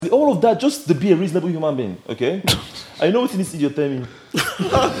All of that just to be a reasonable human being, okay? I know what this idiot tell me.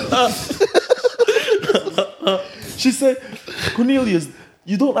 She said, Cornelius,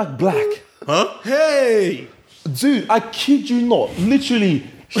 you don't act black. Huh? Hey! Dude, I kid you not. Literally.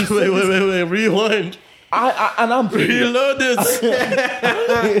 She said Wait, rewind. and I'm Reload this.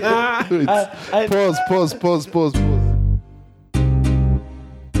 Pause.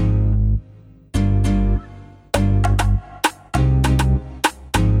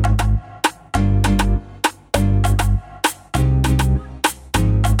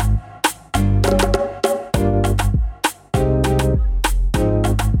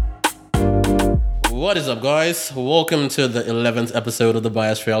 What is up, guys? Welcome to the 11th episode of the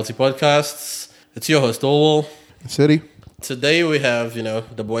Biased Reality Podcasts. It's your host, Orwell. City. Today we have,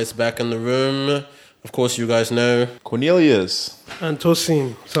 the boys back in the room. Of course, you guys know. Cornelius. And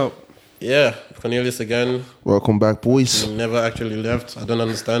Tosin, what's up? Yeah, Cornelius again. Welcome back, boys. He never actually left. I don't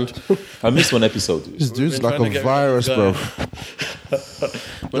understand. I missed one episode, dude. This dude's been like trying a to get virus, rid bro.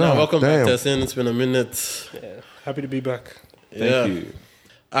 of But now, welcome damn. back, Tessin. It's been a minute. Yeah, happy to be back. Yeah. Thank you.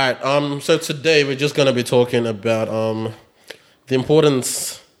 All right. So today we're just gonna be talking about the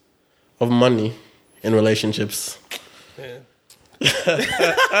importance of money in relationships. Yeah.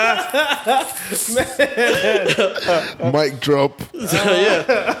 Mic drop.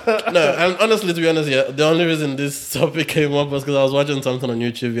 No, and honestly, to be honest, the only reason this topic came up was because I was watching something on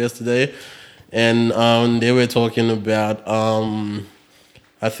YouTube yesterday, and they were talking about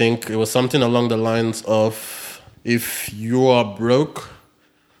I think it was something along the lines of, if you are broke,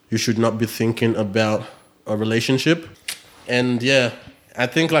 you should not be thinking about a relationship. And yeah, I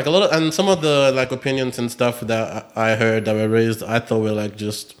think like a lot of, and some of the like opinions and stuff that I heard that were raised, I thought were like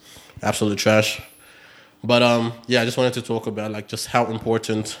just absolute trash. But yeah, I just wanted to talk about like just how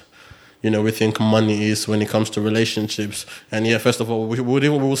important, we think money is when it comes to relationships. And yeah, first of all,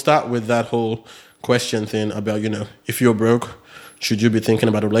 we'll start with that whole question thing about, if you're broke, should you be thinking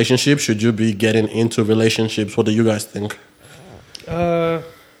about a relationship? Should you be getting into relationships? What do you guys think?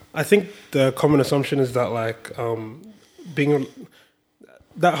 I think the common assumption is that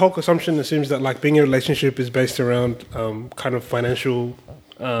that whole assumption assumes that like being in a relationship is based around kind of financial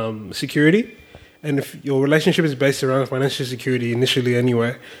security. And if your relationship is based around financial security initially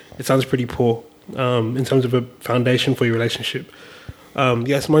anyway, it sounds pretty poor in terms of a foundation for your relationship.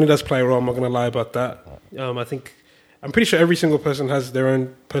 Yes, money does play a role. I'm not going to lie about that. I'm pretty sure every single person has their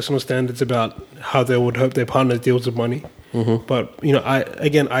own personal standards about how they would hope their partner deals with money. Mm-hmm. But,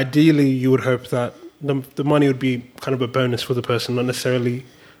 ideally you would hope that the money would be kind of a bonus for the person, not necessarily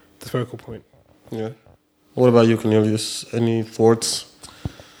the focal point. Yeah. What about you, Cornelius? Any thoughts?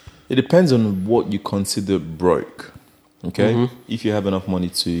 It depends on what you consider broke. Okay? Mm-hmm. If you have enough money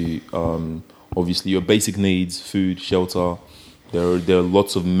to, obviously, your basic needs, food, shelter, there are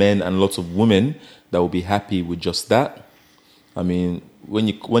lots of men and lots of women that will be happy with just that. I mean, when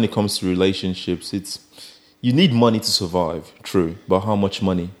it comes to relationships, you need money to survive, true, but how much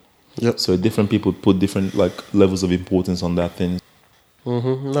money? Yep. So different people put different levels of importance on that thing.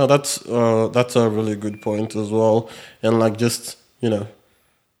 Mm-hmm. No, that's a really good point as well. And just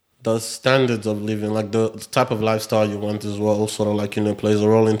the standards of living, the type of lifestyle you want as well, sort of plays a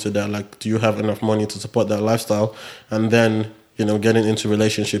role into that. Do you have enough money to support that lifestyle? And then getting into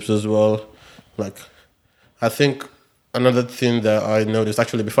relationships as well. I think another thing that I noticed,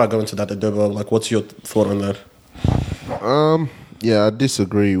 actually, before I go into that, Adobo, what's your thought on that? Yeah, I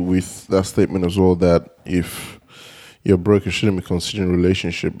disagree with that statement as well, that if you're broke, you shouldn't be considering a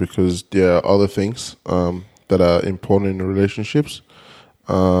relationship, because there are other things that are important in relationships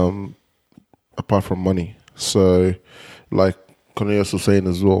apart from money. So, like Cornelius was saying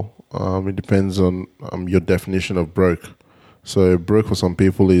as well, it depends on your definition of broke. So broke for some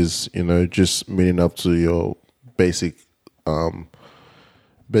people is, just meeting up to your basic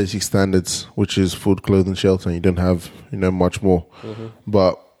standards, which is food, clothing, shelter, and you don't have, much more. Mm-hmm.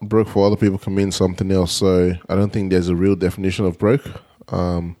 But broke for other people can mean something else. So I don't think there's a real definition of broke.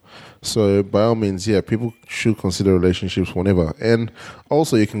 So by all means, yeah, people should consider relationships whenever. And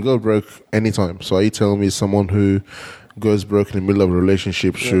also you can go broke anytime. So are you telling me someone who goes broke in the middle of a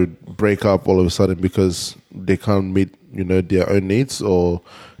relationship should break up all of a sudden because they can't meet, their own needs, or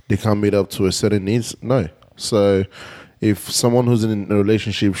they can't meet up to a certain needs? No. So if someone who's in a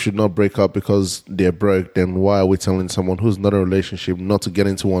relationship should not break up because they're broke, then why are we telling someone who's not in a relationship not to get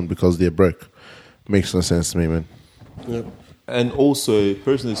into one because they're broke? Makes no sense to me, man. Yeah. And also,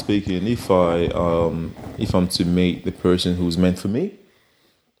 personally speaking, if I'm to meet the person who's meant for me,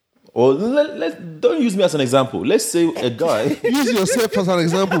 Or don't use me as an example. Let's say a guy. Use yourself as an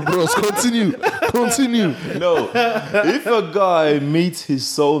example, bros. Continue. No, if a guy meets his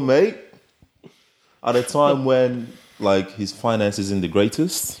soulmate at a time when like his finance isn't the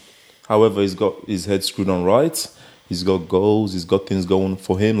greatest, however, he's got his head screwed on right. He's got goals. He's got things going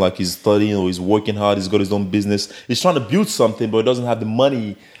for him. Like he's studying or he's working hard. He's got his own business. He's trying to build something, but he doesn't have the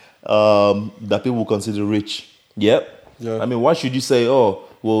money that people consider rich. Yep. Yeah. I mean, why should you say, "Oh,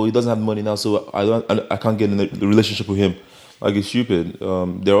 well, he doesn't have money now, so I can't get in the relationship with him"? Like it's stupid.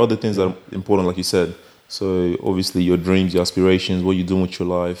 There are other things that are important, like you said. So obviously, your dreams, your aspirations, what you're doing with your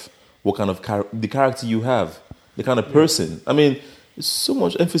life, what kind of the character you have, the kind of person. I mean, there's so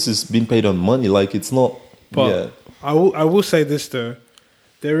much emphasis being paid on money. Like it's not. But Yeah. I will say this though,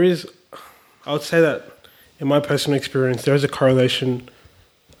 I would say that in my personal experience, there is a correlation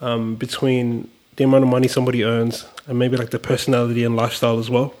between the amount of money somebody earns and maybe like the personality and lifestyle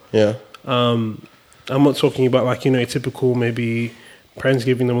as well. Yeah. I'm not talking about like, a typical maybe parents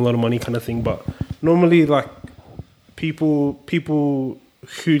giving them a lot of money kind of thing, but normally like people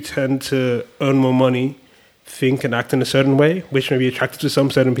who tend to earn more money think and act in a certain way, which may be attractive to some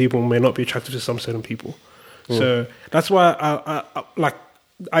certain people, may not be attractive to some certain people. So that's why I like,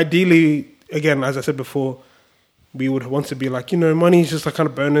 ideally, again, as I said before, we would want to be like, money is just like kind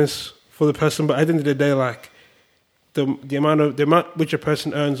of bonus for the person. But at the end of the day, like the amount which a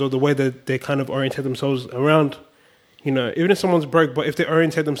person earns or the way that they kind of orientate themselves around, even if someone's broke, but if they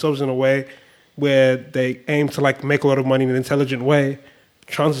orientate themselves in a way where they aim to like make a lot of money in an intelligent way,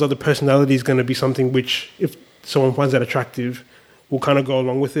 chances are the personality is going to be something which, if someone finds that attractive, will kind of go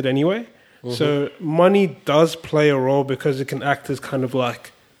along with it anyway. So money does play a role because it can act as kind of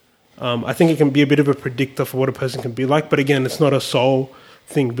like, I think it can be a bit of a predictor for what a person can be like. But again, it's not a sole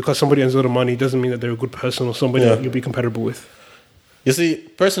thing. Because somebody earns a lot of money doesn't mean that they're a good person or somebody that you'll be compatible with. You see,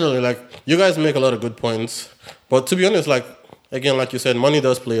 personally, like, you guys make a lot of good points. But to be honest, like, again, like you said, money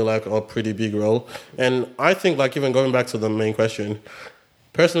does play like a pretty big role. And I think, like, even going back to the main question,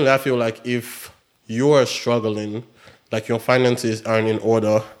 personally, I feel like if you are struggling, like your finances aren't in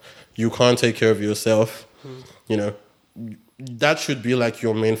order, you can't take care of yourself, that should be like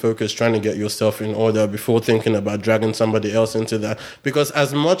your main focus, trying to get yourself in order before thinking about dragging somebody else into that. Because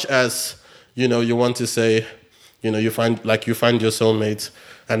as much as, you want to say, you find your soulmate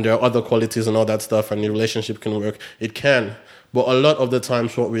and there are other qualities and all that stuff and your relationship can work, it can. But a lot of the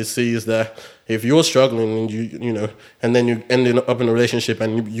times what we see is that if you're struggling and and then you end up in a relationship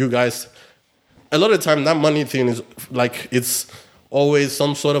and you guys, a lot of the time that money thing is like, it's always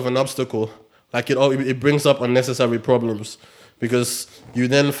some sort of an obstacle. Like it brings up unnecessary problems because you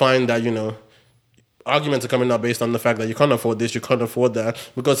then find that, arguments are coming up based on the fact that you can't afford this, you can't afford that.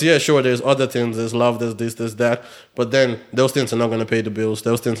 Because, yeah, sure, there's other things, there's love, there's this, there's that. But then those things are not going to pay the bills.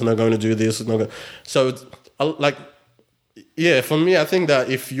 Those things are not going to do this. So, it's, like, yeah, for me, I think that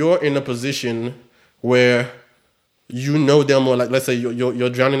if you're in a position where them more, like, let's say you're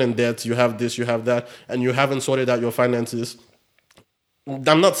drowning in debt, you have this, you have that, and you haven't sorted out your finances,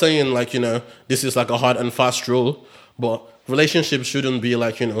 I'm not saying, like, this is like a hard and fast rule, but relationships shouldn't be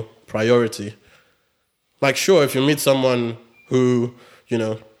like, priority. Like, sure, if you meet someone who,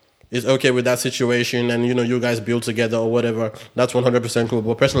 is okay with that situation and, you guys build together or whatever, that's 100% cool.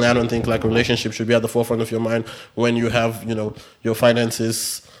 But personally, I don't think, like, relationship should be at the forefront of your mind when you have, your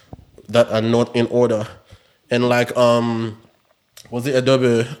finances that are not in order. And, like, was it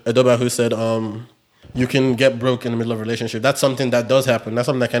Adobe who said, you can get broke in the middle of a relationship. That's something that does happen. That's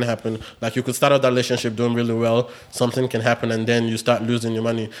something that can happen. Like, you could start out that relationship doing really well. Something can happen, and then you start losing your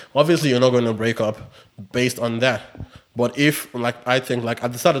money. Obviously, you're not going to break up based on that. But if, like, I think, like,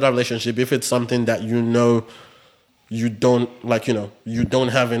 at the start of that relationship, if it's something that you don't, like, you don't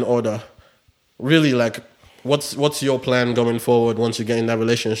have in order, really, like, what's your plan going forward once you get in that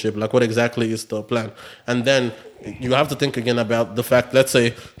relationship? Like, what exactly is the plan? And then you have to think again about the fact, let's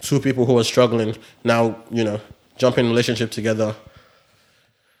say two people who are struggling now, jump in a relationship together.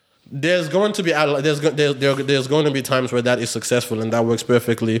 There's going to be there's going to be times where that is successful and that works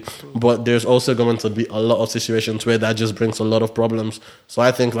perfectly, but there's also going to be a lot of situations where that just brings a lot of problems. So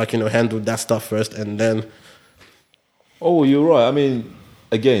I think, like, handle that stuff first and then. Oh, you're right. I mean,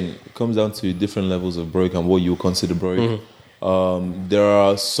 again, it comes down to different levels of broke and what you consider broke. Mm-hmm. There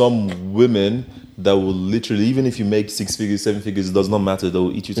are some women that will literally, even if you make 6 figures, 7 figures, it does not matter. They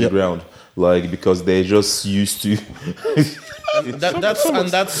will eat you to the ground, like, because they're just used to. That's something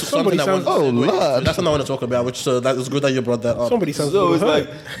that I want. That's something I want to talk about. Which that is good that you brought that up. So it's like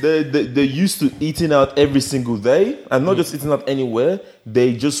they're used to eating out every single day, and not just eating out anywhere.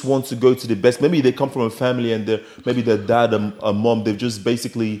 They just want to go to the best. Maybe they come from a family, and maybe their dad and mom, they've just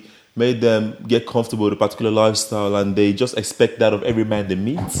basically made them get comfortable with a particular lifestyle, and they just expect that of every man they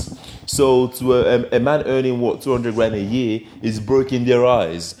meet. So to a man earning 200 grand a year is broke in their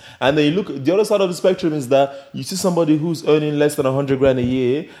eyes. And then you look, the other side of the spectrum is that you see somebody who's earning less than 100 grand a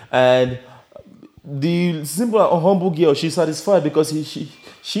year, and the simple and humble girl, she's satisfied because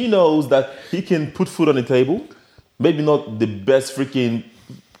she knows that he can put food on the table. Maybe not the best freaking,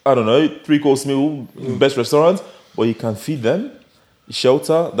 I don't know, 3-course meal, best restaurant, but he can feed them.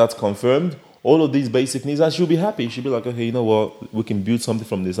 Shelter, that's confirmed. All of these basic needs, and she'll be happy. She'll be like, okay, you know what? We can build something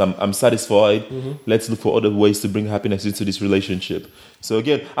from this. I'm satisfied. Let's look for other ways to bring happiness into this relationship. So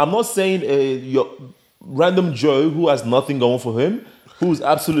again, I'm not saying your random Joe who has nothing going for him, who's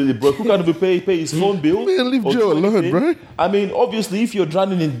absolutely broke, who can't even pay his phone bill. Man, leave or Joe do alone, anything. bro. I mean, obviously, if you're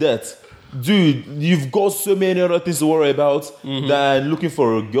drowning in debt, dude, you've got so many other things to worry about than looking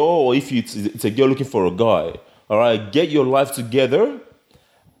for a girl, or if it's a girl looking for a guy. All right, get your life together.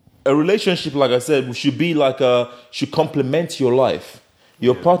 A relationship, like I said, should complement your life.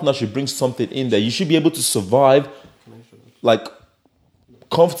 Your partner should bring something in there. You should be able to survive, like,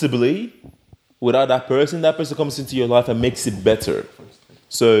 comfortably without that person. That person comes into your life and makes it better.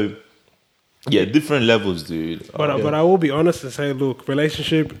 So, yeah, different levels, dude. But I will be honest and say, look,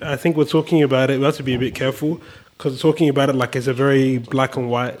 relationship, I think we're talking about it, we have to be a bit careful because talking about it like it's a very black and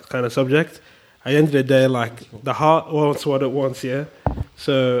white kind of subject. At the end of the day, like, the heart wants what it wants, yeah?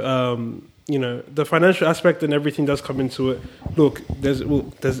 So, you know, the financial aspect and everything does come into it. Look, there's at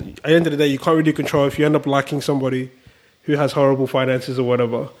the end of the day, you can't really control if you end up liking somebody who has horrible finances or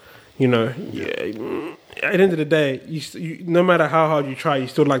whatever. You know, yeah, at the end of the day, you no matter how hard you try, you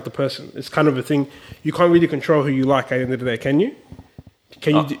still like the person. It's kind of a thing. You can't really control who you like at the end of the day, can you?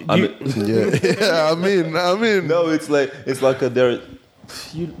 Can you? I mean. No, it's like there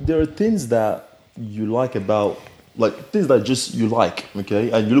are things that you like about, like, things that just you like, okay,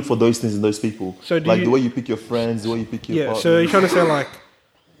 and you look for those things in those people. So the way you pick your friends, the way you pick your partner. So you're trying to say, like,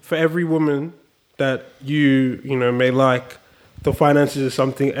 for every woman that you know may like, the finances is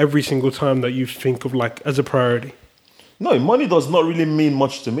something every single time that you think of, like, as a priority. No, money does not really mean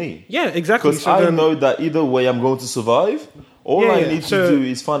much to me. Yeah, exactly. Because I know that either way I'm going to survive. All I need to do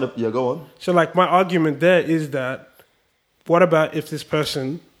is find a... Yeah, go on. So, like, my argument there is that what about if this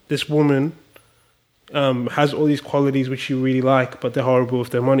person, this woman, has all these qualities which you really like, but they're horrible with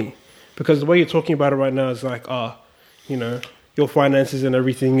their money? Because the way you're talking about it right now is like, you know, your finances and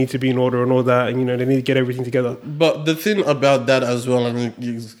everything need to be in order and all that, and, you know, they need to get everything together. But the thing about that as well, I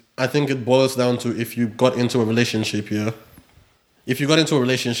mean, I think it boils down to if you got into a relationship, yeah? If you got into a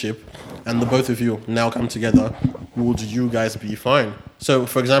relationship and the both of you now come together, would you guys be fine? So,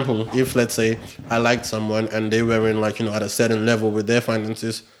 for example, if, let's say, I liked someone and they were in, like, you know, at a certain level with their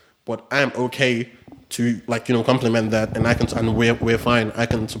finances, but I'm okay to, like, you know, complement that, and we're fine. I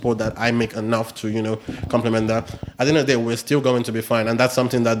can support that. I make enough to, you know, complement that. At the end of the day, we're still going to be fine, and that's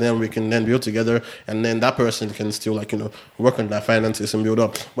something that then we can then build together, and then that person can still, like, you know, work on their finances and build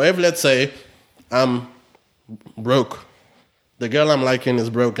up. But if, let's say, I'm broke, the girl I'm liking is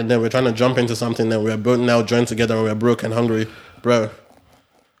broke, and then we're trying to jump into something, and we're both now joined together, and we're broke and hungry, bro.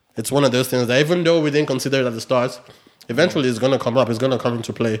 It's one of those things that even though we didn't consider it at the start, eventually it's going to come up. It's going to come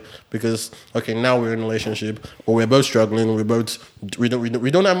into play because, okay, now we're in a relationship, or we're both struggling.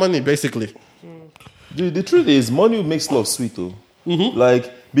 We don't have money, basically. Dude, the truth is, money makes love sweet, though.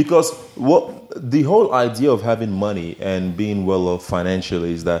 Like, because the whole idea of having money and being well off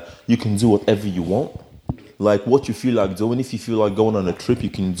financially is that you can do whatever you want. Like, what you feel like doing. If you feel like going on a trip, you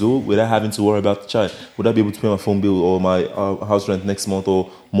can do it without having to worry about the child. Would I be able to pay my phone bill or my house rent next month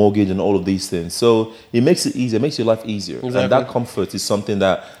or mortgage and all of these things? So it makes it easier. It makes your life easier. Exactly. And that comfort is something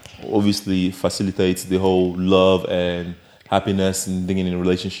that obviously facilitates the whole love and happiness and being in a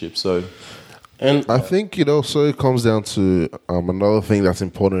relationship. So, and I think it also comes down to another thing that's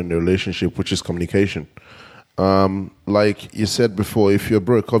important in a relationship, which is communication. Like you said before, if you're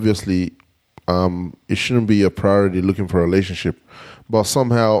broke, obviously... it shouldn't be a priority looking for a relationship, but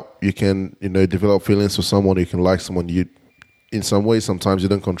somehow you can, you know, develop feelings for someone. You can like someone. You, in some way, sometimes you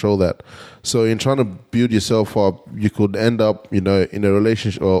don't control that. So in trying to build yourself up, you could end up, you know, in a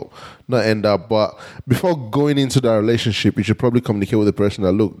relationship, or not end up, but before going into that relationship, you should probably communicate with the person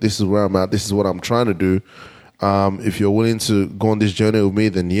that, look, this is where I'm at. This is what I'm trying to do. If you're willing to go on this journey with me,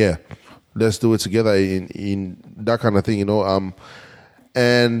 then yeah, let's do it together in that kind of thing, you know.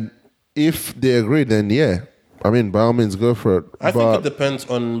 And if they agree, then yeah, I mean, by all means, go for it. I think it depends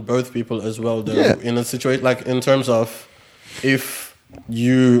on both people as well, though. Yeah. In a situation, like, in terms of if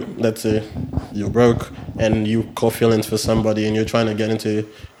you, let's say, you're broke and you call feelings for somebody and you're trying to get into,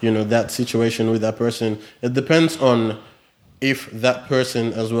 you know, that situation with that person, it depends on if that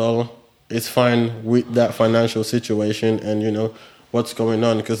person as well is fine with that financial situation and, you know, what's going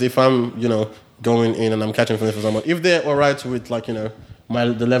on. Because if I'm, you know, going in and I'm catching feelings for someone, if they're all right with, like, you know,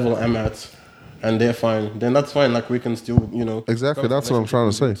 the level I'm at and they're fine, then that's fine. Like, we can still, you know. Exactly, that's what I'm trying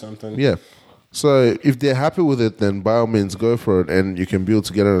to say. Something. Yeah. So if they're happy with it, then by all means go for it, and you can build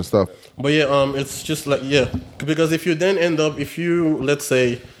together and stuff. But yeah, it's just like, yeah, because if you then end up, if you, let's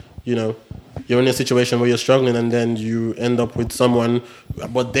say, you know, you're in a situation where you're struggling and then you end up with someone,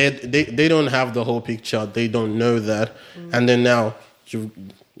 but they don't have the whole picture, they don't know that, and then now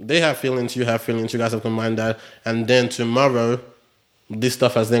they have feelings, you have feelings, you guys have combined that, and then tomorrow this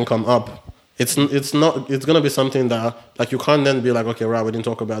stuff has then come up. It's gonna be something that, like, you can't then be like, okay, right, we didn't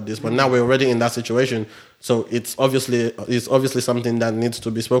talk about this, but now we're already in that situation, so it's obviously something that needs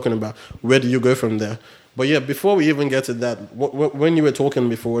to be spoken about. Where do you go from there? But yeah, before we even get to that, when you were talking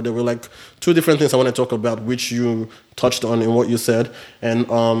before, there were like two different things I want to talk about, which you touched on in what you said, and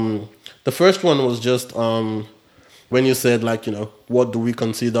the first one was just when you said, like, you know, what do we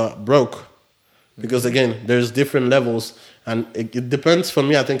consider broke? Because again, there's different levels. And it depends, for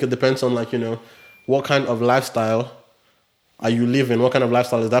me, I think it depends on, like, you know, what kind of lifestyle are you living? What kind of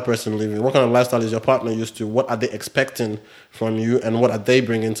lifestyle is that person living? What kind of lifestyle is your partner used to? What are they expecting from you? And what are they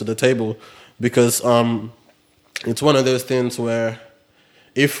bringing to the table? Because it's one of those things where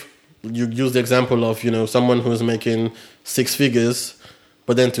if you use the example of, you know, someone who's making 6 figures,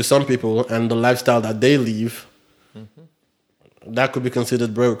 but then to some people and the lifestyle that they live, that could be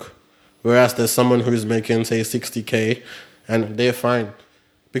considered broke. Whereas there's someone who's making, say, 60K, and they're fine.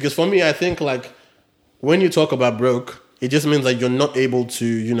 Because for me, I think, like, when you talk about broke, it just means that you're not able to,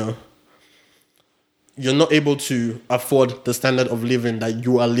 you know, you're not able to afford the standard of living that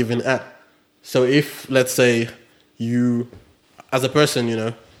you are living at. So if, let's say, you, as a person, you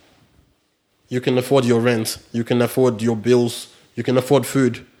know, you can afford your rent, you can afford your bills, you can afford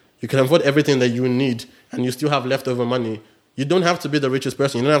food, you can afford everything that you need, and you still have leftover money. You don't have to be the richest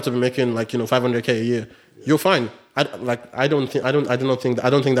person. You don't have to be making, like, you know, 500K a year. You're fine. I don't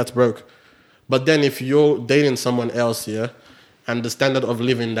think that's broke. But then if you're dating someone else here, and the standard of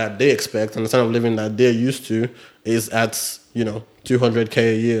living that they expect and the standard of living that they're used to is at, you know, 200K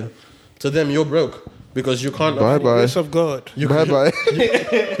a year, to them you're broke because you can't. Bye bye. Grace of God. Bye bye.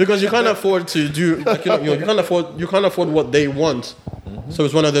 Because you can't afford to do, like, you can't afford what they want. So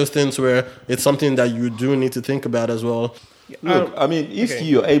it's one of those things where it's something that you do need to think about as well. Look, I mean, if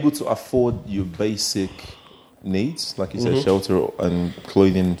you're able to afford your basic needs, like you said, shelter and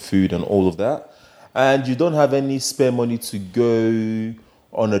clothing, food and all of that, and you don't have any spare money to go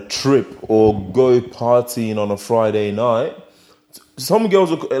on a trip or go partying on a Friday night, a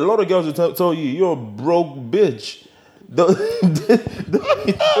lot of girls will tell you, you're a broke bitch. They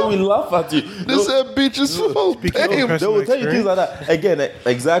will laugh at you. This bitch is full. They will tell you things like that. Again,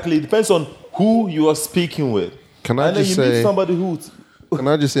 exactly. It depends on who you are speaking with. Can I just say, meet somebody who? Can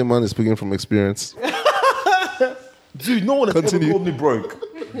I just say, man is speaking from experience? Dude, no one has ever called me broke.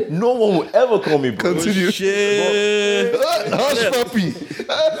 No one will ever call me broke. Continue. Shit. Hush, puppy.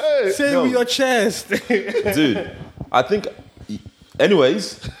 Say with your chest. Dude, I think.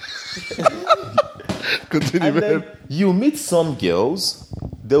 Anyways, Continue, and then man. you meet some girls.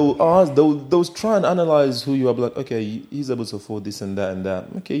 They'll try and analyze who you are. Like, okay, he's able to afford this and that and that.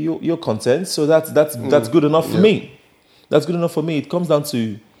 Okay, you're content, so that's good enough for me. That's good enough for me. It comes down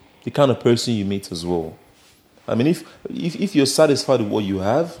to the kind of person you meet as well. I mean, if you're satisfied with what you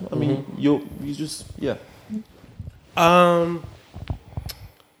have, I mean, you just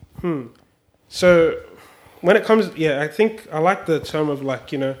So when it comes, I think I like the term of,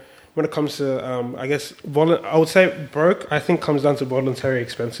 like, you know, when it comes to, I guess, I would say broke, I think comes down to voluntary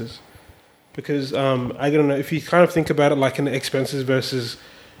expenses. Because, I don't know, if you kind of think about it like an expenses versus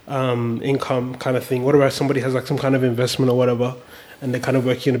income kind of thing, what about somebody has, like, some kind of investment or whatever, and they're kind of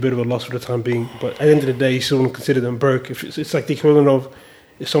working in a bit of a loss for the time being, but at the end of the day, you still wouldn't consider them broke. If it's like the equivalent of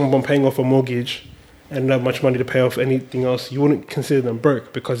if someone paying off a mortgage and not much money to pay off anything else, you wouldn't consider them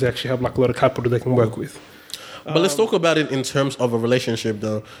broke because they actually have, like, a lot of capital they can work with. But let's talk about it in terms of a relationship,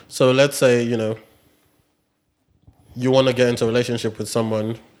 though. So let's say, you know, you want to get into a relationship with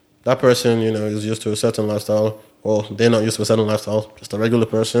someone. That person, you know, is used to a certain lifestyle, or they're not used to a certain lifestyle, just a regular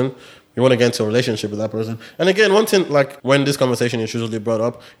person. You want to get into a relationship with that person. And again, one thing, like, when this conversation is usually brought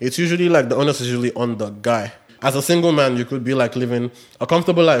up, it's usually, like, the onus is usually on the guy. As a single man, you could be, like, living a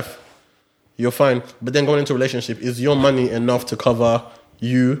comfortable life. You're fine. But then going into a relationship, is your money enough to cover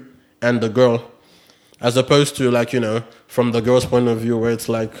you and the girl? As opposed to, like, you know, from the girl's point of view, where it's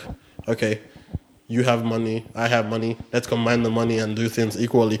like, okay, you have money, I have money, let's combine the money and do things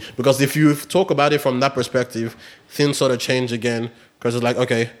equally. Because if you talk about it from that perspective, things sort of change again. Because it's like,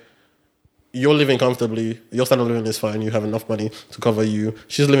 okay, you're living comfortably, your standard of living is fine, you have enough money to cover you.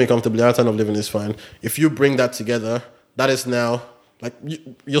 She's living comfortably, her standard of living is fine. If you bring that together, that is now, like,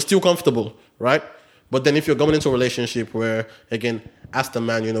 you're still comfortable, right? But then if you're going into a relationship where, again, as the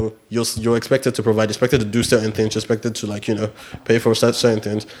man, you know, you're expected to provide, expected to do certain things, you're expected to, like, you know, pay for certain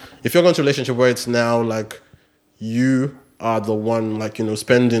things. If you're going to a relationship where it's now, like, you are the one, like, you know,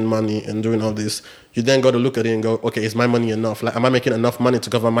 spending money and doing all this, you then got to look at it and go, okay, is my money enough? Like, am I making enough money to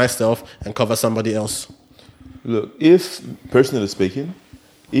cover myself and cover somebody else? Look, if, personally speaking,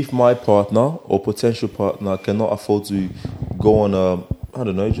 if my partner or potential partner cannot afford to go on I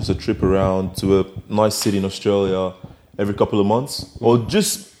don't know, just a trip around to a nice city in Australia every couple of months, or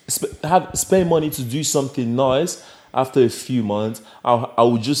just spend money to do something nice after a few months, I'll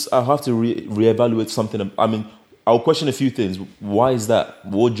have to reevaluate something. I mean, I'll question a few things. Why is that?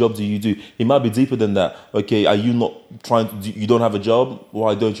 What job do you do? It might be deeper than that. Okay, are you not trying to you don't have a job?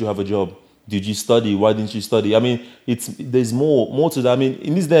 Why don't you have a job? Did you study? Why didn't you study? I mean, there's more to that. I mean,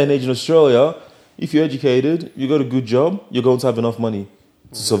 in this day and age in Australia, if you're educated, you got a good job, you're going to have enough money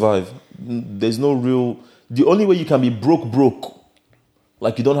to survive. There's no real... The only way you can be broke,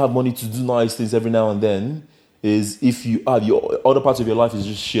 like you don't have money to do nice things every now and then, is if you have your other parts of your life is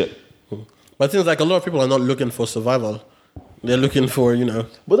just shit. But it seems like a lot of people are not looking for survival. They're looking for, you know...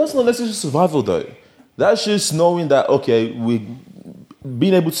 But that's not necessarily survival, though. That's just knowing that, okay,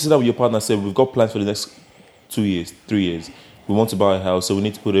 being able to sit down with your partner and say, we've got plans for the next 2 years, 3 years. We want to buy a house, so we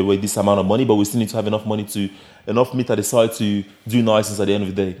need to put away this amount of money, but we still need to have enough meat aside to do nice things at the end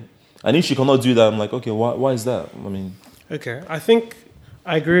of the day. And if she cannot do that, I'm like, okay, why is that? I mean... Okay, I think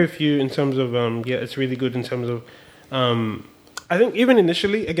I agree with you in terms of, it's really good in terms of... I think even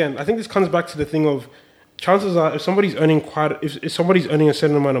initially, again, I think this comes back to the thing of chances are if somebody's earning if somebody's earning a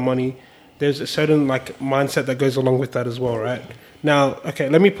certain amount of money, there's a certain like mindset that goes along with that as well, right? Now, okay,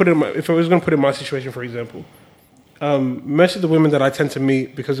 let me put it if I was going to put it in my situation, for example, most of the women that I tend to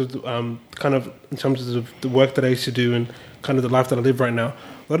meet because of kind of in terms of the work that I used to do and kind of the life that I live right now,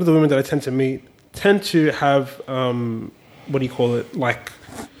 a lot of the women that I tend to meet tend to have like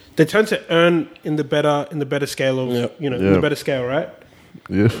they tend to earn in the better scale of in the better scale, right?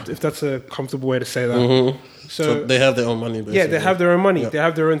 Yeah. If that's a comfortable way to say that. Mm-hmm. So they have their own money, basically. Yeah, they have their own money. Yeah. They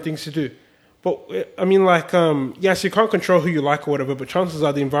have their own things to do. But I mean, like, yes, you can't control who you like or whatever. But chances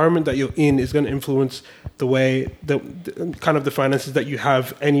are the environment that you're in is going to influence the way the kind of the finances that you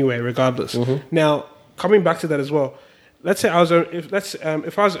have anyway, regardless. Mm-hmm. Now, coming back to that as well, let's say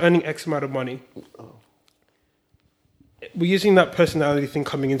if I was earning X amount of money, we're using that personality thing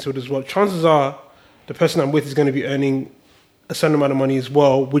coming into it as well. Chances are the person I'm with is going to be earning a certain amount of money as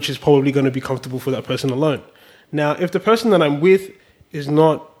well, which is probably going to be comfortable for that person alone. Now, if the person that I'm with is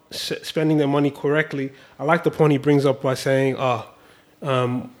not spending their money correctly, I like the point he brings up by saying,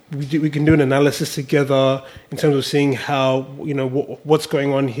 we can do an analysis together in terms of seeing how, what's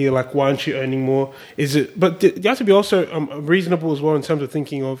going on here, like why aren't you earning more? But you have to be also reasonable as well in terms of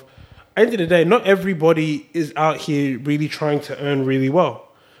thinking of, at the end of the day, not everybody is out here really trying to earn really well.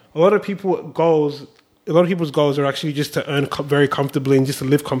 A lot of people's goals are actually just to earn very comfortably and just to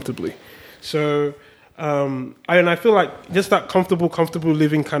live comfortably. So, I feel like just that comfortable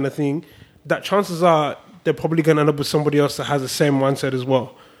living kind of thing, that chances are they're probably going to end up with somebody else that has the same mindset as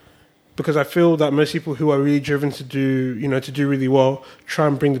well. Because I feel that most people who are really driven to do really well, try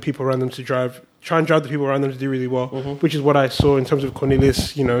and drive the people around them to do really well, mm-hmm. which is what I saw in terms of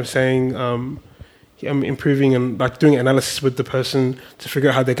Cornelius, saying, I'm improving and like doing analysis with the person to figure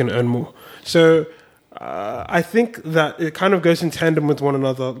out how they can earn more. So I think that it kind of goes in tandem with one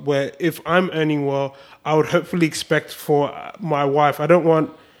another, where if I'm earning well, I would hopefully expect for my wife,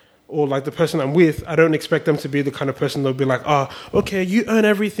 or like the person I'm with, I don't expect them to be the kind of person that'll be like, okay, you earn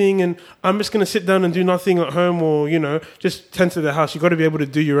everything and I'm just going to sit down and do nothing at home or, just tend to the house. You've got to be able to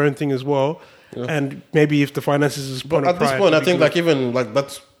do your own thing as well. Yeah. And maybe if the finances is... But at this point, I think like even like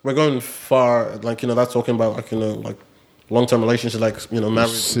we're going far, like, that's talking about like, like long-term relationships, like,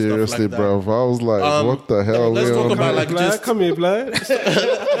 marriage. Seriously, and stuff like bro. I was like, what the hell? Let's talk about like just... Come here, blood.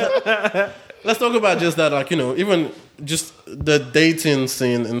 Let's talk about just that, like, even just the dating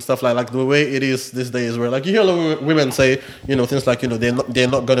scene and stuff like the way it is these days, where like you hear a lot of women say, things like, they're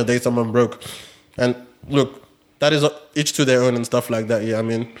not gonna date someone broke, and look, that is each to their own and stuff like that. Yeah, I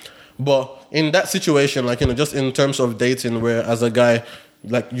mean, but in that situation, like just in terms of dating, where as a guy,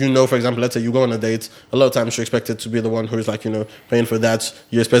 like for example, let's say you go on a date, a lot of times you're expected to be the one who's like paying for that.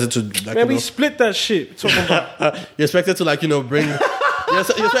 You're expected to like maybe split that shit. Talking about you're expected to like bring.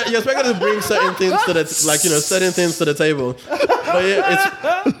 you're expected to bring certain things to the certain things to the table. But yeah, it's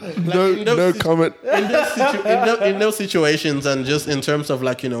like, no comment. In those situations, and just in terms of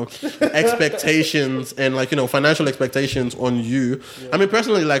expectations and financial expectations on you. Yeah. I mean,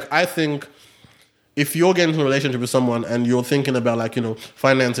 personally, I think if you're getting into a relationship with someone and you're thinking about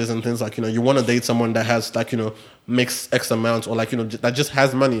finances and things you want to date someone that has makes X amount or that just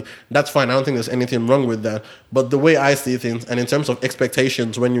has money, that's fine. I don't think there's anything wrong with that. But the way I see things, and in terms of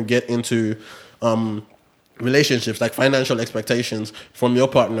expectations, when you get into relationships, financial expectations from your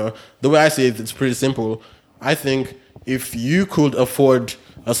partner, the way I see it, it's pretty simple. I think if you could afford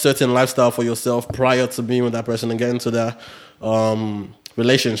a certain lifestyle for yourself prior to being with that person and get into that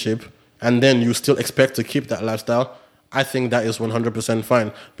relationship, and then you still expect to keep that lifestyle, I think that is 100%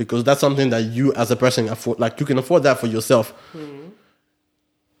 fine, because that's something that you as a person afford. You can afford that for yourself. Mm-hmm.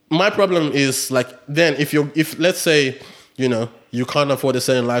 My problem is then if let's say you can't afford a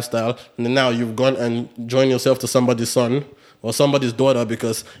certain lifestyle, and then now you've gone and joined yourself to somebody's son or somebody's daughter,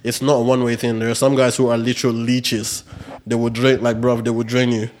 because it's not a one-way thing. There are some guys who are literal leeches. They would drain, they would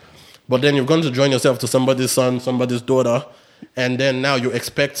drain you. But then you've gone to join yourself to somebody's son, somebody's daughter, and then now you're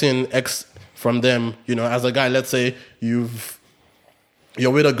expecting X from them. As a guy, let's say you're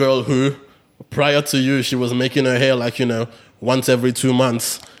with a girl who, prior to you, she was making her hair once every 2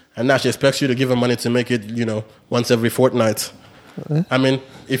 months, and now she expects you to give her money to make it, once every fortnight. I mean,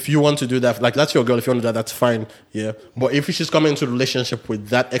 if you want to do that, that's your girl. If you want to do that, that's fine. Yeah. But if she's coming into a relationship with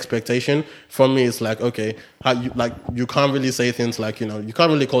that expectation, for me, it's okay, you can't really say things you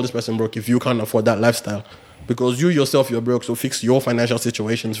can't really call this person broke if you can't afford that lifestyle. Because you yourself, you're broke, so fix your financial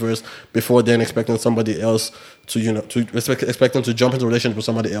situations first before then expecting somebody else to expecting to jump into a relationship with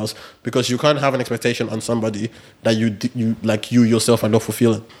somebody else. Because you can't have an expectation on somebody that you yourself are not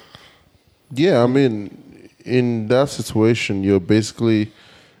fulfilling. Yeah, I mean, in that situation, you're basically,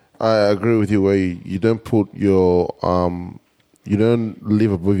 I agree with you, where you don't put your, you don't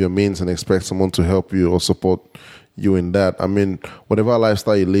live above your means and expect someone to help you or support you in that. I mean, whatever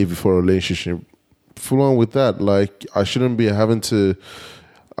lifestyle you live before a relationship, full on with that. I shouldn't be having to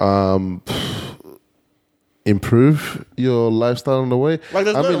improve your lifestyle in the way.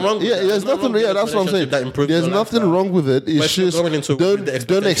 There's nothing wrong with that. There's nothing. Yeah, that's what I'm saying. There's nothing wrong with it. It's just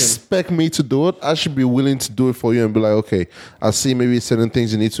don't expect me to do it. I should be willing to do it for you and be okay, I see maybe certain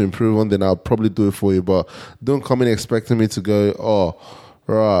things you need to improve on, then I'll probably do it for you. But don't come in expecting me to go,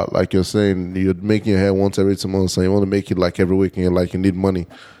 right, like you're saying, you're making your hair once every 2 months and you want to make it every week and you're you need money.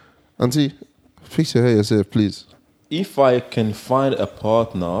 Auntie, fix your hair yourself, please. If I can find a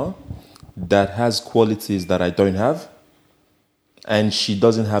partner that has qualities that I don't have, and she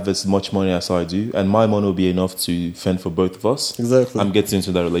doesn't have as much money as I do, and my money will be enough to fend for both of us, exactly, I'm getting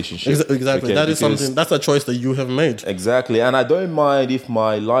into that relationship. Exactly. Okay, that's a choice that you have made. Exactly. And I don't mind if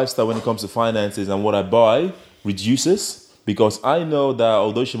my lifestyle when it comes to finances and what I buy reduces, because I know that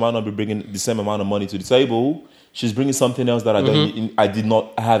although she might not be bringing the same amount of money to the table, she's bringing something else that I did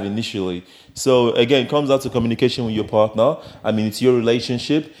not have initially. So again, it comes out to communication with your partner. I mean, it's your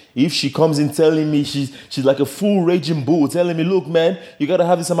relationship. If she comes in telling me she's like a full raging bull, telling me, look, man, you got to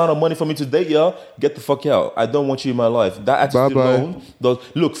have this amount of money for me to date you, get the fuck out. I don't want you in my life. That attitude alone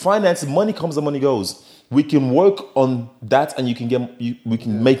look, finance, money comes and money goes. We can work on that and we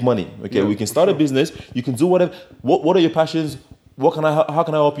can make money. Okay, we can start a business. You can do whatever. What are your passions? How can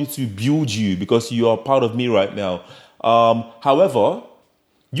I help you to build you? Because you are part of me right now. However,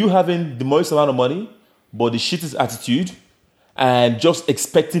 you having the most amount of money, but the shittest attitude, and just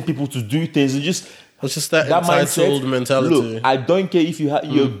expecting people to do things, and just it's just that entitled mentality. Look, I don't care if you're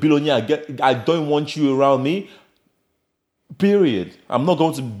a billionaire. I don't want you around me. Period. I'm not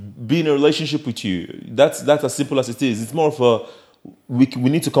going to be in a relationship with you. That's as simple as it is. It's more of a we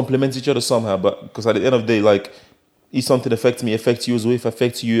need to complement each other somehow. But because at the end of the day, if something affects me, affects you as well. If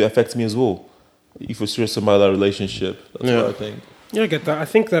affects you, affects me as well. If we're serious about that relationship, that's what I think. Yeah, I get that. I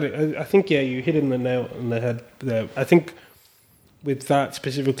think you hit the nail on the head there. I think with that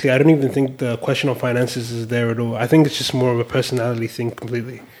specifically, I don't even think the question of finances is there at all. I think it's just more of a personality thing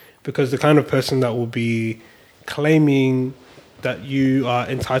completely, because the kind of person that will be claiming that you are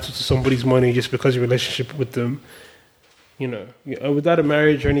entitled to somebody's money just because of your relationship with them, without a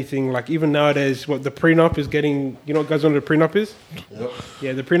marriage or anything, even nowadays, what the prenup is getting, what guys know what the prenup is? Yep.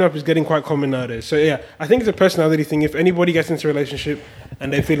 Yeah, the prenup is getting quite common nowadays. So yeah, I think it's a personality thing. If anybody gets into a relationship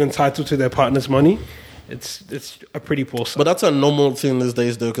and they feel entitled to their partner's money, it's a pretty poor sign. But that's a normal thing these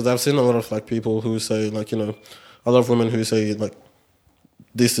days, though, because I've seen a lot of people who say, a lot of women who say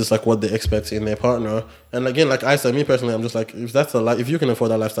this is what they expect in their partner. And again, I said, me personally, I'm just if that's the life, if you can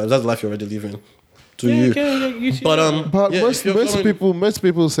afford that lifestyle, if that's the life you're already living, to you. But But yeah, if you're most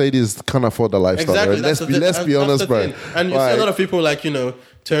people say this can't afford the lifestyle. exactly. Right? That's Let's be that's honest, the bro. thing. And you see a lot of people like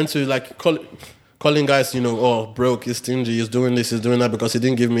turn to like calling guys, oh, broke, he's stingy, he's doing this, he's doing that because he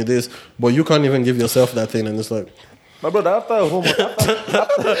didn't give me this. But you can't even give yourself that thing, and it's like, My brother, after a home,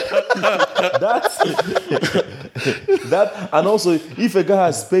 that, and also if a guy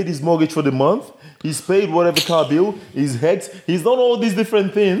has paid his mortgage for the month, he's paid whatever car bill, he's hex, he's done all these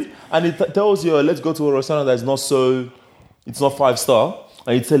different things, and he tells you, let's go to a restaurant that's not so, it's not 5-star,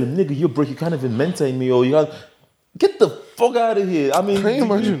 and you tell him, nigga, you're broke, you can't even maintain me, or you can't, get the fuck out of here. I mean, can you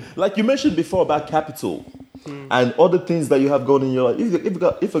imagine? Like you mentioned before about capital and other things that you have going in your life.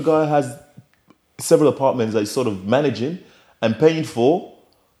 If a guy has several apartments that he's sort of managing and paying for,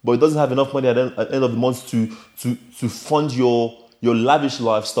 but he doesn't have enough money at the end of the month to fund your lavish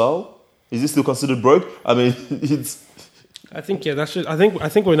lifestyle, is this still considered broke? I mean, it's. I think that's just. I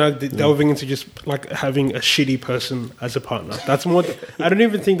think we're now delving into just like having a shitty person as a partner. That's more. I don't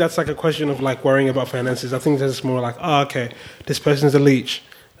even think that's like a question of like worrying about finances. I think that's more like, okay, this person's a leech.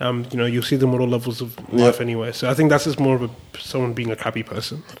 You'll see them at all levels of life anyway. So I think that's just more of someone being a crappy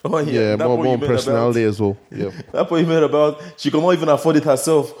person. Oh Yeah, that more personality as well. Yeah. That point you made about she cannot even afford it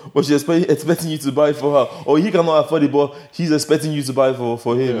herself, but she's expecting you to buy it for her, or he cannot afford it, but he's expecting you to buy for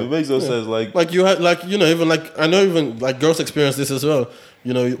him. It makes no sense. Like you had, even like I know even like girls experience this as well.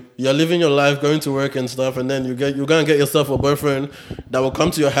 You're living your life, going to work and stuff, and then you're gonna get yourself a boyfriend that will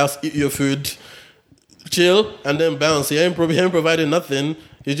come to your house, eat your food, chill, and then bounce. He ain't providing nothing.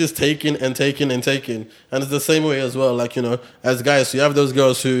 He's just taking and taking and taking. And it's the same way as well. Like, as guys, you have those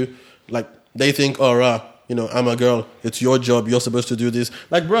girls who, like, they think, I'm a girl. It's your job. You're supposed to do this.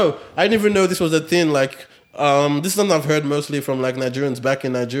 Like, bro, I didn't even know this was a thing. Like, this is something I've heard mostly from, like, Nigerians back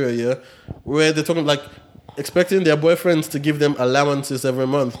in Nigeria, yeah? Where they're talking, like, expecting their boyfriends to give them allowances every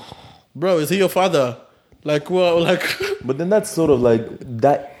month. Bro, is he your father? Like, well, like... But then that's sort of like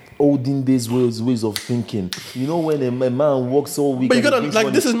that olden days ways of thinking. When a man walks all week. But you gotta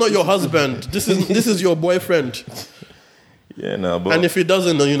like, this is not your husband. This is your boyfriend. Yeah, no. But and if he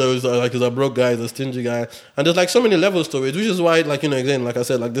doesn't, he's a broke guy, he's a stingy guy, and there's like so many levels to it, which is why, like again, like I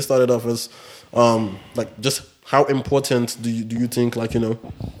said, like this started off as, like just how important do you think like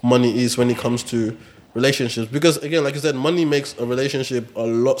money is when it comes to relationships? Because again, like you said, money makes a relationship a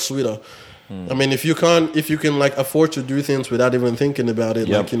lot sweeter. I mean, if you can like afford to do things without even thinking about it,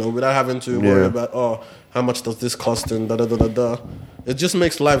 like without having to worry about how much does this cost and it just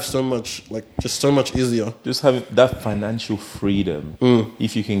makes life so much easier. Just having that financial freedom,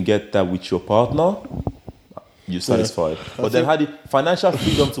 if you can get that with your partner, you're satisfied. But then financial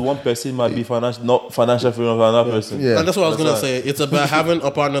freedom to one person might be not financial freedom to another person. Yeah. And that's what I was gonna say. It's about having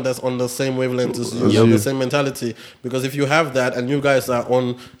a partner that's on the same wavelength as you, the same mentality. Because if you have that and you guys are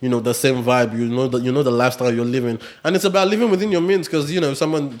on, the same vibe, the lifestyle you're living, and it's about living within your means. Because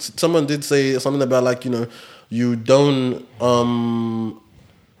someone did say something about like you don't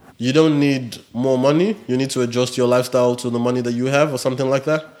need more money. You need to adjust your lifestyle to the money that you have, or something like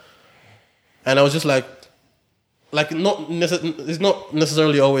that. And I was just like it's not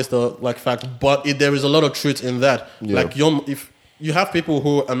necessarily always the like fact, but there is a lot of truth in that. Yeah. Like if you have people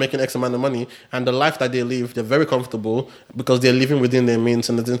who are making X amount of money and the life that they live, they're very comfortable because they're living within their means.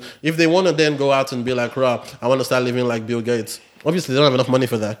 And if they want to then go out and be like, I want to start living like Bill Gates. Obviously, they don't have enough money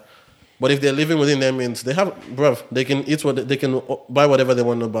for that. But if they're living within their means, they can eat they can buy whatever they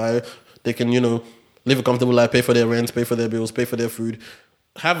want to buy. They can live a comfortable life, pay for their rents, pay for their bills, pay for their food.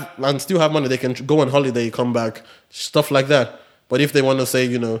 Still have money. They can go on holiday, come back, stuff like that. But if they want to say,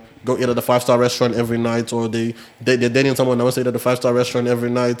 go eat at a 5-star restaurant every night, or they're dating someone that wants to eat at a 5-star restaurant every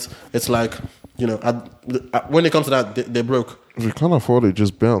night, it's like, when it comes to that, they're broke. If you can't afford it,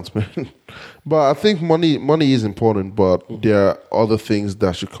 just bounce, man. But I think money is important, but there are other things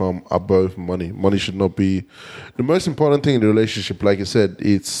that should come above money. Money should not be the most important thing in the relationship. Like I said,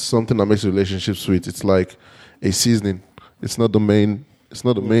 it's something that makes the relationship sweet. It's like a seasoning. It's not the main. It's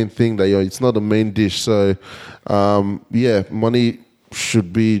not the main thing it's not the main dish. So, money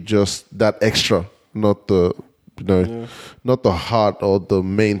should be just that extra, not the, not the heart or the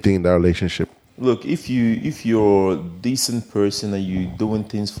main thing in that relationship. Look, if you're a decent person and you're doing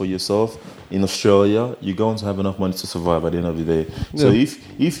things for yourself in Australia, you're going to have enough money to survive at the end of the day. Yeah. So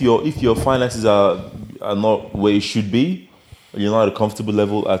if your finances are not where it should be, you're not at a comfortable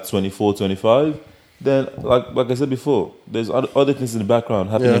level at 24, 25. Then, like I said before, there's other things in the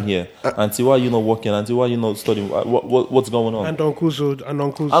background happening here. Auntie, why are you not working? Auntie, why are you not studying? What's going on? And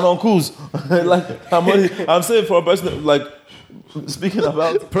uncles. Like, I'm saying for a person, like, speaking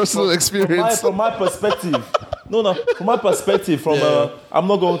about... personal experience. From my perspective, No. From my perspective, I'm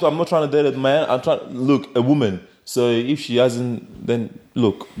not trying to date a man. I'm trying look a woman. So if she hasn't, then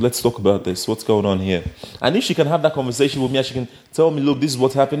look, let's talk about this. What's going on here? And if she can have that conversation with me, and she can tell me, look, this is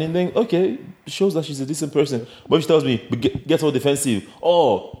what's happening. Then okay, it shows that she's a decent person. But if she tells me, get all defensive.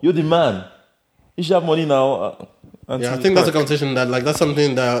 Oh, you're the man. You should have money now. I think that's a conversation that's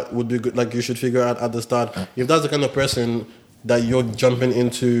something that would be good. Like you should figure out at the start. If that's the kind of person that you're jumping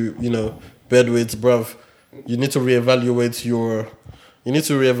into, bed with, bruv, you need to reevaluate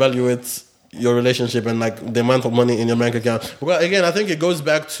your relationship and like the amount of money in your bank account. Well, again, I think it goes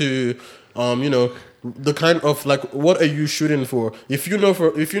back to, the kind of like, what are you shooting for? If you know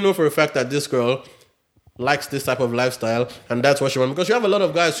for a fact that this girl likes this type of lifestyle and that's what she wants, because you have a lot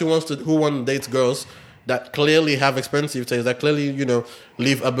of guys who want to date girls that clearly have expensive tastes, that clearly,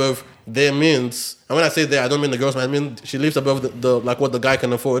 live above their means. And when I say that, I don't mean the girls, I mean she lives above the like what the guy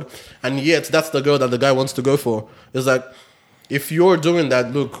can afford. And yet that's the girl that the guy wants to go for. It's like, if you're doing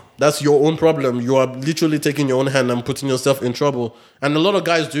that, look, that's your own problem. You are literally taking your own hand and putting yourself in trouble. And a lot of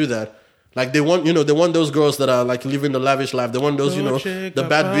guys do that. Like they want those girls that are like living the lavish life. They want those, the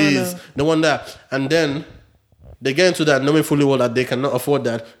bad bees. They want that. And then they get into that knowing fully well that they cannot afford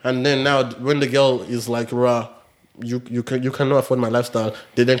that. And then now when the girl is like, rah, you cannot afford my lifestyle,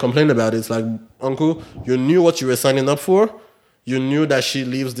 they then complain about it. It's like, uncle, you knew what you were signing up for. You knew that she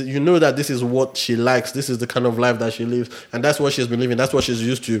lives, you know that this is what she likes. This is the kind of life that she lives. And that's what she's been living. That's what she's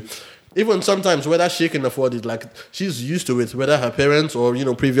used to. Even sometimes, whether she can afford it, like she's used to it, whether her parents or,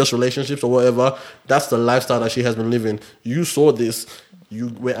 previous relationships or whatever, that's the lifestyle that she has been living. You saw this, you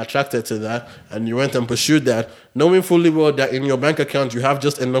were attracted to that, and you went and pursued that, knowing fully well that in your bank account, you have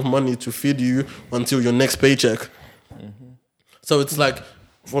just enough money to feed you until your next paycheck. Mm-hmm. So it's like,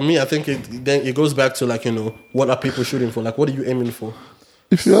 for me, I think it goes back to like, what are people shooting for? Like, what are you aiming for?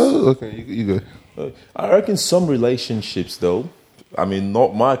 If you are, okay, you go. I reckon some relationships, though, I mean,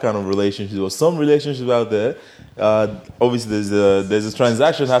 not my kind of relationships, but some relationships out there, obviously there's a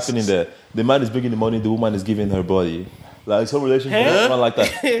transaction happening there. The man is bringing the money, the woman is giving her body. Like some relationships, not like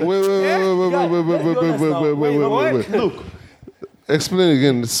that. Wait. Look. Explain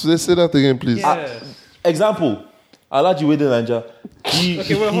again. Let's say that again, please. Example. Alaji with the Ninja.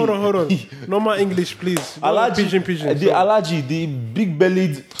 Okay, well, hold on. Normal English, please. Alaji, pigeon. The Alaji, the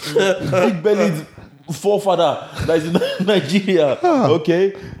big-bellied forefather that is in Nigeria.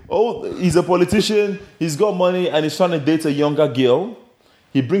 Okay? Oh, he's a politician. He's got money and he's trying to date a younger girl.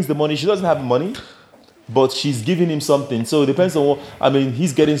 He brings the money. She doesn't have money, but she's giving him something. So it depends on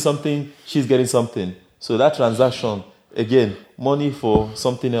he's getting something, she's getting something. So that transaction, again, money for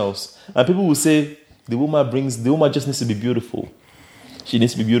something else. And people will say, the woman just needs to be beautiful. She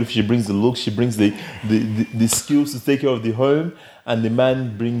needs to be beautiful. She brings the looks. She brings the skills to take care of the home, and the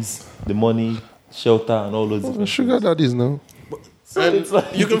man brings the money, shelter, and all those. Oh, sugar daddies now. And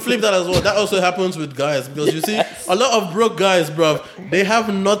you can flip that as well. That also happens with guys because you see a lot of broke guys, bro. They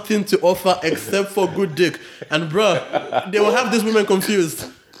have nothing to offer except for good dick, and bro, they will have these women confused.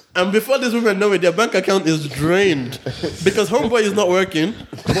 And before these women know it, their bank account is drained because homeboy is not working,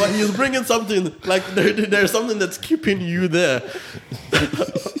 but he's bringing something. Like there's something that's keeping you there.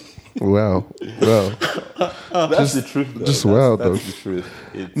 Wow. That's the truth. Just wow, though. That's the truth.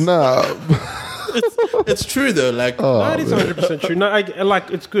 It's true though. Like, it is 100% true. No,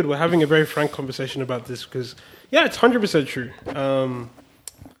 it's good. We're having a very frank conversation about this because, it's 100% true.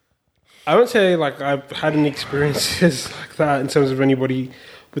 I won't say like I've had any experiences like that in terms of anybody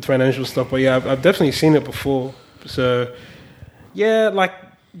with financial stuff, but I've definitely seen it before. So, like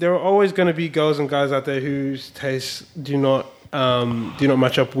there are always going to be girls and guys out there whose tastes do not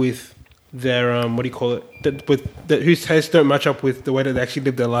match up with their whose tastes don't match up with the way that they actually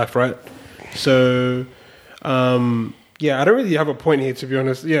live their life, right? So, I don't really have a point here, to be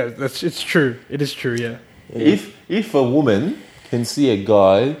honest. Yeah, it's true. It is true. Yeah. If a woman can see a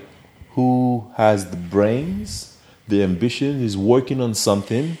guy who has the brains, the ambition, is working on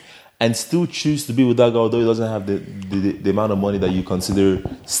something, and still choose to be with that guy, although he doesn't have the amount of money that you consider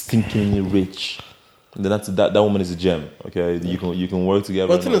stinkingly rich, then that woman is a gem. Okay, you can work together.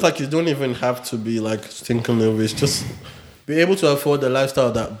 But the thing is, like, you don't even have to be like stinkingly rich. Just be able to afford the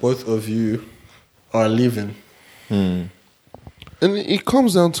lifestyle that both of you are living. And it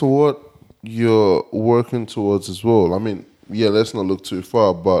comes down to what you're working towards as well. I mean, let's not look too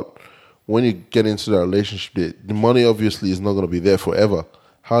far, but when you get into that relationship, the money obviously is not going to be there forever.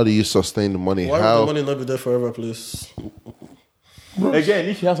 How do you sustain the money? Why would the money not be there forever, please? Again,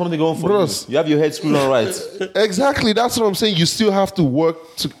 if you have something going for you have your head screwed on right. Exactly, that's what I'm saying. You still have to work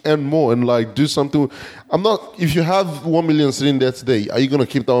to earn more and like do something. If you have 1 million sitting there today, are you going to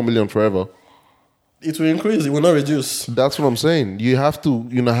keep that 1 million forever? It will increase. It will not reduce. That's what I'm saying. You have to,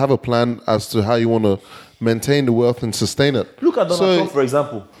 have a plan as to how you want to maintain the wealth and sustain it. Look at Donald Trump, for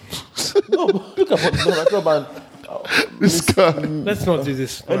example. No, but look at Donald Trump and This guy. Let's not do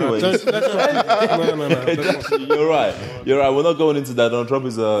this. Anyway. No. You're right. We're not going into that. Donald Trump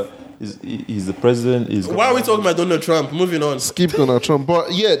is he's the president. Why are we talking about Donald Trump? Moving on. Skip Donald Trump.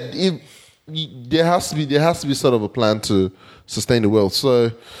 But yeah, there has to be sort of a plan to sustain the wealth.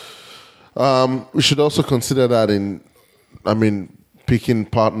 So we should also consider that picking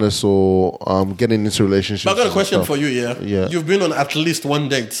partners or getting into relationships. But I got a question for you, yeah? Yeah. You've been on at least one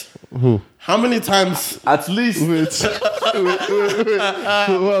date. How many times? At least. Wait. What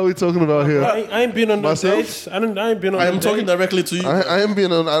are we talking about here? I ain't been on no Myself? dates. I ain't been on. I am no talking date. directly to you. I ain't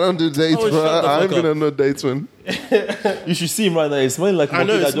been on. I don't do dates, Oh, bro. shut the I ain't fuck been up. on no dates, man. You should see him right now. He's smelling like I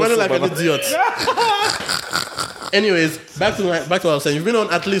know, monkey it's that just smelling like saw an my- idiot. Anyways, back to what I was saying. You've been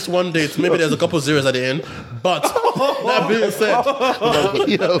on at least one date. Maybe there's a couple zeros at the end. But that being said,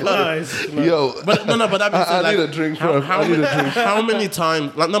 Nice. Yo, but that being said, I need a drink, bro. I need a drink. how many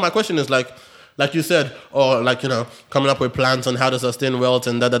times? Like, no, my question is like you said, or coming up with plans on how to sustain wealth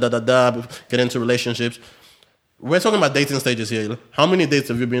and get into relationships. We're talking about dating stages here. How many dates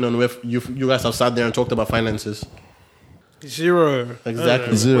have you been on with you guys have sat there and talked about finances? 0.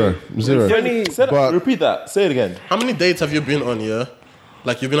 Exactly. Zero. Funny. Repeat that. Say it again. How many dates have you been on, yeah?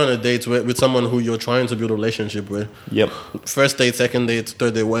 Like, you've been on a date with someone who you're trying to build a relationship with. Yep. First date, second date,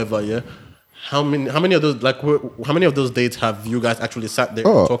 third date, whatever, yeah? How many of those dates have you guys actually sat there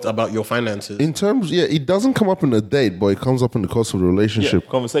and talked about your finances? In terms, it doesn't come up in a date, but it comes up in the course of the relationship.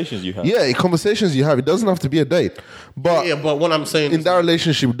 Conversations you have. Yeah, conversations you have. It doesn't have to be a date, but Yeah, but what I'm saying in is, that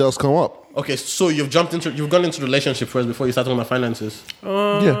relationship, it does come up. okay, so you've gone into the relationship first before you start talking about finances.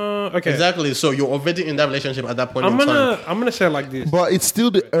 Okay. Exactly. So you're already in that relationship at that point I'm in time. gonna say it like this. But it's still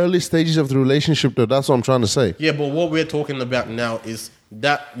the early stages of the relationship, though. That's what I'm trying to say. Yeah, but what we're talking about now is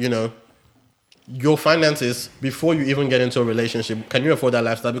that, your finances before you even get into a relationship. Can you afford that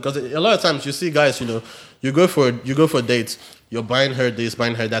lifestyle? Because a lot of times you see guys, you go for dates, you're buying her this,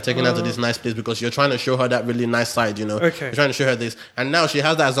 buying her that, taking her to this nice place because you're trying to show her that really nice side, Okay. You're trying to show her this. And now she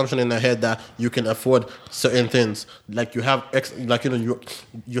has that assumption in her head that you can afford certain things. Like you have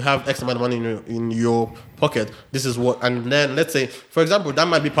you have X amount of money in your pocket. This is what, and then let's say, for example, that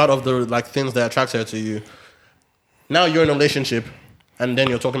might be part of the things that attracts her to you. Now you're in a relationship, and then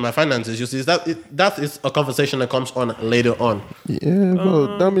you're talking about finances. You see, that is a conversation that comes on later on. Yeah,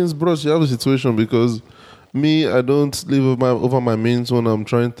 bro. That means, bro, you have a situation because me, I don't live over my means when I'm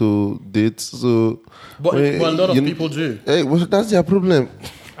trying to date. So, But a lot of people do. Hey, well, that's their problem.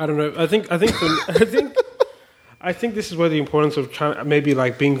 I don't know. I think this is where the importance of maybe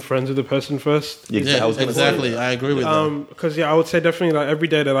being friends with the person first. Yeah, exactly. I agree with that. Because I would say definitely every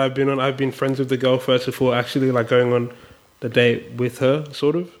day that I've been on, I've been friends with the girl first before actually going on the date with her,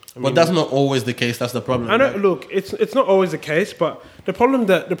 sort of. But that's not always the case. That's the problem. I know. Look, it's not always the case, but the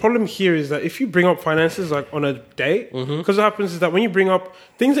problem here is that if you bring up finances on a date, because what happens is that when you bring up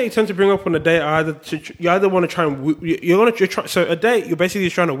things that you tend to bring up on a date, are you either want to try and so a date, you're basically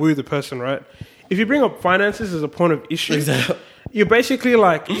trying to woo the person, right? If you bring up finances as a point of issue, Exactly. you're basically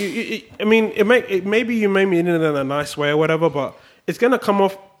maybe you may mean it in a nice way or whatever, but it's gonna come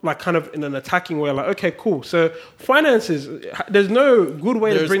off kind of in an attacking way. Okay, cool. So finances, there's no good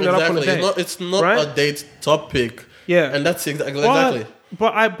way to bring that up on a date. It's not right? a date topic. Yeah, and that's exactly.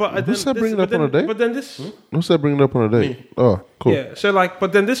 Who's that bringing it up on a date? But then this. Who's that bringing it up on a date? Me. Oh, cool. Yeah. So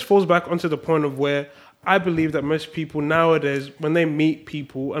but then this falls back onto the point of where I believe that most people nowadays, when they meet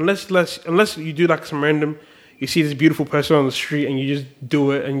people, unless you do some random, you see this beautiful person on the street and you just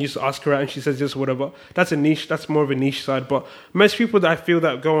do it and you just ask her out and she says this or whatever. That's a niche. That's more of a niche side. But most people that I feel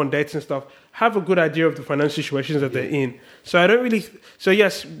that go on dates and stuff have a good idea of the financial situations that they're in. So I don't really. So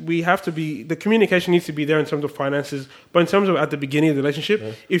yes, we have to be. The communication needs to be there in terms of finances, but in terms of at the beginning of the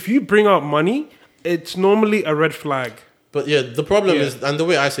relationship, if you bring up money, it's normally a red flag. But yeah, the problem is, and the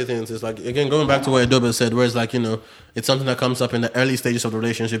way I see things is again, going back to what Adobe said, where it's it's something that comes up in the early stages of the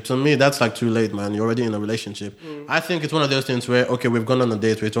relationship. To me, that's too late, man. You're already in a relationship. I think it's one of those things where, okay, we've gone on a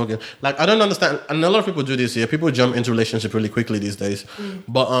date, we're talking. I don't understand, and a lot of people do this here. People jump into relationship really quickly these days.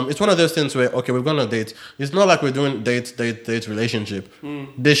 But it's one of those things where, okay, we've gone on a date. It's not like we're doing date relationship.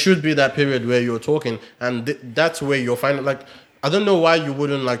 There should be that period where you're talking, and that's where you'll find I don't know why you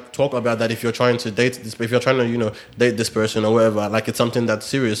wouldn't talk about that if you're trying to date this, if you're trying to date this person or whatever. It's something that's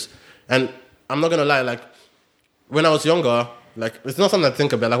serious. And I'm not gonna lie, when I was younger, it's not something I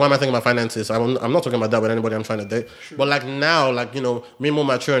think about. Why am I thinking about finances? I'm not talking about that with anybody I'm trying to date. Sure. But now, me more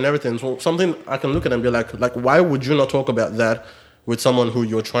mature and everything, so something I can look at and be like, why would you not talk about that with someone who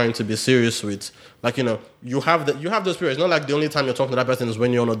you're trying to be serious with. Like, you know, you have those periods. It's not like the only time you're talking to that person is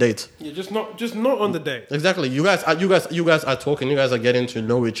when you're on a date. Yeah, just not on the date. Exactly. You guys are talking. You guys are getting to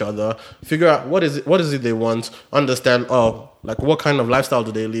know each other. Figure out what is it they want. Understand. Like what kind of lifestyle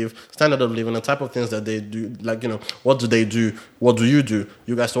do they live? Standard of living, the type of things that they do. Like, you know, what do they do? What do?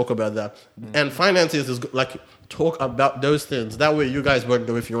 You guys talk about that. And finances is like, talk about those things. That way, you guys won't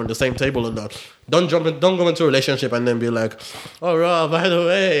know if you're on the same table or not. Don't go into a relationship and then be like, "Oh, Rob, by the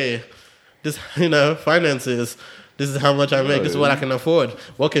way, this, you know, finances. This is how much I make. This is what I can afford.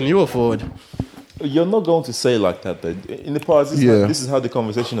 What can you afford?" You're not going to say like that. Though. In the past, this is how the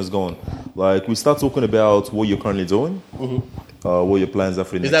conversation has gone. Like, we start talking about what you're currently doing, what your plans are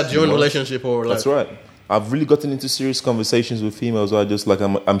for the Is next that few your months. relationship or like? That's right. I've really gotten into serious conversations with females where I just like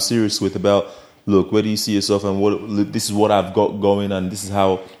I'm serious with about, look, where do you see yourself, and what this is what I've got going, and this is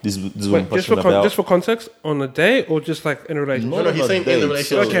how this is what I'm passionate about. Just for context, on a date or just like in a relationship? No, he's saying in the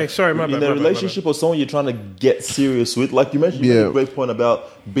relationship. Okay, sorry, my bad. In a relationship or someone you're trying to get serious with, like you mentioned, you made a great point about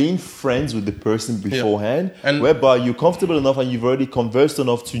being friends with the person beforehand, And whereby you're comfortable enough and you've already conversed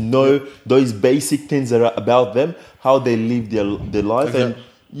enough to know those basic things that are about them, how they live their life, and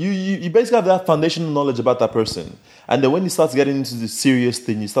you basically have that foundational knowledge about that person. And then when you start getting into the serious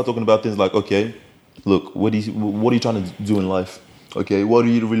thing, you start talking about things like, okay, look, what are you trying to do in life? Okay, what are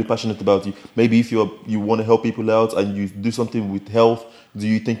you really passionate about? Maybe if you want to help people out and you do something with health, do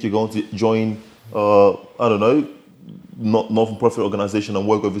you think you're going to join, I don't know, not-for-profit organization and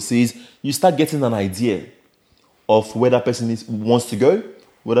work overseas? You start getting an idea of where that person wants to go,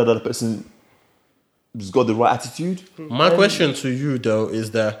 whether that person has got the right attitude. My question to you, though,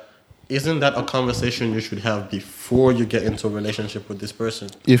 is that isn't that a conversation you should have before you get into a relationship with this person?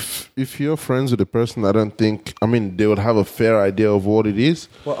 If you're friends with the person, I don't think. I mean, they would have a fair idea of what it is.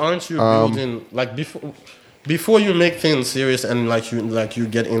 Well, aren't you building like before you make things serious and like you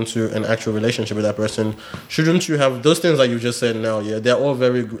get into an actual relationship with that person? Shouldn't you have those things that you just said now? Yeah, they're all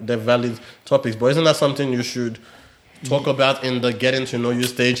very good, they're valid topics, but isn't that something you should talk about in the getting to know you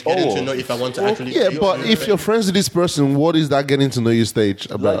stage? Getting to know if I want to actually. Yeah, but if you're friends with this person, what is that getting to know you stage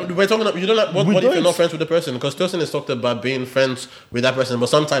about? We're talking about, you don't like, what if you're not friends with the person? Because Tosin has talked about being friends with that person, but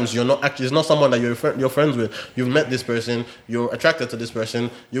sometimes you're not actually, it's not someone that you're friends with. You've met this person, you're attracted to this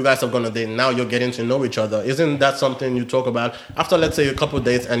person, you guys have gone on a date, now you're getting to know each other. Isn't that something you talk about after, let's say, a couple of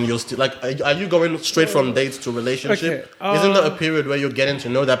dates, and you're still like, are you going straight from dates to relationship? Okay, Isn't there a period where you're getting to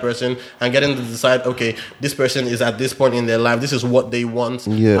know that person and getting to decide, okay, this person is at this point in their life, this is what they want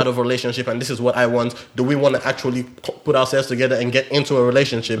out of a relationship, and this is what I want. Do we want to actually put ourselves together and get into a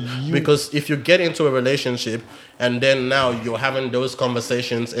relationship? Because if you get into a relationship and then now you're having those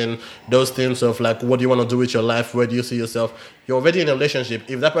conversations and those things of like, what do you want to do with your life? Where do you see yourself? You're already in a relationship.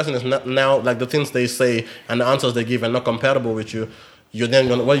 If that person is not now, like the things they say and the answers they give are not compatible with you, you're then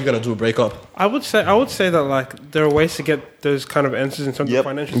what are you gonna do? Break up? I would say that like there are ways to get those kind of answers in terms of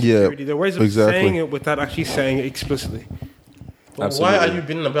financial security. There are ways of saying it without actually saying it explicitly. Why are you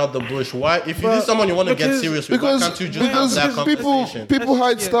beating about the bush? Why, if you need someone you want to get serious with, why can't you just have that conversation? People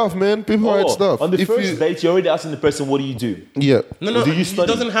hide stuff, man. People hide stuff. On the first date, you're already asking the person, "What do you do?" Yeah. No. Do you It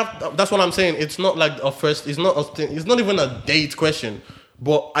study? doesn't have. That's what I'm saying. It's not like a first. It's not a thing. It's not even a date question.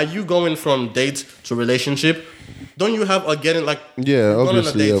 But are you going from date to relationship? Don't you have a getting like? Yeah, you've gone on a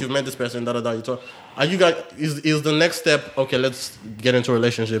obviously, date. yeah. You've met this person. You talk. Are you guys? Is the next step? Okay, let's get into a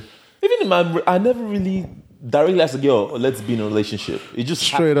relationship. Even in my, I never really directly asked a girl, "Let's be in a relationship." It just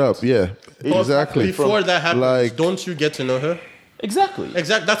Straight up, yeah. Exactly. Before that happens, like- don't you get to know her? Exactly.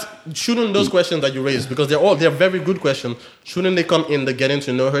 That's shouldn't those questions that you raise, because they're very good questions. Shouldn't they come in the getting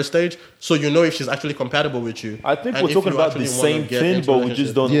to know her stage, so you know if she's actually compatible with you? I think And we're if talking you about the actually wanna same get thing, into but a we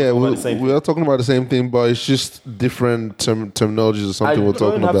just relationship. don't. Yeah, talk about the same we thing. are talking about the same thing, but it's just different terminologies or something we're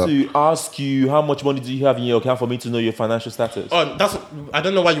talking don't have about. to ask you how much money do you have in your account for me to know your financial status. Oh, I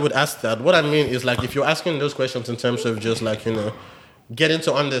don't know why you would ask that. What I mean is like if you're asking those questions in terms of just like, you know, getting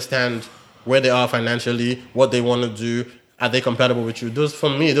to understand where they are financially, what they want to do, are they compatible with you? Those, for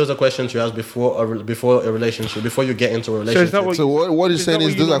me, those are questions you ask before a relationship, before you get into a relationship. is that what So what he's saying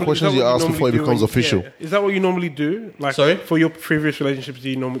is those are questions you ask before it becomes official. Yeah. Is that what you normally do? Like, Sorry? For your previous relationships, did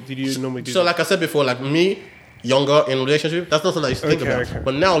you normally do So that? like I said before, like me, younger in relationship, that's not something I used to think Okay, about. okay.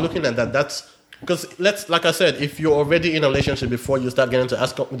 But now looking at that, that's because like I said, if you're already in a relationship before you start getting to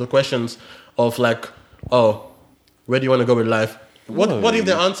ask the questions of like, oh, where do you want to go with life? What if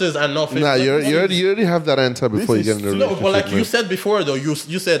the answers are not fit? Nah, you already have that answer before you get in a is- relationship. No, but like you man. said before though, you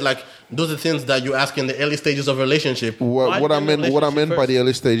said like those are things that you ask in the early stages of a relationship. What I meant by the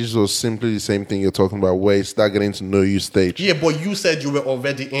early stages was simply the same thing you're talking about, where you start getting to know you stage. Yeah, but you said you were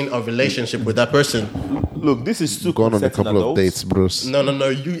already in a relationship with that person. Look, this is too Gone on a concepting couple of adults. dates, bros. No.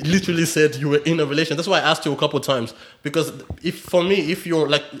 You literally said you were in a relation. That's why I asked you a couple of times. Because if you're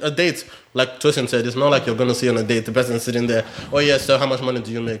like a date, like Tosin said, it's not like you're gonna see on a date the person sitting there. Oh yeah, so how much money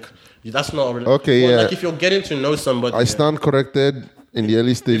do you make? That's not a relationship. Okay, yeah. Like if you're getting to know somebody, I stand corrected. In the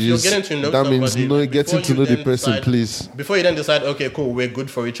early stages, you're getting to know that means somebody, getting before to you know the then person, decide- please. Before you then decide, okay, cool, we're good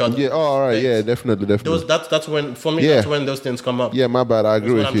for each other. Yeah, all right, yeah, definitely. That's when, for me, Yeah. that's when those things come up. Yeah, my bad. I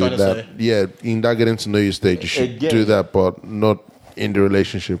agree That's with what you I'm trying that. to say. Yeah, in that getting to know you stage, you should Again. do that, but not in the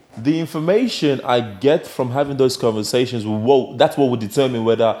relationship. The information I get from having those conversations, that's what will determine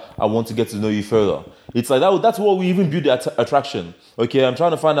whether I want to get to know you further. It's like that's what we even build the attraction. Okay, I'm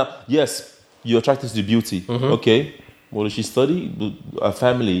trying to find out. Yes, you're attracted to beauty. Okay, what does she study? A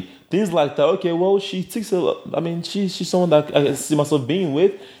family, things like that. Okay, well, she ticks. She's someone that I see myself being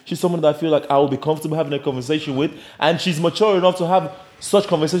with. She's someone that I feel like I will be comfortable having a conversation with, and she's mature enough to have such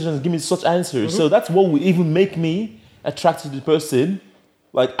conversations and give me such answers. So that's what will even make me attracted to the person.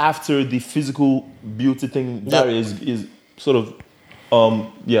 Like after the physical beauty thing, that is sort of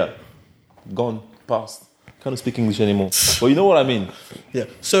gone past. Can't speak English anymore. But you know what I mean. Yeah.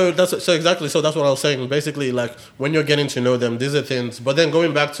 So that's what I was saying. Basically, like when you're getting to know them, these are things. But then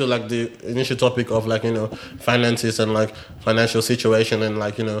going back to like the initial topic of like, finances and like financial situation and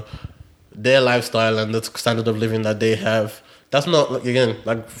like, their lifestyle and the standard of living that they have. That's not, like, again,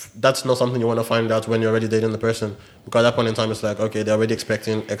 like that's not something you want to find out when you're already dating the person. Because at that point in time, it's like, okay, they're already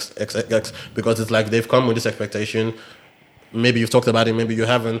expecting X, because it's like they've come with this expectation. Maybe you've talked about it, maybe you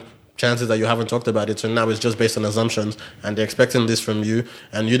haven't. Chances that you haven't talked about it, so now it's just based on assumptions, and they're expecting this from you,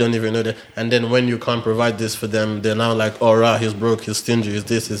 and you don't even know that. And then when you can't provide this for them, they're now like, "Oh, right, he's broke, he's stingy, he's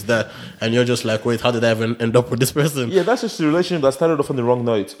this, he's that," and you're just like, "Wait, how did I even end up with this person?" Yeah, that's just a relationship that started off on the wrong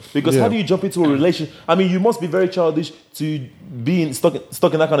note. Because how do you jump into a relationship? I mean, you must be very childish to be stuck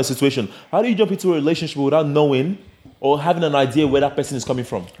in that kind of situation. How do you jump into a relationship without knowing or having an idea where that person is coming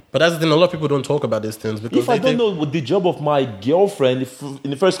from? But that's the thing, a lot of people don't talk about these things because If I don't know what the job of my girlfriend, if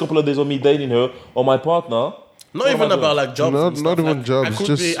in the first couple of days of me dating her or my partner, not even about like jobs. Not- and stuff. not even Like, jobs, I could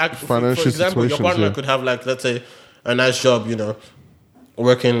just financial for example, your situations, partner yeah. could have like, let's say, a nice job,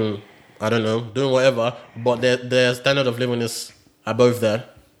 working, I don't know, doing whatever, but their standard of living is above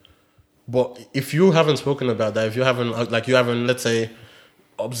that. But if you haven't spoken about that, if you haven't let's say,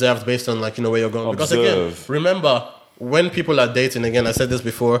 observed based on like where you're going, because again, Observe. remember when people are dating, again, I said this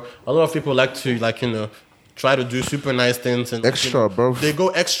before, a lot of people like to try to do super nice things and Extra, bro. They go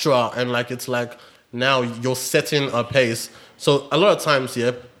extra and like it's like now you're setting a pace. So a lot of times,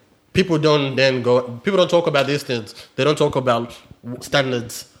 people don't talk about these things. They don't talk about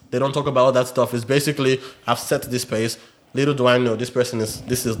standards. They don't talk about all that stuff. It's basically, I've set this pace. Little do I know, this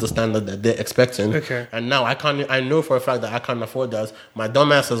is the standard that they're expecting. Okay. And now I know for a fact that I can't afford that. My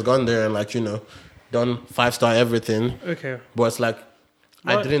dumbass has gone there and done 5-star everything. Okay. But it's like,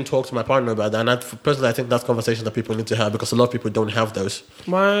 I What? didn't talk to my partner about that. And personally, I think that's conversations that people need to have because a lot of people don't have those.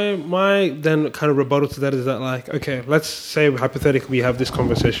 My then kind of rebuttal to that is that, like, okay, let's say hypothetically we have this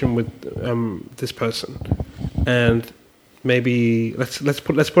conversation with this person, and maybe let's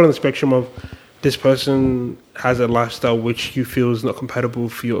put on the spectrum of this person has a lifestyle which you feel is not compatible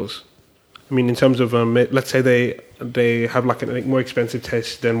for yours. I mean, in terms of let's say they have like a more expensive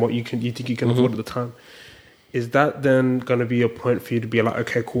taste than what you think you can afford at the time. Is that then going to be a point for you to be like,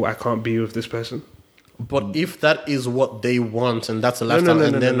 okay, cool, I can't be with this person? But if that is what they want and that's a lifestyle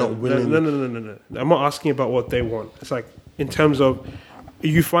they're not willing... No. I'm not asking about what they want. It's like, in terms of,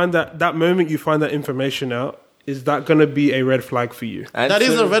 you find that moment you find that information out, is that going to be a red flag for you? And That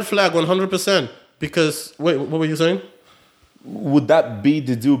is so a red flag 100%. Because, wait, what were you saying? would that be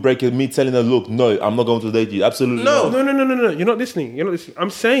the deal breaker? Me telling her, look, no, I'm not going to date you. Absolutely No. not. No. You're not listening. I'm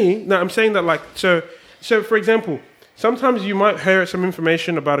saying that, like, so for example, sometimes you might hear some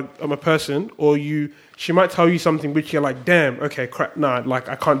information about a person, or she might tell you something which you're like, damn, okay, crap, nah, like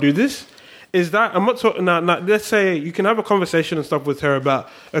I can't do this. Is that, I'm not talking, let's say you can have a conversation and stuff with her about,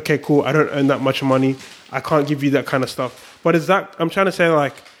 okay, cool, I don't earn that much money, I can't give you that kind of stuff. But is that, I'm trying to say,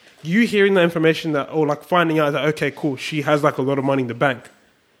 like, you hearing that information that, or like finding out that, okay, cool, she has like a lot of money in the bank.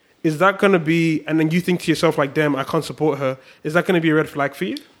 Is that going to be, and then you think to yourself like, damn, I can't support her. Is that going to be a red flag for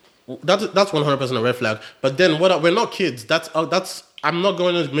you? That's 100% a red flag. But then we're not kids. That's I'm not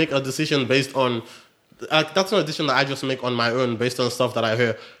going to make a decision based on... that's not a decision that I just make on my own based on stuff that I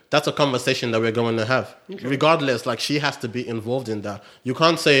hear. that's a conversation that we're going to have. Regardless, like, she has to be involved in that. You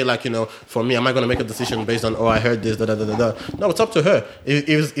can't say, like, for me, am I going to make a decision based on, I heard this, da-da-da-da-da. No, it's up to her.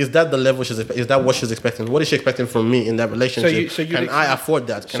 Is that the level is that what she's expecting? What is she expecting from me in that relationship? Can I afford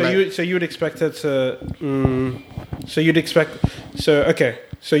that? So you would expect her to... So you'd expect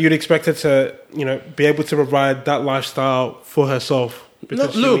her to, be able to provide that lifestyle for herself. No,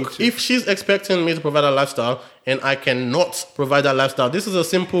 look, if she's expecting me to provide a lifestyle and I cannot provide that lifestyle, this is a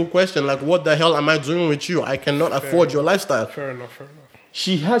simple question. Like, what the hell am I doing with you? I cannot afford your lifestyle. Fair enough.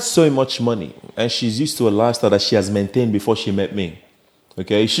 She has so much money and she's used to a lifestyle that she has maintained before she met me.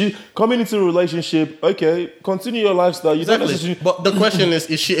 Okay, she coming into a relationship. Okay, continue your lifestyle. You don't Exactly. But the question is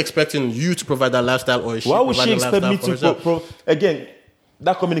she expecting you to provide that lifestyle, or is she Why would she providing expect me lifestyle for to herself? again?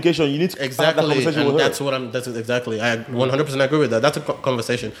 That communication, you need to have that Exactly, conversation and with her. that's what I'm. That's exactly. I 100% agree with that. That's a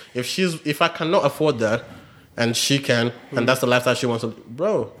conversation. If I cannot afford that, and she can, and that's the lifestyle she wants to,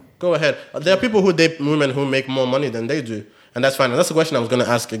 bro, go ahead. There are people who date women who make more money than they do, and that's fine. And that's the question I was going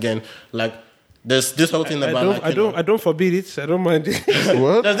to ask again. Like, there's this whole thing about I don't forbid it. I don't mind it.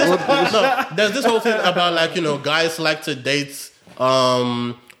 What? there's this whole thing about, like, guys like to date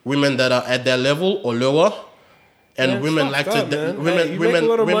women that are at their level or lower. And Man, women fuck like that, to man. women Hey, you make a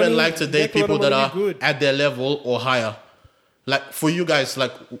lot of women money, like to you date make a lot people of that money, are good. at their level or higher. Like, for you guys,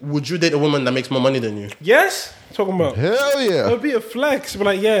 like, would you date a woman that makes more money than you? Yes? Talking about. Hell yeah. That'll be a flex. But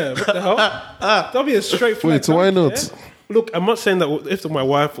like, yeah, what the hell? That'll be a straight flex. Wait, why I don't not? care. Look, I'm not saying that if my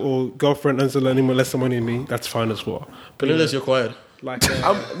wife or girlfriend earns any more less money than me, that's fine as well. But Unless you're quiet. like,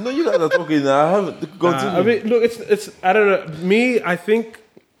 No, you guys are talking now. I haven't continue. I mean, look, it's I don't know. Me, I think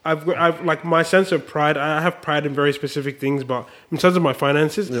I've like my sense of pride. I have pride in very specific things, but in terms of my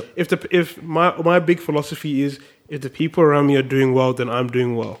finances, Yep. if my big philosophy is if the people around me are doing well, then I'm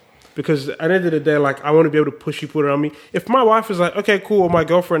doing well. Because at the end of the day, like, I want to be able to push people around me. If my wife is like, okay, cool, or my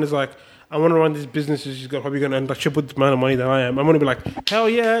girlfriend is like, I want to run this business, she's probably going to earn like triple the amount of money that I am. I'm going to be like, hell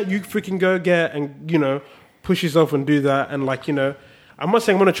yeah, you freaking go get and push yourself and do that. And like, I'm not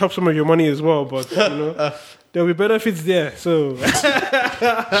saying I'm going to chop some of your money as well, but there'll be benefits there. So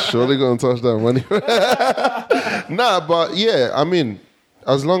Surely gonna touch that money. Nah, but yeah, I mean,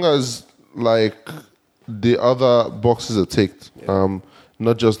 as long as like the other boxes are ticked,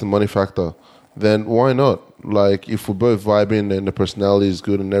 not just the money factor, then why not? Like, if we're both vibing and the personality is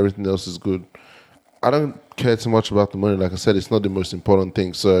good and everything else is good, I don't care too much about the money. Like I said, it's not the most important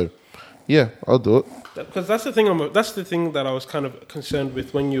thing. So yeah, I'll do it. because that's the thing. That's the thing that I was kind of concerned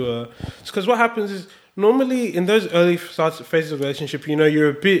with when you were. Because what happens is normally in those early phases of relationship,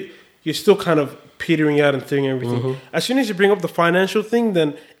 you're still kind of petering out and doing everything. Mm-hmm. As soon as you bring up the financial thing,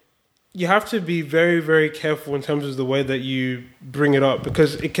 then you have to be very, very careful in terms of the way that you bring it up,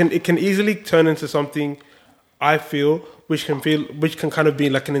 because it can easily turn into something, I feel, which can kind of be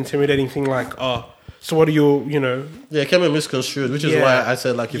like an intimidating thing, like, so what are you, Yeah, it can be misconstrued, which is Yeah. why I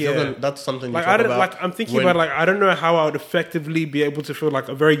said, like, if Yeah. you're gonna, that's something you like talk I don't about. like. I'm thinking when- about, like, I don't know how I would effectively be able to feel like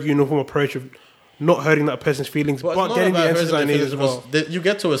a very uniform approach of not hurting that person's feelings, But but it's not getting the about answers hurting I their need as feelings, well. because you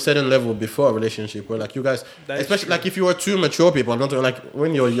get to a certain level before a relationship where, like, you guys, That is especially true. like if you were two mature people, I'm not talking, like,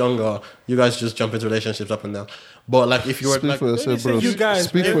 when you're younger, you guys just jump into relationships up and down. But like if you were Speak like, for yourself, say bro. you guys,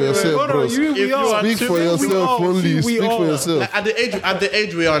 Speak man. for yourself, Hold on, bro. If you are Speak two- for we yourself all, only. we Speak for all. yourself. like, at the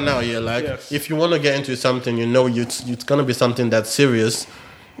age we are now, yeah, like Yes. if you want to get into something, it's gonna be something that's serious.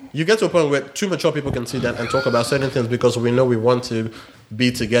 You get to a point where two mature people can see that and talk about certain things because we know we want to be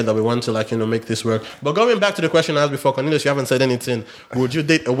together. We want to, like, make this work. But going back to the question I asked before, Cornelius, you haven't said anything. Would you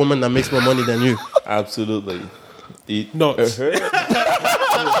date a woman that makes more money than you? Absolutely. Not.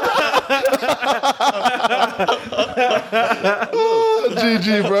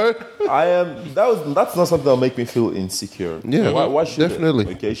 GG, bro. I am. That's not something that'll make me feel insecure. Yeah, why should definitely.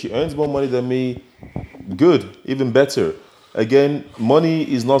 it? Okay, she earns more money than me. Good, even better. Again, money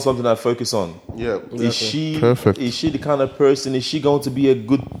is not something I focus on. Yeah. Is she Perfect. Is she the kind of person? Is she going to be a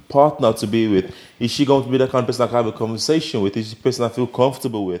good partner to be with? Is she going to be the kind of person I can have a conversation with? Is she the person I feel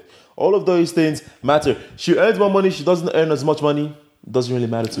comfortable with? All of those things matter. She earns more money. She doesn't earn as much money. Doesn't really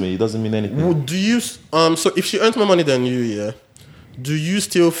matter to me. It doesn't mean anything. Do you so if she earns more money than you, yeah, do you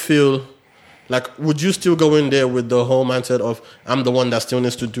still feel like, would you still go in there with the whole mindset of, I'm the one that still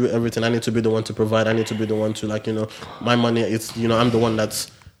needs to do everything, I need to be the one to provide, I need to be the one to, like, my money, it's, I'm the one that's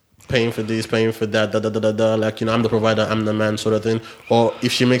paying for this, paying for that, like, I'm the provider, I'm the man, sort of thing? Or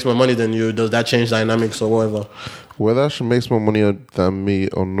if she makes more money than you, does that change dynamics or whatever? Whether she makes more money than me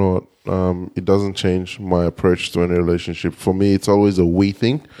or not, it doesn't change my approach to any relationship. For me, it's always a we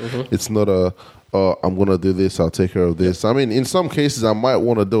thing. Mm-hmm. It's not I'm going to do this, I'll take care of this. I mean, in some cases, I might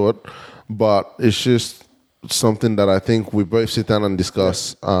want to do it, but it's just, something that I think we both sit down and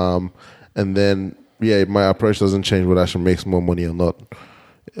discuss. And then, my approach doesn't change whether she makes more money or not.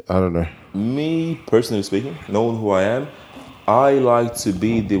 I don't know. Me, personally speaking, knowing who I am, I like to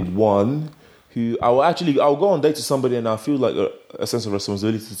be the one who I'll go on date to somebody and I feel like a sense of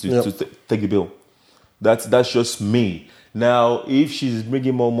responsibility to take the bill. That's just me. Now, if she's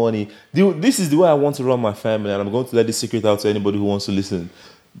bringing more money, this is the way I want to run my family, and I'm going to let this secret out to anybody who wants to listen.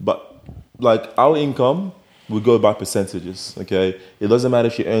 But like our income, we go by percentages. Okay, it doesn't matter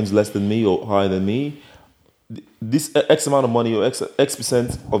if she earns less than me or higher than me. This X amount of money or X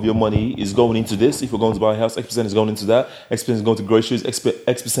percent of your money is going into this. If you're going to buy a house, X percent is going into that. X percent is going to groceries. X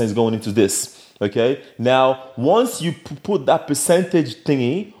percent is going into this. Okay. Now, once you put that percentage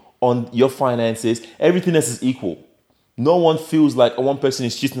thingy on your finances, everything else is equal. No one feels like one person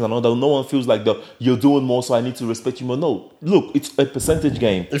is cheating on another. No one feels like you're doing more, so I need to respect you more. No, look, it's a percentage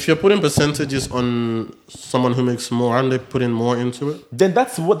game. If you're putting percentages on someone who makes more, aren't they putting more into it? Then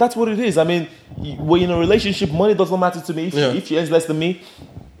that's what it is. I mean, we're in a relationship. Money doesn't matter to me. If she earns less than me,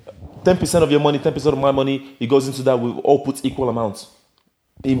 10% of your money, 10% of my money, it goes into that. We all put equal amounts.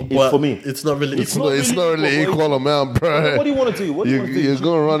 For me, it's not really equal amount, bro. What do you want to do? You're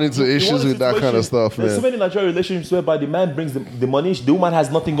going to run into issues with that kind of stuff, man. There's so many Nigerian relationships whereby the man brings the money, the woman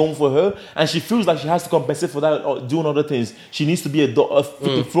has nothing going for her, and she feels like she has to compensate for that or doing other things. She needs to be a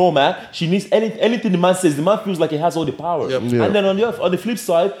floor man. She needs anything the man says. The man feels like he has all the power. Yep. Yeah. And then on the flip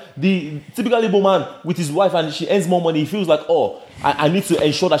side, the typical Igbo man with his wife and she earns more money, he feels like, I need to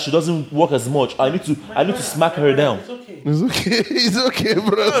ensure that she doesn't work as much. I need to smack her down. It's okay,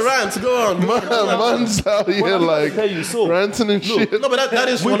 bro. Rant, go on. Man's out here like ranting and shit. No, but that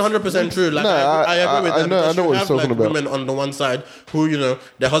is 100% true. Like, I agree with that. I know what you're talking about. Women on the one side who,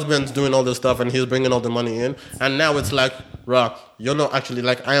 their husband's doing all this stuff and he's bringing all the money in. And now it's like, you're not actually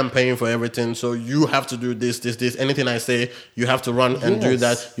like, I am paying for everything. So you have to do this. Anything I say, you have to run and do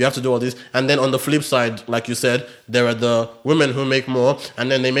that. You have to do all this. And then on the flip side, like you said, there are the women who make more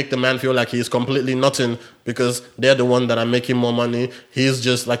and then they make the man feel like he's completely nothing because they're the one that are making more money. He's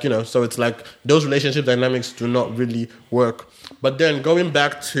just like, so it's like those relationship dynamics do not really work. But then going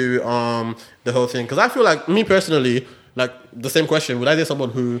back to the whole thing, because I feel like me personally, like the same question, would I date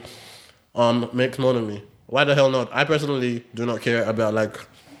someone who makes more than me? Why the hell not? I personally do not care about like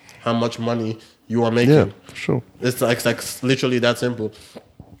how much money you are making. Yeah, sure. It's like literally that simple.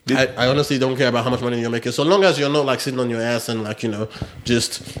 I honestly don't care about how much money you're making. So long as you're not like sitting on your ass and like,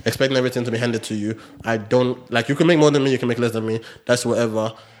 just expecting everything to be handed to you. I don't like, you can make more than me, you can make less than me. That's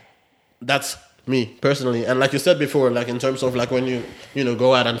whatever. That's me personally. And like you said before, like in terms of like when you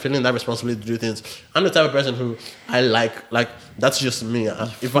go out and feeling that responsibility to do things, I'm the type of person who I like that's just me.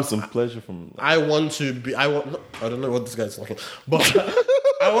 If I some pleasure from I don't know what this guy's talking, but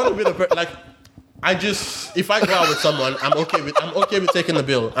I want to be the person like if I go out with someone, I'm okay with taking the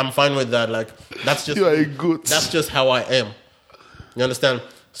bill. I'm fine with that. Like that's just that's just how I am. You understand?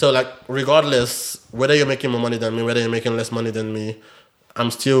 So like regardless whether you're making more money than me, whether you're making less money than me, I'm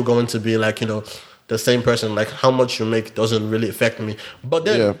still going to be like, the same person. Like how much you make doesn't really affect me. But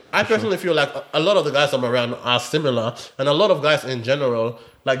then I personally feel like a lot of the guys I'm around are similar, and a lot of guys in general,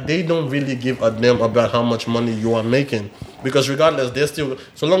 like they don't really give a damn about how much money you are making, because regardless, they're still,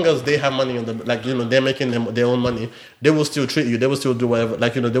 so long as they have money on the, like they're making their own money, they will still treat you. They will still do whatever.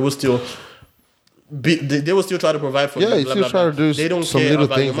 Like they will still. They will still try to provide for you. Yeah, still try to do they don't some care little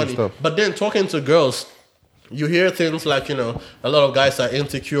about things your money. And stuff. But then talking to girls, you hear things like, a lot of guys are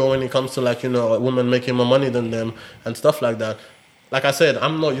insecure when it comes to like, a woman making more money than them and stuff like that. Like I said,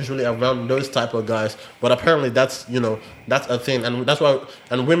 I'm not usually around those type of guys, but apparently that's, that's a thing. And that's why,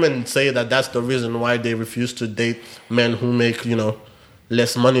 and women say that that's the reason why they refuse to date men who make,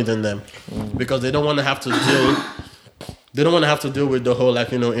 less money than them. Because they don't want to have to deal with the whole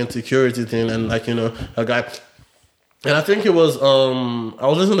like, insecurity thing and like, a guy. And I think it was, I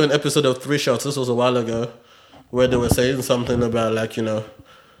was listening to an episode of 3 Shots, this was a while ago, where they were saying something about like, the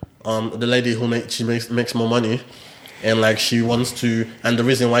lady who makes more money, and like she wants to, and the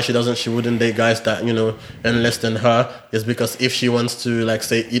reason why she wouldn't date guys that, earn less than her is because if she wants to like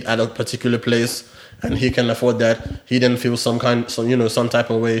say eat at a particular place and he can afford that, he then feels some type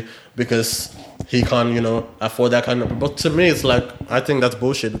of way because he can't, afford that kind of, but to me it's like, I think that's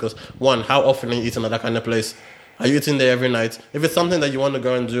bullshit because one, how often are you eating at that kind of place? Are you eating there every night? If it's something that you want to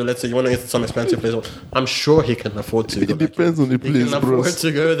go and do, let's say you want to eat at some expensive place, I'm sure he can afford to. It depends on the place, bro. He can afford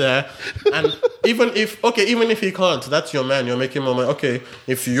to go there. And even if he can't, that's your man. You're making more money. Okay,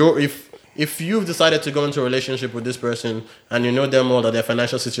 if you've decided to go into a relationship with this person and you know them all that their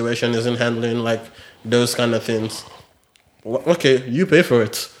financial situation isn't handling like those kind of things, okay, you pay for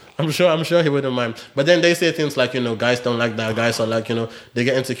it. I'm sure he wouldn't mind. But then they say things like, guys don't like that. Guys are like, they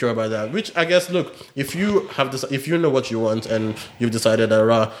get insecure about that. Which I guess, look, if you have this, if you know what you want and you've decided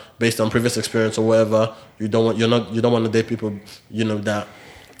that based on previous experience or whatever, you don't want to date people, that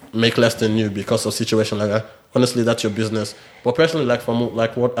make less than you because of situation like that. Honestly, that's your business. But personally, like from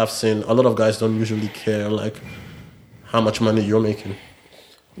like what I've seen, a lot of guys don't usually care like how much money you're making.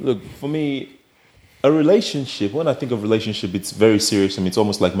 Look, for me, a relationship, when I think of relationship, it's very serious. I mean, it's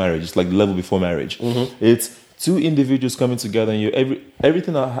almost like marriage. It's like the level before marriage. Mm-hmm. It's two individuals coming together, and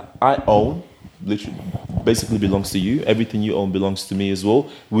everything I own literally basically belongs to you. Everything you own belongs to me as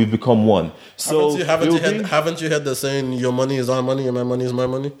well. We've become one. So haven't you heard the saying, your money is our money and my money is my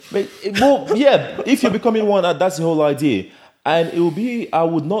money? Well, yeah, if you're becoming one, that's the whole idea. And it will be, I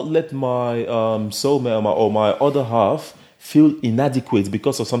would not let my soulmate or my other half feel inadequate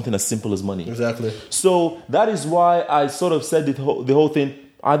because of something as simple as money. Exactly. So that is why I sort of said the whole thing,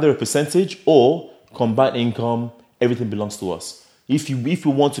 either a percentage or combined income, everything belongs to us. If you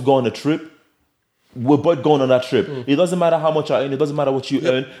want to go on a trip, we're both going on that trip. It doesn't matter how much I earn, it doesn't matter what you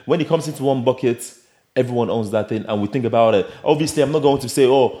earn. When it comes into one bucket, everyone owns that thing, and we think about it. Obviously, I'm not going to say,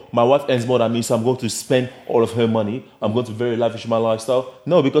 my wife earns more than me, so I'm going to spend all of her money. I'm going to very lavish my lifestyle.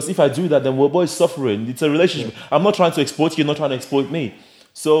 No, because if I do that, then we're both suffering. It's a relationship. I'm not trying to exploit you, you're not trying to exploit me.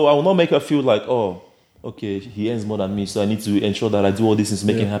 So I will not make her feel like, okay, he earns more than me, so I need to ensure that I do all this to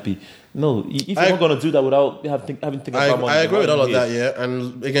make him happy. No, if you're not going to do that without having to think about money. I agree with all of that, yeah.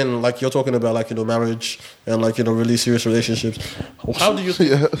 And again, like you're talking about, like, marriage and like, really serious relationships. How do you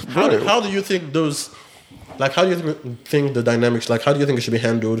think, how do you think those, like, how do you think the dynamics, like, how do you think it should be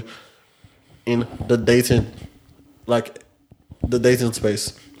handled in the dating, like, the dating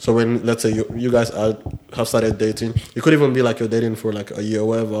space? So when, let's say you guys have started dating, it could even be like you're dating for like a year or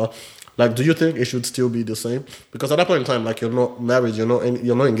whatever. Like, do you think it should still be the same? Because at that point in time, like, you're not married, you're not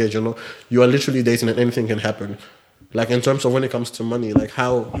engaged, you are literally dating and anything can happen. Like, in terms of when it comes to money, like,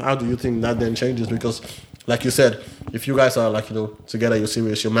 how do you think that then changes? Because, like you said, if you guys are like, together, you're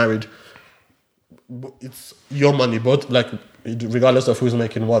serious, you're married, it's your money, both, like, regardless of who's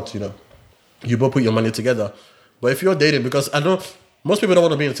making what, you both put your money together. But if you're dating, because I know most people don't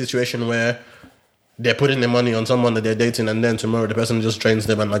want to be in a situation where they're putting their money on someone that they're dating, and then tomorrow the person just drains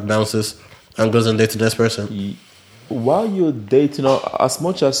them and like bounces and goes and dates the next person. While you're dating, as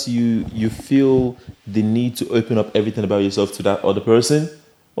much as you feel the need to open up everything about yourself to that other person,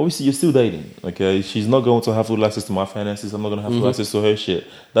 obviously you're still dating. Okay, she's not going to have full access to my finances. I'm not going to have full access to her shit.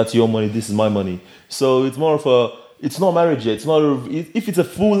 That's your money. This is my money. So it's more of it's not marriage yet. It's not. If it's a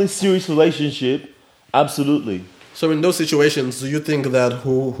fully serious relationship, absolutely. So in those situations, do you think that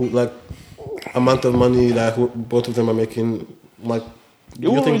who like amount of money that both of them are making, like,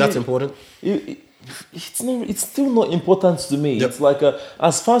 do you think that's important? It's still not important to me. Yep. It's like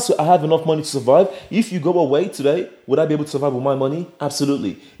as far as I have enough money to survive. If you go away today, would I be able to survive with my money?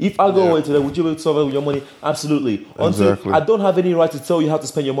 Absolutely. If I go away today, would you be able to survive with your money? Absolutely. Exactly. I don't have any right to tell you how to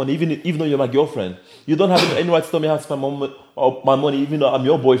spend your money, even though you're my girlfriend. You don't have any right to tell me how to spend my money, even though I'm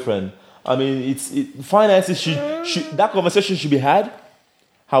your boyfriend. I mean, finances should that conversation should be had.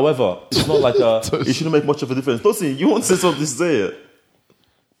 However, it's not like it shouldn't make much of a difference. Tosin, you want to say something to say it?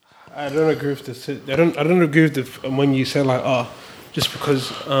 I don't agree with this. I don't agree with when you say like, just because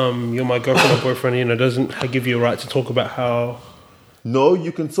you're my girlfriend or boyfriend, doesn't give you a right to talk about how. No,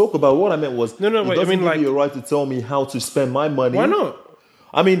 you can talk about. What I meant was, no. It doesn't give you a right to tell me how to spend my money. Why not?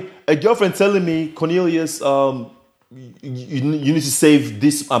 I mean, a girlfriend telling me, Cornelius, you need to save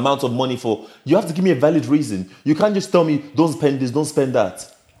this amount of money for. You have to give me a valid reason. You can't just tell me, don't spend this, don't spend that.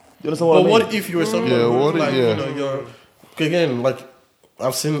 You understand what I mean? But what if you were someone who's like, you're again, like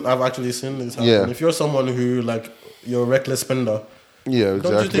I've actually seen this happen. Yeah. If you're someone who like you're a reckless spender, Yeah,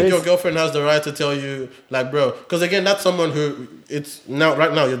 exactly. don't you think your girlfriend has the right to tell you, like, bro? Because again, that's someone who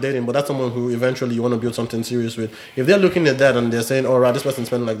right now you're dating, but that's someone who eventually you want to build something serious with. If they're looking at that and they're saying, "Oh, right, this person's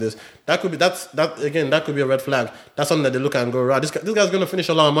spending like this," that could be that could be a red flag. That's something that they look at and go, "Right, this guy's gonna finish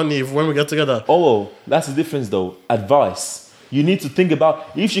a lot of money when we get together." Oh, that's the difference, though. Advice. You need to think about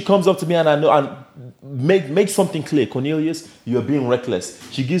if she comes up to me and I know and make something clear. Cornelius, you're being reckless.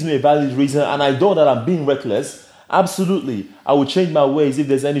 She gives me a valid reason, and I know that I'm being reckless. Absolutely, I will change my ways if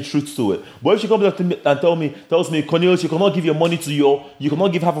there's any truth to it. But if she comes up to me and tells me, Cornelius, you cannot give you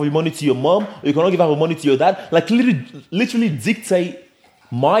cannot give half of your money to your mom, or you cannot give half of your money to your dad, like literally dictate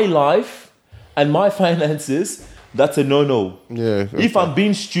my life and my finances. That's a no-no. Yeah. Okay. If I'm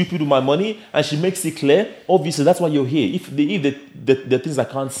being stupid with my money and she makes it clear, obviously that's why you're here. If the things I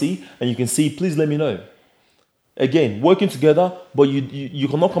can't see and you can see, please let me know. Again, working together, but you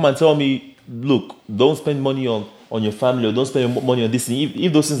cannot come and tell me, look, don't spend money on on your family or don't spend your money on this thing.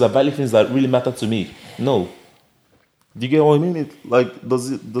 If those things are valid things that really matter to me, no. Do you get what I mean?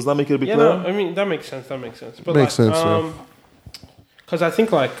 Does that make it a bit Yeah, clearer? no, I mean that makes sense. But Makes sense, yeah. Because I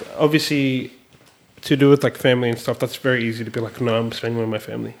think like obviously to do with like family and stuff, that's very easy to be like, no, I'm spending with my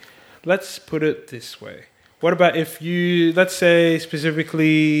family. Let's put it this way. What about if you, let's say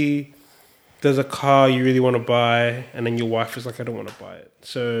specifically, there's a car you really want to buy, and then your wife is like, I don't want to buy it.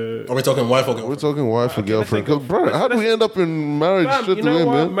 So Are we talking wife or We're girlfriend? talking wife or Okay, let's say girlfriend. 'Cause, bro, how do we end up in marriage Fam, straight you know away,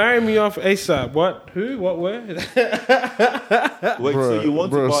 what? man? Marry me off ASAP. What? Who? What? Where? Wait, so Bruh, you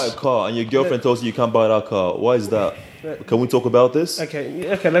want bruh. to buy a car and your girlfriend tells you you can't buy that car. Why is that? Can we talk about this?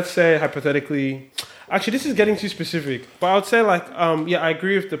 Okay. Let's say hypothetically. Actually, this is getting too specific, but I would say like, yeah, I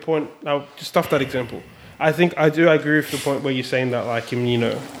agree with the point. I'll just stuff that example. I think I agree with the point where you're saying that, like, you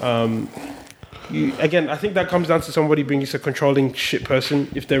know, again, I think that comes down to somebody being just a controlling shit person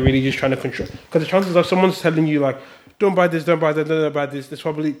if they're really just trying to control. Because the chances are someone's telling you like, don't buy this, don't buy that, don't buy this.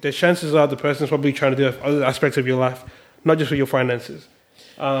 The chances are the person's probably trying to do other aspects of your life, not just with your finances.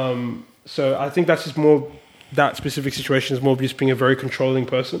 So I think that's just more, that specific situation is more of just being a very controlling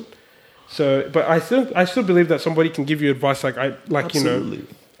person. So, but I still believe that somebody can give you advice Absolutely. you know,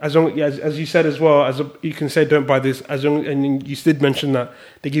 as long as you said as well, you can say don't buy this, as long, and you did mention that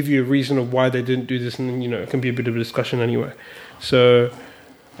they give you a reason of why they didn't do this, and you know it can be a bit of a discussion anyway. So,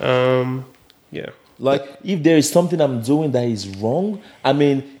 yeah. Like, if there is something I'm doing that is wrong, I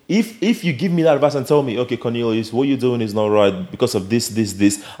mean, if you give me that advice and tell me, okay, Cornelius, what you're doing is not right because of this,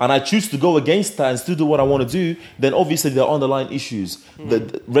 and I choose to go against that and still do what I want to do, then obviously there are underlying issues.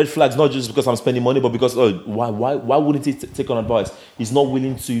 The red flags, not just because I'm spending money, but because, why wouldn't he take on advice? He's not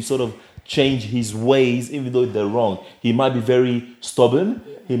willing to sort of change his ways, even though they're wrong. He might be very stubborn.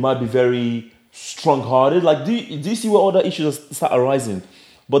 He might be very strong-hearted. Like, do you see where other issues start arising?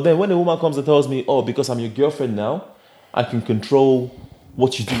 But then when a woman comes and tells me, oh, because I'm your girlfriend now, I can control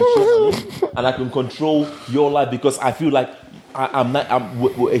what you do with your money, and I can control your life because I feel like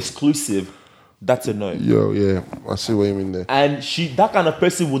we're exclusive, that's a no. Yo, yeah, I see what you mean there. And that kind of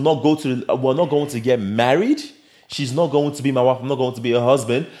person will not we're not going to get married. She's not going to be my wife. I'm not going to be her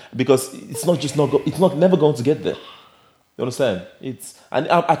husband because it's never going to get there. You understand? And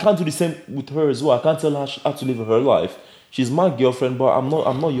I can't do the same with her as well. I can't tell her how to live her life. She's my girlfriend, but I'm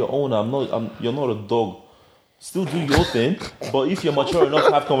not your owner. You're not a dog. Still do your thing, but if you're mature enough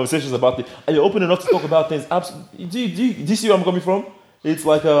to have conversations about it, and you're open enough to talk about things, do you see where I'm coming from? It's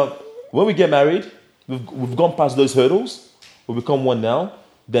like when we get married, we've gone past those hurdles. We become one now.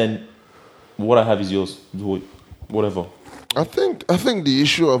 Then what I have is yours. Do it, whatever. I think the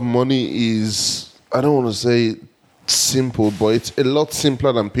issue of money is, I don't want to say simple, but it's a lot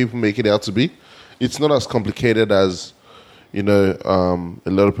simpler than people make it out to be. It's not as complicated as, you know, a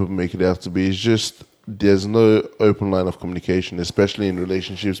lot of people make it out to be. It's just there's no open line of communication, especially in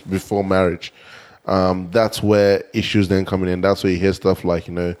relationships before marriage. That's where issues then come in. That's where you hear stuff like,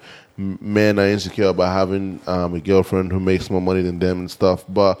 you know, men are insecure about having a girlfriend who makes more money than them and stuff.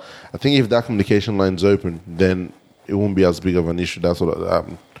 But I think if that communication line's open, then it won't be as big of an issue. That's what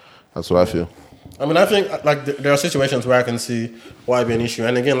I feel. I mean, I think like there are situations where I can see why it'd be an issue.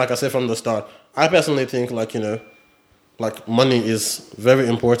 And again, like I said from the start, I personally think like, you know, like money is very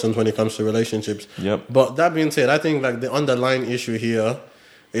important when it comes to relationships. Yep. But that being said, I think like the underlying issue here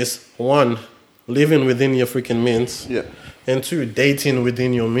is one, living within your freaking means. Yeah. And two, dating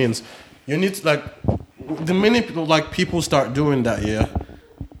within your means. You need to, like, the minute people start doing that, yeah,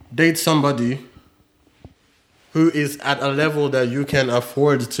 date somebody who is at a level that you can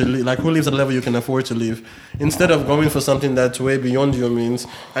afford to live, like who lives at a level you can afford to live, instead of going for something that's way beyond your means.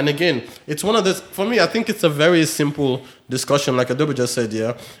 And again, it's one of those, for me, I think it's a very simple discussion, like Adobe just said,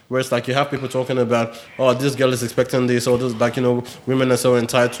 yeah, where it's like you have people talking about, oh, this girl is expecting this, or this, like, you know, women are so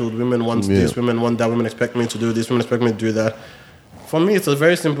entitled, women want this, women want that, women expect me to do this, women expect me to do that. For me, it's a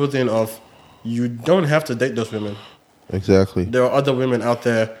very simple thing of, you don't have to date those women. Exactly. There are other women out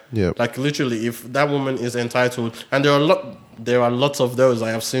there. Yeah. Like literally, if that woman is entitled, and there are lots of those.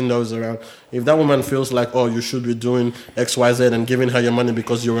 I have seen those around. If that woman feels like, oh, you should be doing X, Y, Z, and giving her your money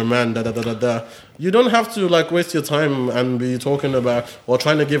because you're a man, you don't have to like waste your time and be talking about or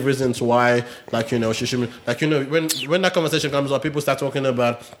trying to give reasons why, like, you know, she should be, like, you know, when that conversation comes up, people start talking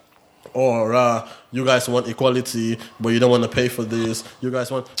about, or you guys want equality, but you don't want to pay for this. You guys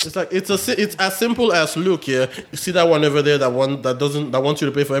want, it's like it's as simple as, look, yeah, you see that one over there, that wants you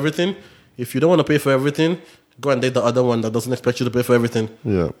to pay for everything. If you don't want to pay for everything, go and date the other one that doesn't expect you to pay for everything.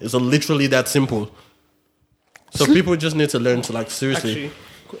 Yeah, it's literally that simple. So people just need to learn to, like, seriously. Actually,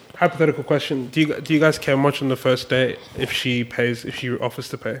 hypothetical question: Do you guys care much on the first date if she offers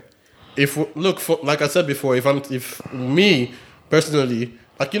to pay? like I said before, if me personally,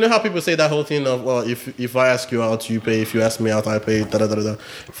 like, you know how people say that whole thing of, well, if I ask you out, you pay. If you ask me out, I pay. Da da da da.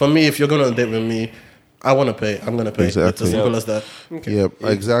 For me, if you're going on a date with me, I want to pay. I'm going to pay. Exactly. It's as simple as that. Yeah,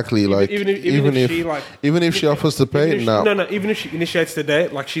 exactly. Like Even if she offers to pay, even if she initiates the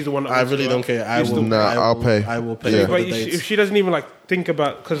date, like she's the one. That I really don't care. I'll pay. I will pay. Yeah. For But the dates. if she doesn't even like think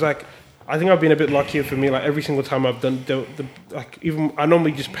about, because like I think I've been a bit luckier for me. Like every single time I've done the like, even I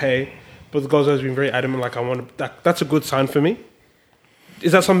normally just pay, but the girl's always been very adamant. Like I want to. That's a good sign for me.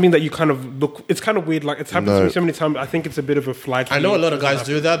 Is that something that you kind of look? It's kind of weird. Like it's happened to me so many times. I think it's a bit of a flag. I know a lot of guys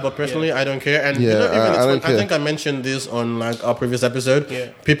do that, but personally, I don't care. And Yeah, I think I mentioned this on like our previous episode. Yeah.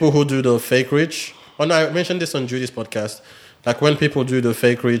 People who do the fake rich. Oh no, I mentioned this on Judy's podcast. Like when people do the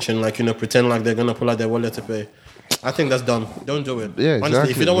fake rich and like, you know, pretend like they're gonna pull out their wallet to pay. I think that's dumb. Don't do it. Yeah, honestly,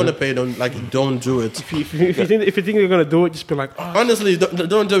 if exactly, you don't want to man. pay, don't do it. If you think you're gonna do it, just be like, oh, Honestly,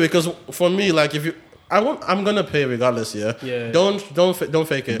 don't do it, because for me, like, if you, I'm gonna pay regardless. Yeah. Yeah. Don't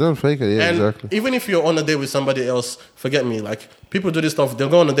fake it. Don't fake it. Yeah, And exactly. even if you're on a date with somebody else, forget me. Like, people do this stuff. They'll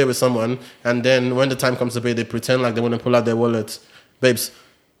go on a date with someone, and then when the time comes to pay, they pretend like they want to pull out their wallet. Babes,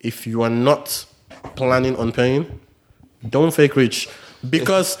 if you are not planning on paying, don't fake rich.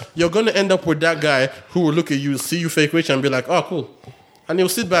 Because you're going to end up with that guy who will look at you, see you fake rich, and be like, oh, cool. And he'll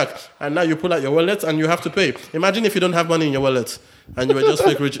sit back, and now you pull out your wallet, and you have to pay. Imagine if you don't have money in your wallet, and you were just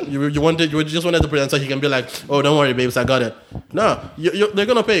fake rich. You just wanted to pay, so he can be like, oh, don't worry, babes, I got it. No, they're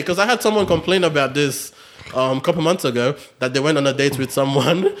going to pay. Because I had someone complain about this a couple months ago, that they went on a date with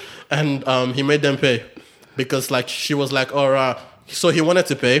someone, and he made them pay. Because, like, she was like, so he wanted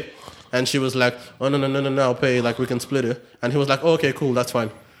to pay. And she was like, oh, no, I'll pay. Like, we can split it. And he was like, oh, okay, cool, that's fine.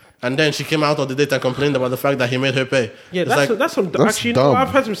 And then she came out of the date and complained about the fact that he made her pay. yeah, It's that's some. that's Actually, you know, dumb. I've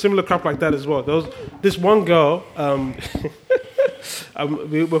had some similar crap like that as well. There was this one girl.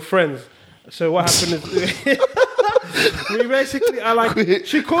 We were friends. So what happened is we basically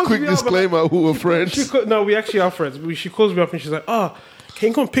she calls Quick me up. disclaimer: who are friends? No, we actually are friends. She calls me up and she's like, "Oh, can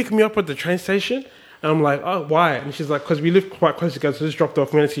you come pick me up at the train station?" And I'm like, "Oh, why?" And she's like, "Because we live quite close together, so just dropped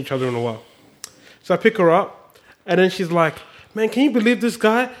off. We haven't seen each other in a while." So I pick her up, and then she's like, "Man, can you believe this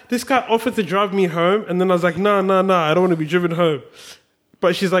guy? This guy offered to drive me home." And then I was like, "No, I don't want to be driven home."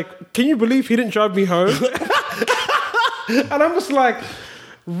 But she's like, "Can you believe he didn't drive me home?" And I'm just like,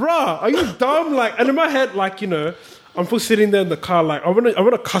 "Rah, are you dumb?" Like, and in my head, like, you know, I'm still sitting there in the car, like, I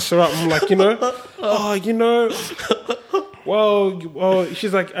wanna cuss her out. I'm like, you know, oh, you know, well,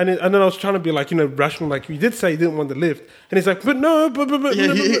 she's like, and then I was trying to be like, you know, rational, like, you did say you didn't want the lift, and he's like, but Yeah,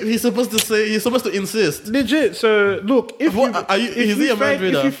 he's supposed to insist. legit. So look, if Is he a mind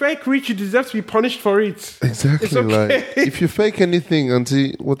reader? if you fake reach, you deserve to be punished for it. Exactly. It's okay. Like if you fake anything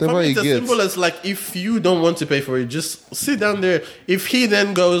until For whatever me, he it's as gets. simple as, like, if you don't want to pay for it, just sit down there. If he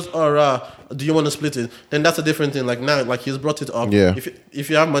then goes, do you want to split it? Then that's a different thing. Like, now, like, he's brought it up. Yeah. If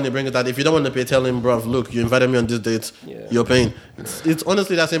you have money, bring it out. If you don't want to pay, tell him, bruv, look, you invited me on this date. Yeah. You're paying. It's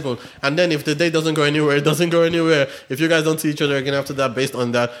honestly that simple. And then if the date doesn't go anywhere, it doesn't go anywhere. If you guys don't see each other again after that, based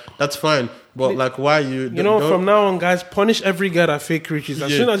on that, that's fine. But, like, why you? You know, from now on, guys, punish every guy that fake reaches. As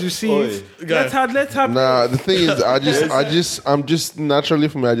Yeah. soon as you see it, Guy. let's have. Nah, the thing is, I'm just naturally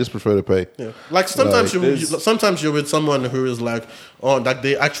for me, I just prefer to pay. Yeah. Like sometimes Like, sometimes you're with someone who is like, oh, like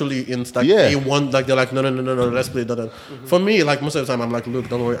they actually Yeah. they want, like, they're like, no, let's play that. For me, like, most of the time, I'm like, look,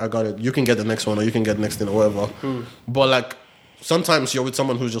 don't worry, I got it. You can get the next one, or you can get the next thing, or whatever. But, like, sometimes you're with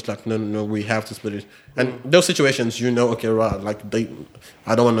someone who's just like, no, we have to split it. And those situations, you know, okay, right, like,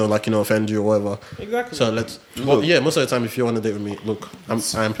 I don't want to, like, you know, offend you or whatever. Exactly. So let's. Well, yeah, most of the time, if you want to date with me, look,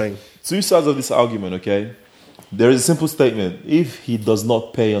 I'm paying. Two sides of this argument, okay? There is a simple statement. If he does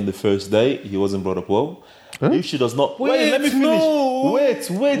not pay on the first day, he wasn't brought up well. If she does not... Wait, let me finish. no. Wait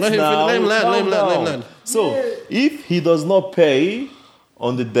Let him now. finish. Let him Calm land. down. So, if he does not pay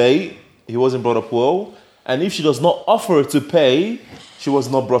on the day, he wasn't brought up well. And if she does not offer to pay, she was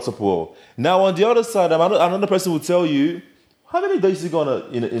not brought up well. Now, on the other side, another person will tell you, how many days you go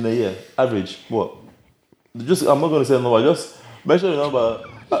on in a year? Average? What? Just, I'm not going to say a number. Just mention the number.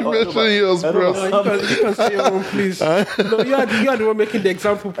 Mention yours, bro. You can say your own, please. No, you are the one making the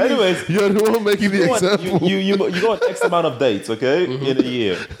example, please. Anyways, You're the one making the you go on- example. you go on X amount of dates, okay, in a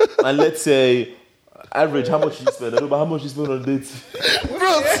year. And let's say, average, how much you spend? I don't know how much you spend on dates.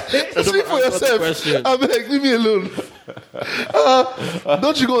 Bro, see for yourself. question. I beg, leave me alone.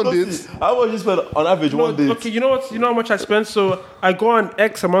 Don't you go on dates? How much you spend on average one date? Okay, you know what? You know how much I spend? So I go on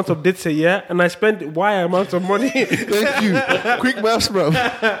X amount of dates a year, and I spend Y amount of money. Thank you. Quick maths, bro.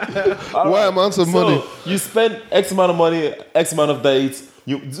 Why amounts of money? So you spend X amount of money, X amount of dates.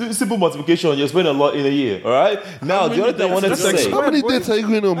 You do simple multiplication, you spend a lot in a year. All right. Now the other thing I wanted to say. How many dates are you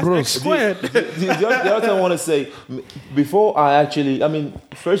going on, bro? Squared. The other thing I want to say before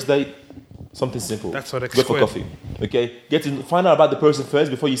first date, something simple. That's what X go for squared. coffee. Okay, get to find out about the person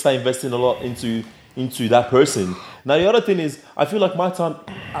first before you start investing a lot into that person. Now the other thing is, I feel like my time,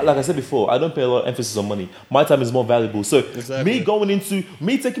 like I said before, I don't pay a lot of emphasis on money. My time is more valuable. So Exactly.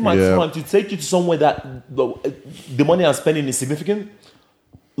 me taking my time to take you to somewhere that the money I'm spending is significant.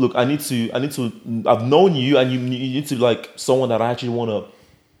 Look, I need to. I've known you, and you need to like someone that I actually want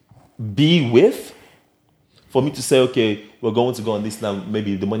to be with. For me to say, okay, we're going to go on this now.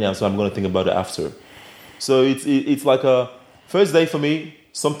 Maybe the money I'm going to think about it after. So it's like a first day for me.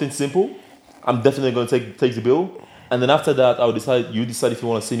 Something simple. I'm definitely going to take the bill, and then after that, I'll decide. You decide if you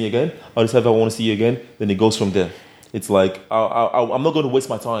want to see me again. I'll decide if I want to see you again. Then it goes from there. It's like I'm not going to waste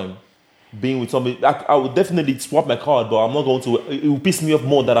my time being with somebody. I would definitely swap my card, but I'm not going to. It will piss me off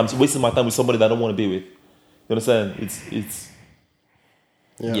more that I'm wasting my time with somebody that I don't want to be with. You understand? It's.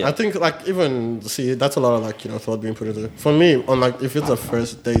 Yeah, I think like even that's a lot of like thought being put into it. For me, on like if it's a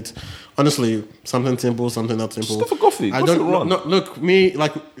first date, honestly, something simple, something not simple. Just go for coffee. I Go don't for a run. no, look me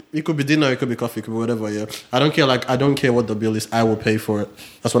like it could be dinner, it could be coffee, it could be whatever. Yeah, I don't care. Like I don't care what the bill is. I will pay for it.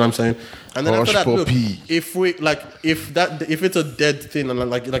 That's what I'm saying. And then after Hush, that, look, puppy. if it's a dead thing and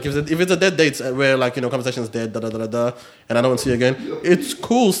like if it's a dead date where like conversation's dead, and I don't want to see you again, it's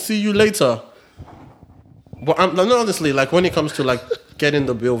cool. See you later. But honestly, like when it comes to like getting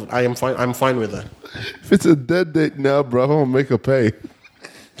the bill, I'm fine with that. If it's a dead date now, bro, I'm gonna make her pay.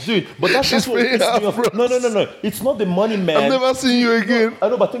 Dude, but that's She's what paying pisses me off. up, bro. No. It's not the money, man. I'm never seeing you again. I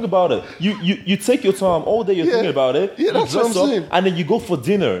know, but think about it. You take your time all day. You're Yeah. thinking about it. Yeah, you that's what dress I'm up, saying. and then you go for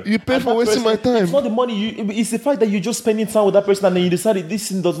dinner. You pay And for that wasting my time. It's not the money. It's the fact that you're just spending time with that person, and then you decide this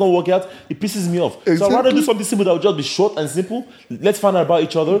thing does not work out. It pisses me off. So I'd rather Exactly. do something simple that will just be short and simple. Let's find out about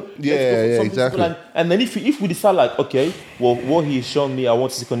each other. Let's go for Yeah, something exactly. simple, and then if we decide like, okay, well, what he's shown me, I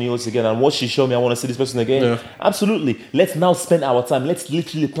want to see Cornelius again, and what she showed me, I want to see this person again. Yeah. Absolutely. Let's now spend our time. Let's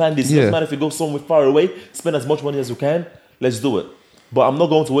literally plan this. Yeah. Doesn't matter if we go somewhere far away, spend as much money as we can. Let's do it. But I'm not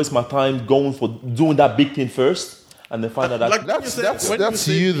going to waste my time going for doing that big thing first and then find out that Like That's- when that's- when that's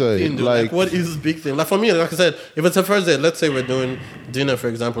say you, big though. thing, Like- what is big thing? Like for me, like I said, if it's a first date, let's say we're doing dinner, for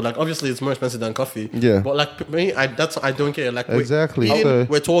example. Like obviously it's more expensive than coffee. Yeah. But like me, I don't care. Like Exactly, We're, eating, so-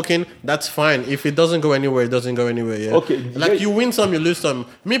 we're talking. That's fine. If it doesn't go anywhere, it doesn't go anywhere. Yeah. Okay, Like yeah. you win some, you lose some.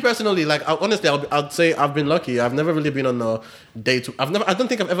 Me personally, like honestly, I'd say I've been lucky. I've never really been on a date. I don't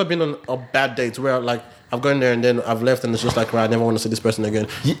think I've ever been on a bad date where like I've gone there and then I've left and it's just like, right, I never want to see this person again.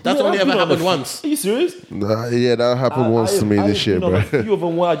 That's only I've ever been on happened a- once. Are you serious? Nah, yeah, that happened once to me I this year, have been on bro. a few of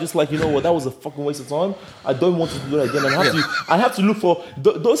them where I just like, you know what, that was a fucking waste of time. I don't want to do that again. I have to look for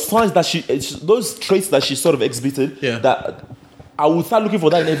those signs that those traits that she sort of exhibited. Yeah. That I will start looking for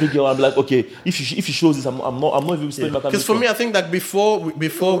that in every girl. I'm like, okay, if she shows this, I'm not even spending my time. Because for me, I think that before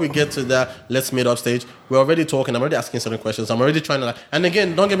we get to that, let's meet up stage, we're already talking. I'm already asking certain questions. I'm already trying to like, and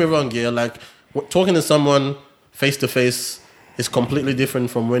again, don't get me wrong, yeah, like talking to someone face to face is completely different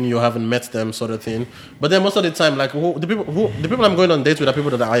from when you haven't met them, sort of thing. But then most of the time, like the people I'm going on dates with are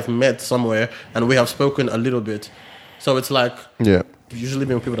people that I've met somewhere and we have spoken a little bit. So it's like Yeah. usually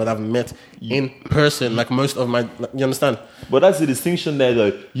being people that I've met in person, like most of my, like, you understand? But that's the distinction there,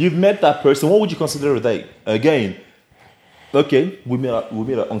 though. You've met that person. What would you consider a date? Again, okay, we met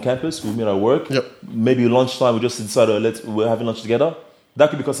on campus. We met at work. Yep. Maybe lunchtime. We just decided we're having lunch together. That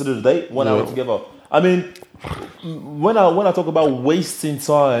could be considered a date. 1 hour together. I mean, when I talk about wasting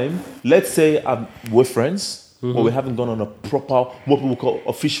time, let's say we're friends, or we haven't gone on a proper what people call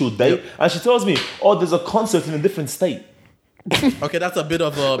official date, Yep. and she tells me, "Oh, there's a concert in a different state." Okay, that's a bit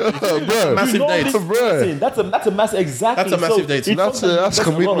of a Bro. massive You know date. this Bro. person, that's a massive, exactly. That's a massive date. it's That's- something that that's invest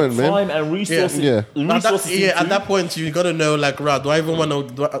a lot of commitment, man. Time and resources. Yeah. At that, resources yeah, into. at that point, you gotta know, like, right, do I even want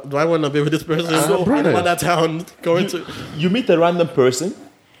to? Do I want to be with this person? So, I'm in that town going to. You meet a random person.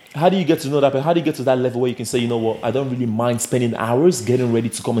 How do you get to know that person? How do you get to that level where you can say, you know what, I don't really mind spending hours getting ready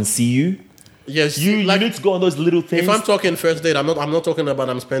to come and see you? Yes, You like need to go on those little things. if I'm talking first date, I'm not talking about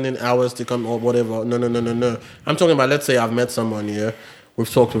I'm spending hours to come or whatever. No. I'm talking about, let's say I've met someone here, we've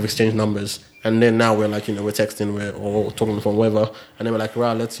talked, we've exchanged numbers, and then now we're like, we're texting, or talking on the phone, whatever, and then we're like,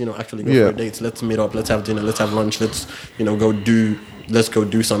 right, let's actually go Yeah. for a date. Let's meet up. Let's have dinner. Let's have lunch. Let's let's go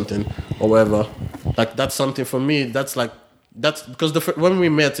do something or whatever. Like that's something for me. That's because when we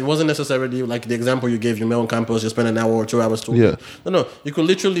met, it wasn't necessarily like the example you gave. You met on campus, you spend an hour or 2 hours talking. Yeah. No. You could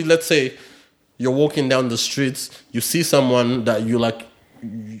literally, let's say, you're walking down the streets, you see someone that you like,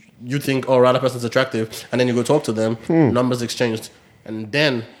 you think, oh, right, that person's attractive, and then you go talk to them, numbers exchanged, and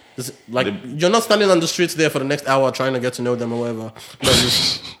then you're not standing on the streets there for the next hour trying to get to know them or whatever. No, you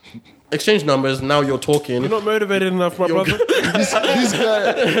exchange numbers. Now you're talking. You're not motivated enough, my brother. This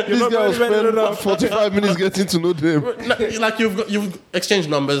guy will spend 45 minutes getting to know them. Like you've exchanged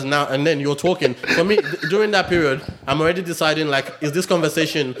numbers now, and then you're talking. For me, during that period, I'm already deciding like, is this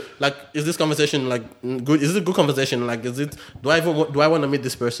conversation like good? Is it a good conversation? Like, do I want to meet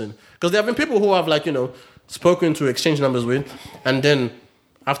this person? Because there have been people who have spoken to, exchange numbers with, and then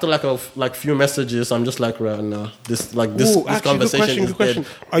after few messages, I'm just like, right, no, this conversation is dead.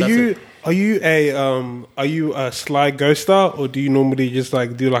 Are you a sly ghoster, or do you normally just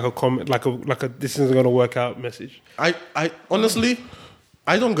do a comment, like a this isn't gonna work out message? I honestly,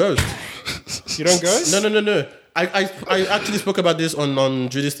 I don't ghost. You don't ghost? No. I actually spoke about this on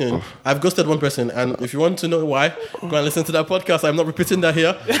Judy's thing. I've ghosted one person, and if you want to know why, go and listen to that podcast. I'm not repeating that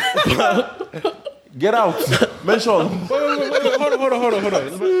here. Get out. Mention. Hold on.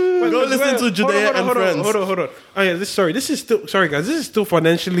 Go listen to Judea and Friends. Hold on. Oh yeah, this is still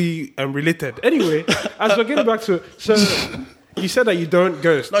financially related. Anyway, as we're getting back to it, so you said that you don't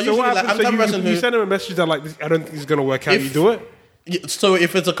ghost. No, so what happens? I'm you send him a message that I don't think it's gonna work out. You do it. So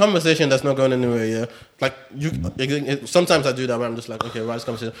if it's a conversation that's not going anywhere, yeah, sometimes I do that where I'm just like, okay, right, this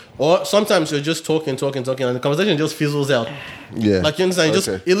conversation. Or sometimes you're just talking, and the conversation just fizzles out. Yeah. Like, you understand?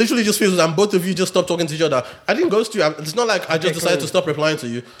 It literally just fizzles, and both of you just stop talking to each other. I didn't ghost you. It's not like I just decided to stop replying to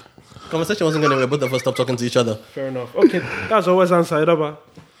you. Conversation wasn't going anywhere. Both of us stopped talking to each other. Fair enough. Okay, that's always answered, Oba.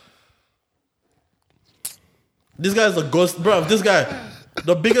 This guy's a ghost, bro. This guy.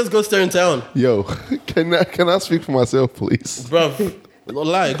 The biggest ghoster in town. Yo, can I speak for myself, please? Bruv,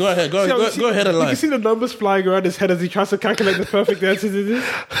 lie. Go ahead. Go ahead and lie. You see the numbers flying around his head as he tries to calculate the perfect answer to this?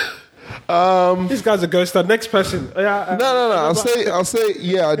 This guy's a ghoster. Next person. Yeah. No. I'll say.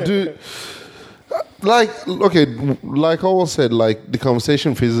 Yeah, I do. Like I said, the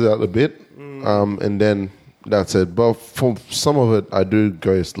conversation fizzles out a bit, and then that's it. But for some of it, I do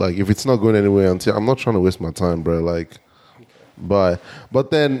ghost. Like, if it's not going anywhere, I'm not trying to waste my time, bro. But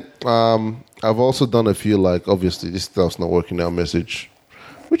then I've also done a few obviously this stuff's not working out message,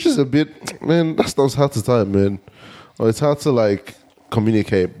 which is a bit, man, that stuff's hard to type, man, or it's hard to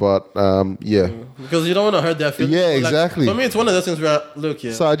communicate, but yeah, because you don't want to hurt their feelings. Yeah, exactly. For me, it's one of those things where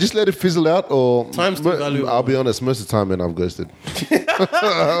so I just let it fizzle out, or time's too valuable. I'll be honest, most of the time, man, I've ghosted. See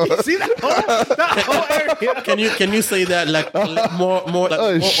that whole area? Can you say that more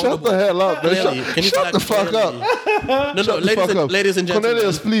oh, shut the hell up, man. Shut the fuck up. No, ladies and gentlemen,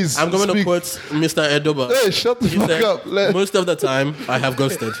 Cornelius, please. I'm going to quote Mr. Edoba. Hey, shut the fuck up. Most of the time, I have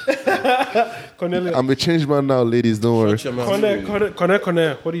ghosted. Cornelius. I'm a changed man now, ladies. Don't worry.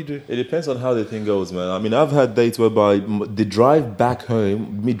 Connor, what do you do? It depends on how the thing goes, man. I mean, I've had dates whereby the drive back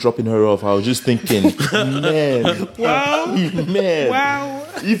home, me dropping her off, I was just thinking, man, Wow.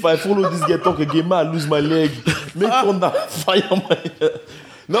 if I follow this girl talk again, man, I lose my leg. Make thunder fire my head.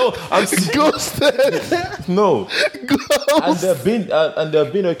 No, I'm ghosted. No, and there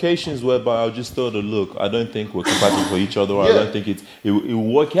have been occasions whereby I'll just tell her, look, I don't think we're compatible for each other. Or I don't think it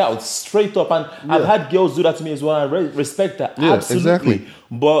will work out straight up. And I've had girls do that to me as well. I respect that. Yeah, absolutely. Exactly.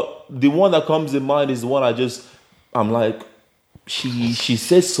 But the one that comes in mind is the one I'm like, she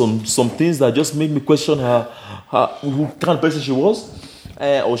says some things that just make me question her who kind of person she was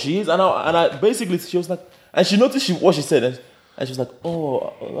or she is. And I basically, she was like, and she noticed what she said. And she was like,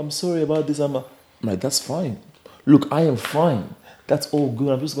 oh, I'm sorry about this. I'm like, that's fine. Look, I am fine. That's all good.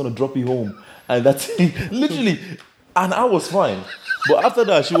 I'm just going to drop you home. And that's it. Literally. And I was fine. But after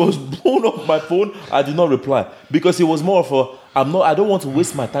that, she was blown off my phone. I did not reply. Because it was more of I don't want to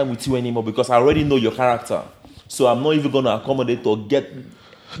waste my time with you anymore because I already know your character. So I'm not even going to accommodate or get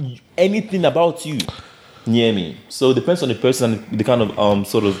anything about you near me. So it depends on the person and the kind of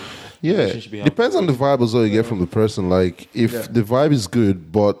sort of... Yeah, depends on the vibe as well you get from the person. Like, if the vibe is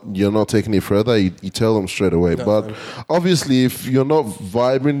good, but you're not taking it further, you tell them straight away. But obviously, if you're not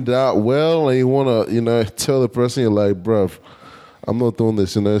vibing that well and you want to, tell the person, you're like, bruv, I'm not doing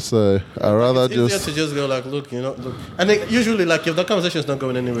this, so I'd rather it's easier to just go look. And usually, if the conversation is not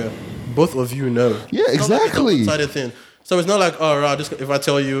going anywhere, both of you know. Yeah, exactly. It's not like a one-sided thing. So it's not like, oh, right, if I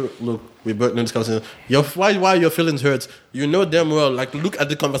tell you, look, we both know this conversation, why your feelings hurt? You know damn well, look at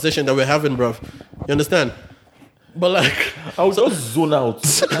the conversation that we're having, bruv. You understand? But I would just zone out.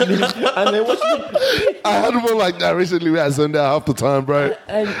 and then what I had one like that recently. We had zoned out half the time, bro.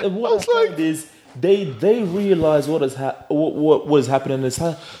 And what I find is they realize what is happening and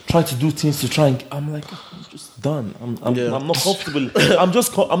they trying to do things to try and I'm like, I'm just done. I'm not comfortable. I'm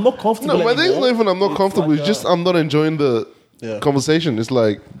not comfortable. No, my thing's not even I'm not comfortable. It's just I'm not enjoying the conversation. It's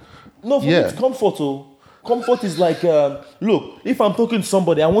like no, for me it's comfortable. Comfort is like, look, if I'm talking to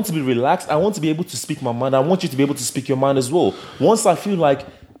somebody, I want to be relaxed. I want to be able to speak my mind. I want you to be able to speak your mind as well. Once I feel like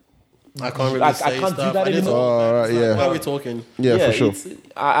I can't really I say can't do stuff. that I need to- anymore. it's like, Yeah. why are we talking? Yeah, for sure.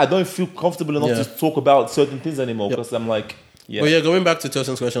 I don't feel comfortable enough Yeah. to talk about certain things anymore because I'm like, But yeah, going back to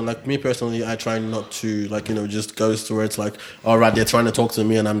Tosin's question, like me personally, I try not to like just ghost where it's like, all right, they're trying to talk to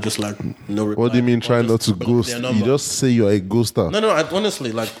me, and I'm just like, no. Reply. What do you mean Or try just not to block ghost? their You number. just say you're a ghoster. No,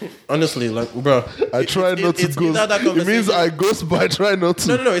 honestly, bro. I try not to it's ghost. either that It means conversation- I ghost, but I try not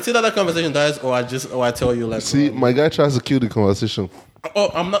to. No. It's either that conversation dies, or I tell you like. See, my guy tries to kill the conversation. Oh,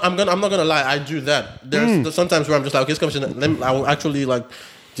 I'm not gonna lie. I do that. There's sometimes where I'm just like, okay, this conversation. I will actually like,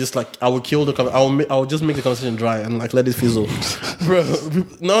 just like I will kill the. I will just make the conversation dry and like let it fizzle, bro.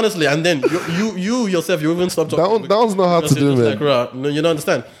 No, honestly, and then you yourself, you even stop talking. That one's not hard to Because you're do, just man. like, no, you don't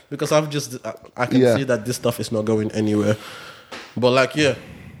understand because I can Yeah. see that this stuff is not going anywhere. But like, yeah,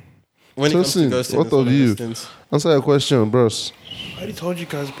 when it comes to Tosin, ghosting, what it's one of of you? those things. Answer your question, bros. I already told you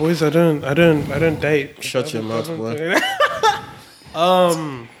guys, boys. I don't date. Shut your mouth, boy.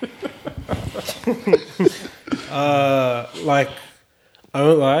 Like, I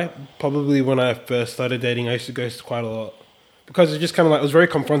won't lie. Probably when I first started dating, I used to ghost quite a lot because it just kind of like it was very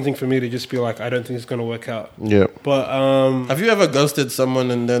confronting for me to just be like, I don't think it's gonna work out. Yeah. But Have you ever ghosted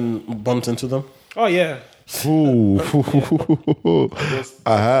someone and then bumped into them? oh yeah, Ooh.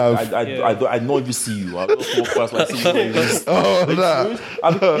 I have. I don't even see you. I don't walk past like see you. Oh, nah.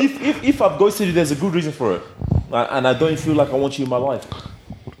 I mean, if I've ghosted you, there's a good reason for it, and I don't feel like I want you in my life.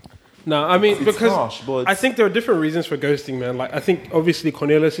 no, I mean It's because harsh, but I think there are different reasons for ghosting, man. Like I think obviously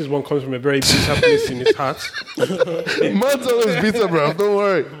Cornelius's one comes from a very beat up place in his heart. Man's always bitter, bro. Don't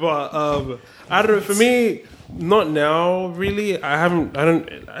worry. But I don't know. For me, not now. Really,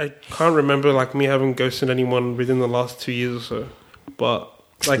 I can't remember like me having ghosted anyone within the last 2 years or so. But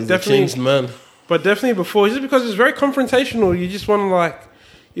like He's a definitely, changed man. but definitely before, just because it's very confrontational. You just want to like,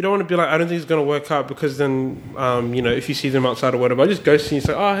 you don't want to be like, I don't think it's gonna work out because then, if you see them outside or whatever, I just ghost you and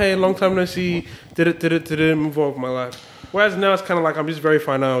say, oh hey, long time no see, did it, move on with my life. Whereas now it's kind of like I'm just very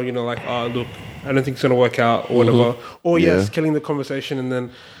fine now, like, oh look, I don't think it's gonna work out or whatever. Or yes, Yeah. killing the conversation and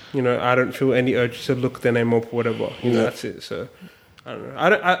then, I don't feel any urge to look their name up or whatever. That's it. So I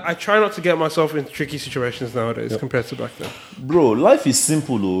don't know. I try not to get myself in tricky situations nowadays compared to back then. bro, life is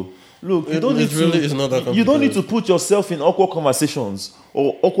simple though. Look, you don't need really to. is not that You don't need complicated. to put yourself in awkward conversations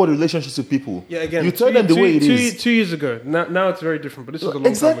or awkward relationships with people. Yeah, again, you tell them the way it is. 2 years ago. Now it's very different, but this was a long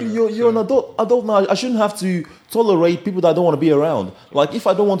Exactly, time ago. you're an adult now. I shouldn't have to tolerate people that I don't want to be around. Like if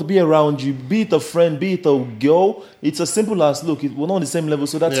I don't want to be around you, be it a friend, be it a girl, it's as simple as look, we're not on the same level,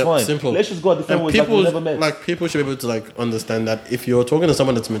 so that's Yeah, fine. simple. Let's just go a different And ways like we people, never met. like people should be able to like understand that if you're talking to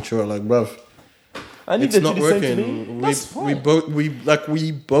someone that's mature, like bruv, and if it's they do not the same to working. me, that's fine.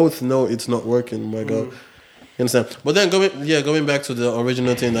 We both know it's not working. My God, you understand? But then going back to the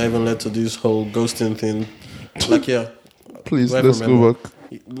original thing that even led to this whole ghosting thing, like Please, do I let's remember? go back.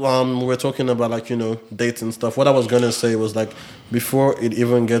 We were talking about like dates and stuff. What I was gonna say was like before it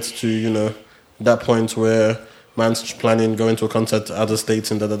even gets to that point where man's planning going to a concert to other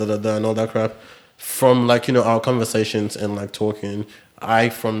states and da da da da da and all that crap. From like our conversations and like talking, I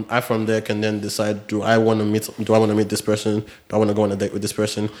from there can then decide do I want to meet this person, do I want to go on a date with this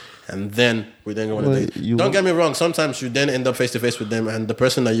person, and then we then go on a Wait, date. you Don't want- get me wrong. Sometimes you then end up face to face with them, and the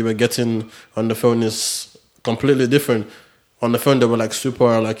person that you were getting on the phone is completely different. On the phone, they were like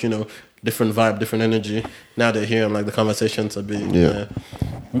super, like different vibe, different energy. Now they're here, and like the conversations are big. Yeah.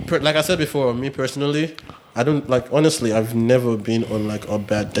 Like I said before, me personally, I don't like. Honestly, I've never been on like a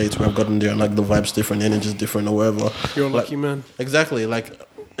bad date where I've gotten there and like the vibes different, energies different, or whatever. You're a Like, lucky man. Exactly. Like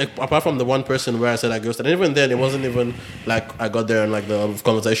apart from the one person where I said I ghosted, and even then, it wasn't even like I got there and like the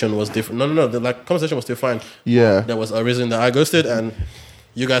conversation was different. No. The like conversation was still fine. Yeah. There was a reason that I ghosted, and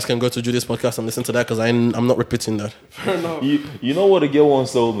you guys can go to Judy's podcast and listen to that because I'm not repeating that. You know what a girl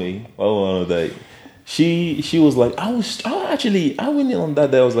once told me on a date? She was like, I went in on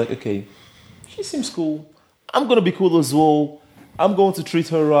that day. I was like, okay, she seems cool. I'm gonna be cool as well. I'm going to treat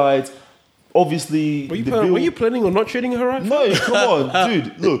her right. Obviously, Were you planning on not treating her right? No, come on,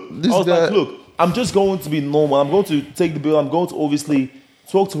 dude. Look, This I was guy- like, look, I'm just going to be normal. I'm going to take the bill. I'm going to obviously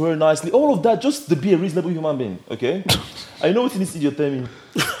talk to her nicely. All of that just to be a reasonable human being, okay? I know what you need to do, tell me.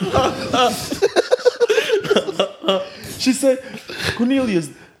 She said, Cornelius,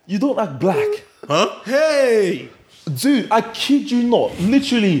 you don't act black. Huh? Hey, Dude, I kid you not.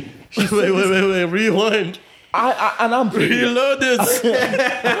 Literally. She said, Wait, rewind. and I'm Reload this.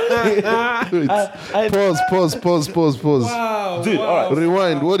 Pause. wow, Dude, wow. all right.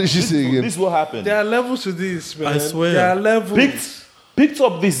 Rewind. What did she say again? This is what happened. There are levels to this, man. I swear. there are levels. Picked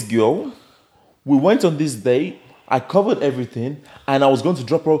up this girl, We went on this date. I covered everything, and I was going to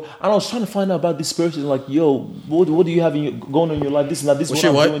drop her. And I was trying to find out about this person. Like, yo, what do you have going on in your life? This and that. This is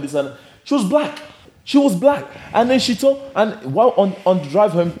what I'm doing. This and that. She was black. She was black. And then she told, and while on the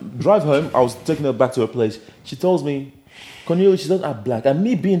drive home, I was taking her back to her place. She tells me, Cornelius, she doesn't have black. And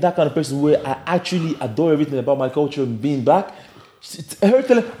me being that kind of person where I actually adore everything about my culture and being black,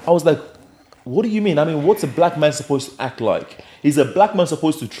 I was like, what do you mean? I mean, what's a black man supposed to act like? Is a black man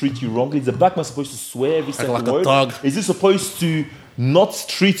supposed to treat you wrongly? Is a black man supposed to swear every second like word? a dog? Is he supposed to not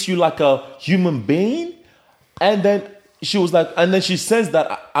treat you like a human being? And then she was like, and then she says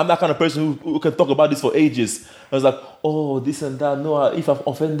that I'm that kind of person who can talk about this for ages. I was like, oh, this and that. No, if I've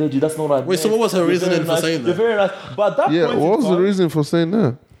offended you, that's not what I meant. Wait, so what was her reasoning for saying that? You're very nice. But at that point what was the reason for saying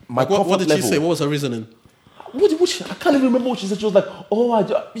that? My What did level. she say? What was her reasoning? I can't even remember what she said. She was like,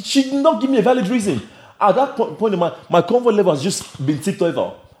 she did not give me a valid reason. At that point in my comfort level has just been tipped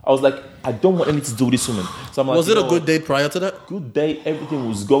over. I was like, I don't want anything to do with this woman. So I'm like, Was it a good date prior to that? Good day. Everything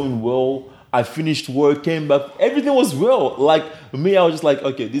was going well. I finished work, came back. Everything was well. Like me, I was just like,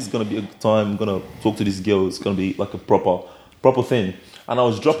 okay, this is gonna be a good time. I'm gonna talk to this girl. It's gonna be like a proper thing. And I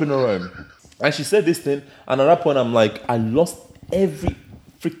was dropping her home, and she said this thing. And at that point, I'm like, I lost every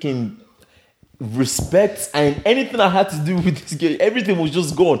freaking respect and anything I had to do with this girl. Everything was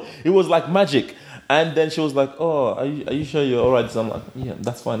just gone. It was like magic. And then she was like, oh, are you sure you're all right? So I'm like, yeah,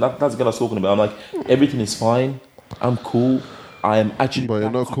 that's fine. That's what I was talking about. I'm like, everything is fine. I'm cool. I am actually But you're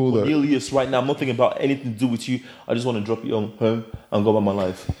not cool though. Cornelius right now. I'm not thinking about anything to do with you. I just want to drop you home and go about my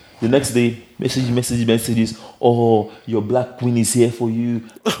life. The next day, messages. Oh, your black queen is here for you.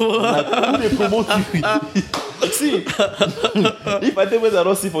 I'm like, who they promote you? See, if I tell you I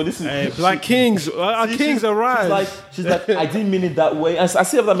don't see for this, Hey, black kings, our kings arise. She's like, I didn't mean it that way. I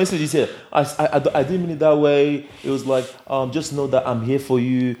see if that message is here. I didn't mean it that way. It was like, just know that I'm here for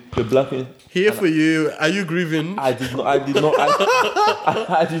you. You're black queen. Here for you. Are you grieving? I did not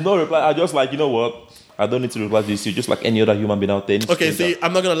reply. I just like, you know what? I don't need to reply to this. You're just like any other human being out there. Okay, see,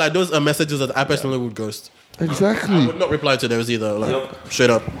 I'm not gonna lie. Those are messages that I personally would ghost. Exactly. I would not reply to those either. Like,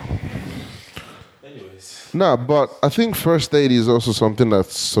 straight up. Nah, but I think first date is also something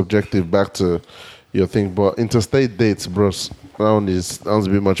that's subjective back to your thing. But interstate dates, bros, that sounds a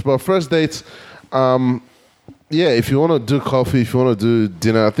bit much. But first dates, yeah, if you want to do coffee, if you want to do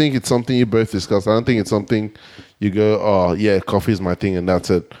dinner, I think it's something you both discuss. I don't think it's something you go, oh, yeah, coffee is my thing and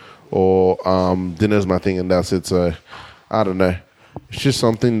that's it. Or dinner's my thing and that's it. So, I don't know. It's just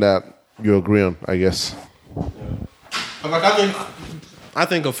something that you agree on, I guess. Like, I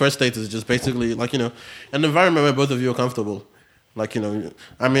think a first date is just basically like, an environment where both of you are comfortable. Like,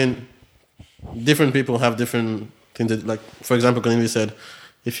 I mean, different people have different things that, like, for example, Cornelius said,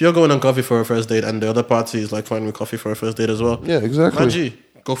 if you're going on coffee for a first date and the other party is like fine with coffee for a first date as well. Yeah, exactly. Manji,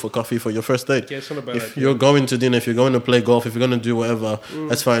 go for coffee for your first date. Yeah, it's not about if that, you're going to dinner, if you're going to play golf, if you're going to do whatever,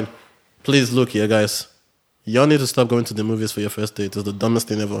 that's fine. Please look here, guys. Y'all need to stop going to the movies for your first date. It's the dumbest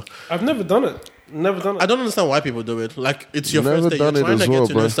thing ever. I've never done it. I don't understand why people do it. Like, it's your Never first date. You're done it trying to as get well,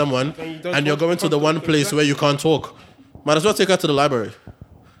 to know bro. someone, And you don't and you're talk going to the one place where you can't talk. Might as well take her to the library.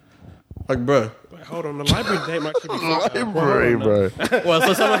 Like, bro. Wait, hold on, the library date might actually be fun. Library, bro. Well,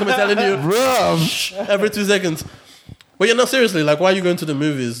 so someone can be telling you Bruh. every 2 seconds. But you're not seriously. Like, why are you going to the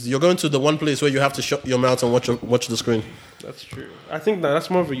movies? You're going to the one place where you have to shut your mouth and watch the screen. That's true. I think that's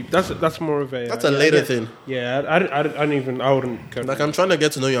more of a That's a later thing. Yeah, I wouldn't go. Like, I'm trying to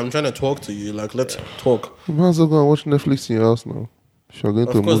get to know you. I'm trying to talk to you. Like, let's talk. You might as well go and watch Netflix in your house now. If you're going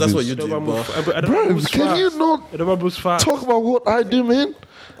to Of course, that's movies. what you do. But Bro, can you not talk about what I do, man?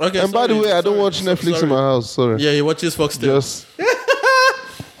 okay. And by the way, I don't watch Netflix in my house. Sorry. Yeah, he watches Fox still. Just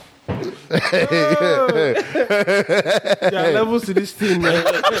Yeah, levels to this thing, man.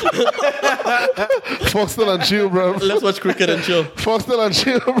 Foxtel and chill, bro. Let's watch cricket and chill. Foxtel and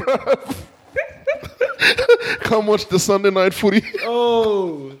chill, bro. Come watch the Sunday night footy.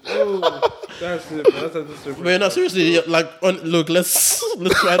 Oh, that's it. That's it. But no, seriously, like, look, let's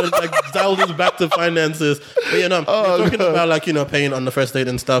try to like dial this back to finances. But we're talking about like paying on the first date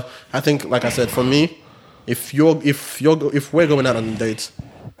and stuff. I think, like I said, for me, if we're going out on dates,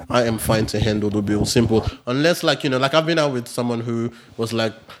 I am fine to handle the bill. Simple, unless like like I've been out with someone who was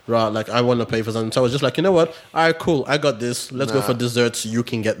like, right, like I want to pay for something. So I was just like, you know what? All right, cool. I got this. Let's go for desserts. You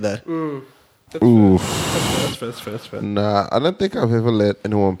can get there. That's fair. Nah, I don't think I've ever let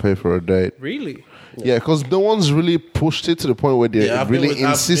anyone pay for a date. Really? Yeah, because no one's really pushed it to the point where they're I've really been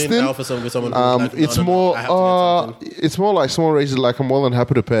insistent. out for with someone who's like, It's no, more, I have to get something. it's more like someone raises like, I'm more than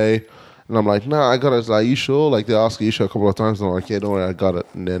happy to pay, and I'm like, nah, I got it. It's like, you sure? Like they ask you sure a couple of times, and I'm like, yeah, don't worry, I got it.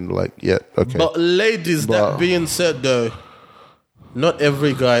 And then like, yeah, okay. But ladies, But- that being said, though, not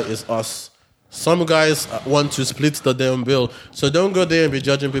every guy is us. Some guys want to split the damn bill, so don't go there and be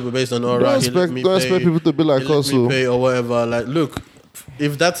judging people based on Don't expect people to be like us. Pay or whatever. Like, look,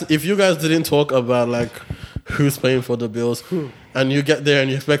 if you guys didn't talk about like who's paying for the bills, and you get there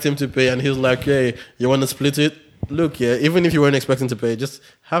and you expect him to pay, and he's like, "Hey, you want to split it?" Look, yeah, even if you weren't expecting to pay, just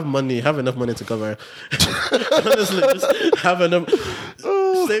have enough money to cover. Honestly, just have enough.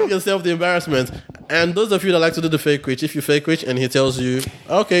 Save yourself the embarrassment. And those of you that like to do the fake rich, if you fake rich and he tells you,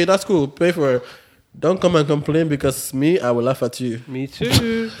 okay, that's cool, pay for it, don't come and complain because I will laugh at you. Me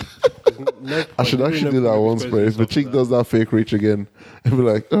too. I should actually do that once, bro. If the chick does that fake rich again, I'll be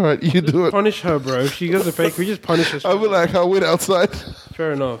like, all right, you do it. Punish her, bro. If she does a fake, we just punish her. I'll be like, I'll wait outside.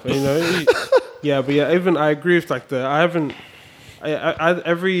 Fair enough. Yeah, but yeah, even I agree with like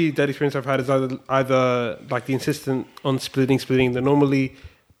every date experience I've had is either like the insistent on splitting. Then normally,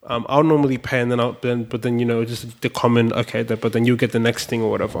 I'll normally pay and then just the common but then you get the next thing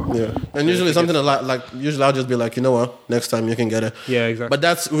or whatever. Yeah, and usually something usually I'll just be like, you know what, next time you can get it. Yeah, exactly. But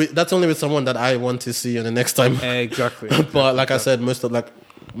that's only with someone that I want to see, and the next time. Exactly. But like I said, most of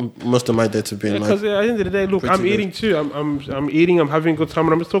my dates have been because at the end of the day, look, I'm eating too. I'm eating. I'm having a good time,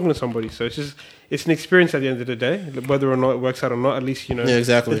 and I'm just talking to somebody. So it's an experience at the end of the day, whether or not it works out or not. At least Yeah,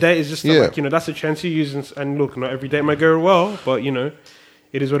 exactly. The date is just that's a chance you use, and look, not every date might go well, but it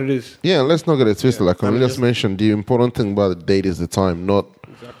is what it is. Yeah, let's not get it twisted. Like I just mentioned, the important thing about the date is the time, not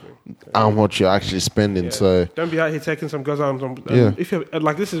how much you're actually spending. Yeah. So don't be out here taking some girls out. If you're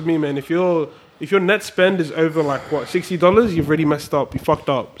like, this is me, man. If your net spend is over like what $60, you've already messed up. You fucked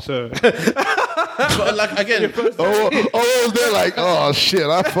up. So, but like again, they're like, oh shit,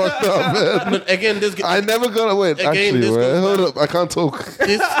 I fucked up, man. But again, I never got away. Actually, hold up, I can't talk.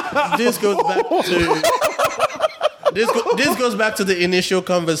 This goes back to. This goes back to the initial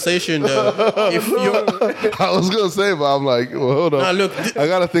conversation, though. I was gonna say, but I'm like, well, hold on. Nah, look, I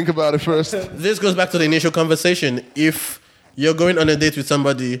gotta think about it first. This goes back to the initial conversation. If you're going on a date with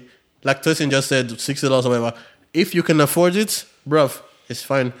somebody, like Tosin just said, $60 or whatever, if you can afford it, bruv, it's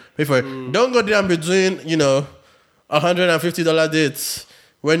fine. Pay for it. Don't go there and be doing, $150 dates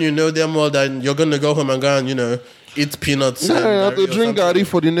when you know them all that you're gonna go home and go and, eat peanuts. Yeah, I have to drink Gary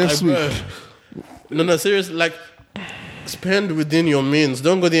for the next week. No, seriously, like, spend within your means.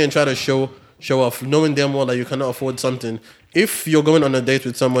 Don't go there and try to show off, knowing damn well that you cannot afford something. If you're going on a date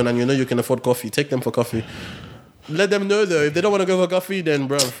with someone and you know you can afford coffee, take them for coffee. Let them know though. If they don't want to go for coffee, then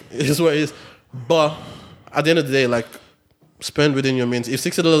bro, it is what it is. But at the end of the day, like, spend within your means. If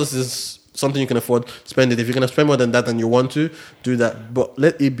 $60 is something you can afford, spend it. If you're gonna spend more than that and you want to, do that. But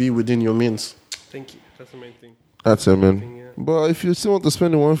let it be within your means. Thank you. That's the main thing. That's it, man. But if you still want to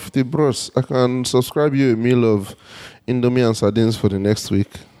spend the 150 bros, I can subscribe you a meal of Indomie and sardines for the next week.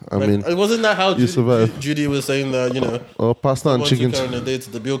 I mean, wasn't that how Judy was saying that, or pasta and chicken. On a date,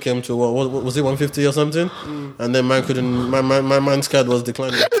 the bill came to what was it, 150 or something? And then mine couldn't. My man's card was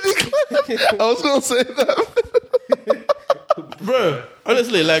declining. I was gonna say that, bro.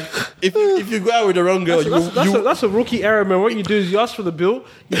 Honestly, like if you go out with the wrong girl, that's a rookie error, man. What you do is you ask for the bill,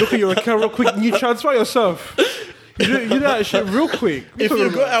 you look at your account real quick, and you transfer yourself. You do that shit real quick. If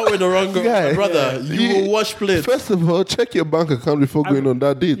you go out with the wrong girl, brother, you will wash plates. First of all, check your bank account before going on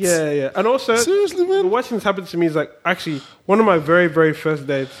that date. Yeah. And also, seriously, man, the worst thing that's happened to me is like actually one of my very, very first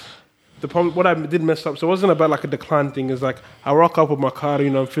dates. The problem, what I did mess up, so it wasn't about like a decline thing. It's like I rock up with my card,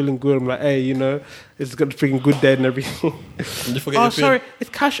 I'm feeling good. I'm like, hey, it's a freaking good date and everything. Sorry,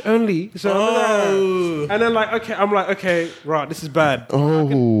 it's cash only. So and then I'm like, okay, right, this is bad.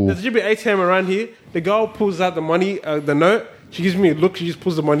 There should be ATM around here. The girl pulls out the money, the note. She gives me a look. She just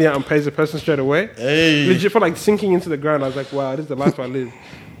pulls the money out and pays the person straight away. Hey. Legit felt like sinking into the ground. I was like, wow, this is the life I live.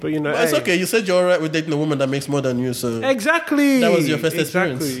 But it's okay. You said you're alright with dating a woman that makes more than you, so exactly. That was your first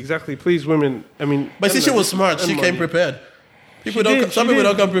experience. Exactly. Please, women. I mean, but see, she was smart. She came prepared. Some people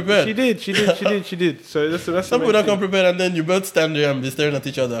don't come prepared. She did. So that's some people don't come prepared, and then you both stand there and be staring at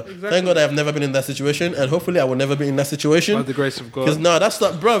each other. Exactly. Thank God I have never been in that situation, and hopefully I will never be in that situation. By the grace of God. Because that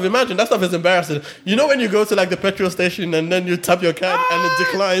stuff, bro. Imagine that stuff is embarrassing. You know when you go to like the petrol station and then you tap your card and it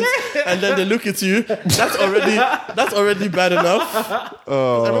declines, and then they look at you. That's already bad enough.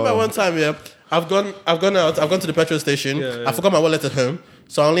 I remember one time, I've gone out. I've gone to the petrol station. Yeah. I forgot my wallet at home,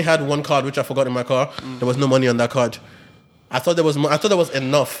 so I only had one card which I forgot in my car. There was no money on that card. I thought there was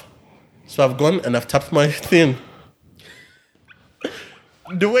enough, so I've gone and I've tapped my thing.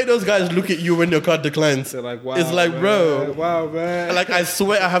 The way those guys look at you when your card declines, they're like, wow, it's like, man, bro, wow, man. Like, I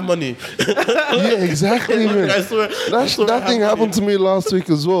swear I have money. Yeah, exactly, man. I swear that thing happened to me last week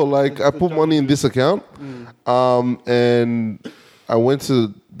as well. Like, I put money in this account, and I went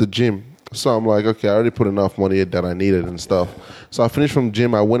to the gym. So I'm like, okay, I already put enough money that I needed and stuff. So I finished from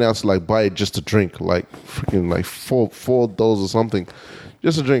gym. I went out to like buy it just to drink, like freaking like $4 or something,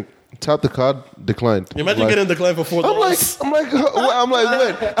 just a drink. Tap the card, declined. Imagine getting declined for $4. I'm like,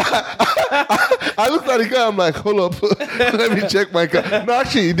 wait. I looked at the guy. I'm like, hold up, let me check my account. No,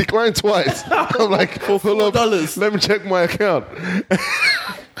 actually, he declined twice. I'm like, hold up, let me check my account.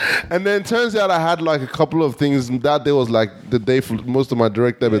 And then turns out I had like a couple of things. That day was like the day for most of my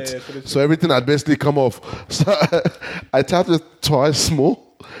direct debits. So everything had basically come off. So I tapped it twice more.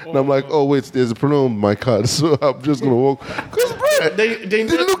 And I'm like, oh wait, there's a problem with my card, so I'm just gonna walk. Cause bro,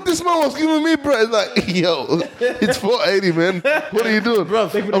 look, this man was giving me, bro. It's like, yo, it's $4.80, man. What are you doing, bro?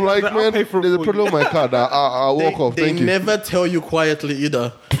 I'm like, man, there's a problem with my card. I'll walk off. Thank you. They never tell you quietly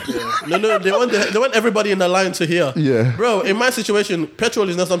either. No, they want everybody in the line to hear. Yeah, bro. In my situation, petrol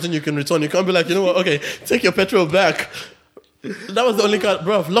is not something you can return. You can't be like, you know what? Okay, take your petrol back. That was the only card,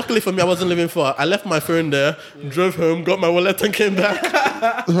 bro. Luckily for me, I wasn't living far. I left my phone there, drove home, got my wallet, and came back.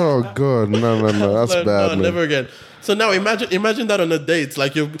 Oh god, no, that's bad, no, man. Never again. So now imagine that on a date,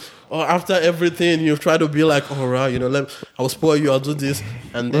 like after everything, you've tried to be like, all right, you know, I'll spoil you, I'll do this,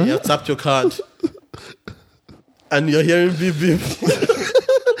 and then you tapped your card, and you're hearing beep beep.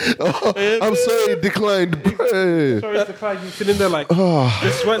 Oh, I'm sorry, it declined. Sorry, it's declined. You're sitting there like,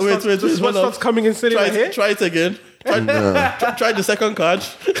 the sweat starts coming and sitting right here. Try it again. Try the second card.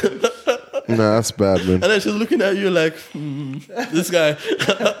 Nah, that's bad, man. And then she's looking at you like, this guy.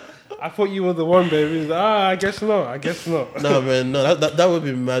 I thought you were the one, baby. I guess not. No, man, no, that would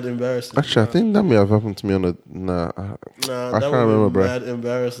be mad embarrassing. Actually, I think that may have happened to me on a. I can't remember, bro. Mad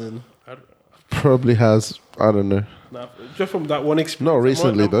embarrassing. Probably has. I don't know. Nah, just from that one experience. Not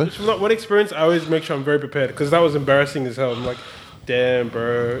recently, though. From that one experience, I always make sure I'm very prepared because that was embarrassing as hell. I'm like, damn,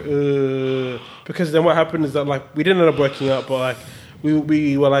 bro. Because then what happened is that like we didn't end up working out, but like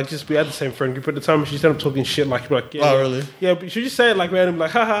we were like we had the same friend group at the time. She started talking shit like yeah, really? Yeah, but she just say it like random,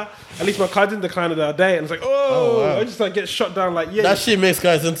 like haha. At least my card didn't decline the other day, and it's like wow. I just like get shot down like yeah. That shit makes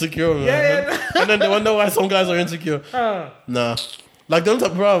guys insecure, man. Yeah. And then they wonder why some guys are insecure. Nah. Like,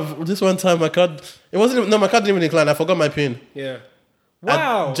 bro, this one time my card, my card didn't even decline. I forgot my PIN. Yeah.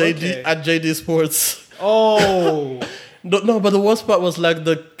 Wow. At JD Sports. Oh. No, but the worst part was like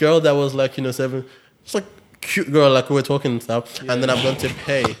the girl that was like, 7. It's like cute girl, like we were talking and stuff. Yeah. And then I'm going to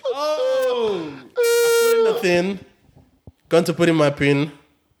pay. Oh. I put in the thing, going to put in my PIN,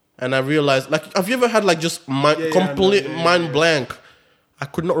 and I realized, like, have you ever had like just complete mind blank? I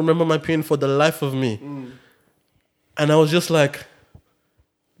could not remember my PIN for the life of me. And I was just like,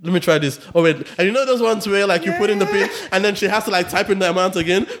 let me try this. Oh wait, and you know those ones where like you put in the PIN and then she has to like type in the amount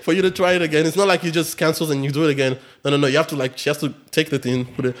again for you to try it again. It's not like you just cancels and you do it again. No. You have to she has to take the thing,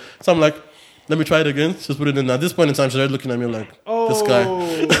 put it. So I'm like, let me try it again. Just put it in. At this point in time, she's already looking at me like, this guy.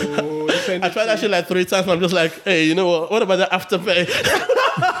 I tried that shit like 3 times. And I'm just like, hey, you know what? What about the afterpay?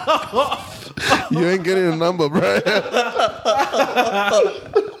 You ain't getting a number, bro.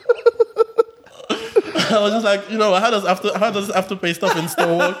 I was just like, how does afterpay stuff in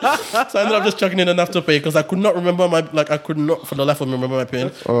store work? So I ended up just chucking in an afterpay because I could not remember I could not for the life of me remember my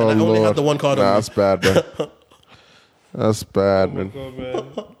PIN. Oh, and I only had the one card on me. That's bad, man. That's bad, man. God, man.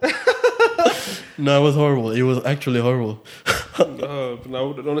 No, it was horrible. It was actually horrible.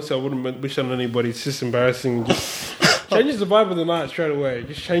 Honestly, I wouldn't wish on anybody. It's just embarrassing. Just changes the vibe of the night straight away. It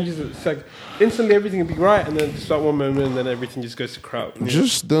just changes it. It's like instantly everything will be right, and then just that one moment, and then everything just goes to crap.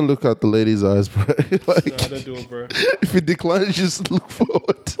 Just don't look at the lady's eyes, bro. Like, no, don't do it, bro. If it declines, just look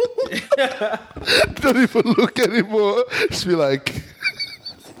forward. Don't even look anymore. Just be like.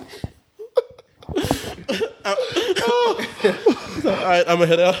 Alright, I'm gonna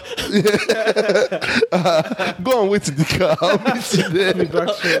head out. Go on, wait to the car. I'll meet you there.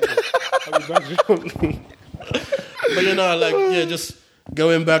 I'll be back shortly. But just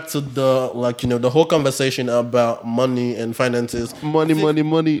going back to the the whole conversation about money and finances.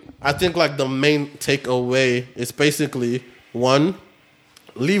 Money. I think like the main takeaway is basically 1,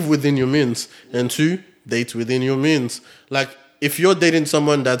 live within your means, and 2, date within your means. Like if you're dating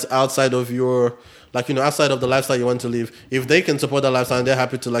someone that's outside of your outside of the lifestyle you want to live, if they can support that lifestyle and they're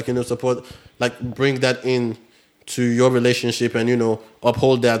happy to support, bring that in to your relationship and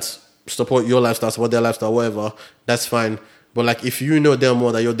uphold that, support your lifestyle, support their lifestyle, whatever, that's fine. But if you know them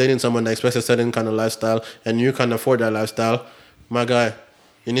more, that you're dating someone that expects a certain kind of lifestyle and you can afford that lifestyle, my guy,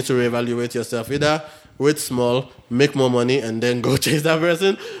 you need to reevaluate yourself. Either wait small, make more money, and then go chase that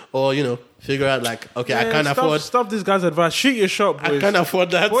person, or figure out okay, I can't afford. Stop this guy's advice. Shoot your shot, boys. I can't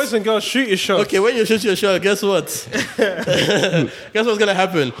afford that. Boys and girls, shoot your shot. Okay, when you shoot your shot, guess what? Guess what's gonna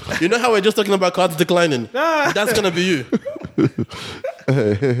happen? You know how we're just talking about cards declining? That's gonna be you.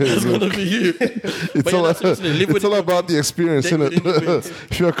 It's gonna be you. It's But all, yeah, seriously, live with it's all it. about the experience, Take isn't within your it? means.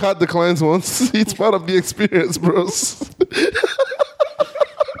 If your card declines once, it's part of the experience, bros.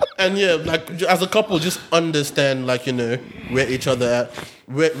 And yeah, like as a couple, just understand, like, you know, where each other at,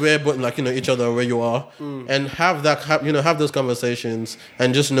 where but like, you know, each other where you are, and have those conversations,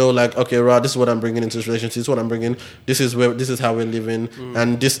 and just know, like, okay, right, this is what I'm bringing into this relationship. This is what I'm bringing. This is how we're living,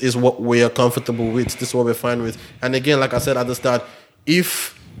 and this is what we are comfortable with. This is what we're fine with. And again, like I said at the start,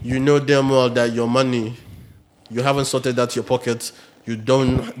 if you know damn well that your money, you haven't sorted out your pockets,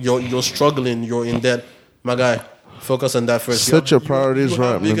 you're struggling, you're in debt, my guy. Focus on that first. Set your priorities you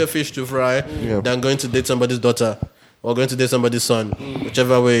have right, man. bigger fish to fry than going to date somebody's daughter or going to date somebody's son.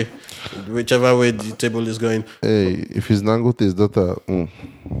 Whichever way the table is going. Hey, if he's Dangote's daughter,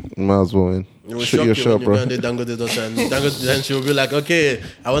 might as well, man. It will Shoot shock your you shot, when bro. you go and date Dangote's daughter, and then she will be like, okay,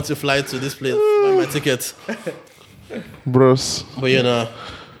 I want to fly to this place, buy my ticket. Bros, But you know,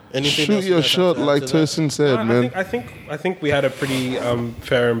 anything shoot else you your guys have shot, to add like to that? Tosin said, man. I think we had a pretty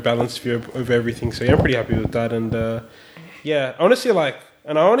fair and balanced view of everything. So yeah, I'm pretty happy with that. And yeah, honestly,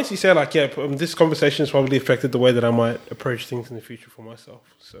 say like, yeah, this conversation has probably affected the way that I might approach things in the future for myself.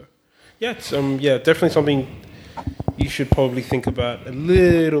 So yeah, it's definitely something you should probably think about a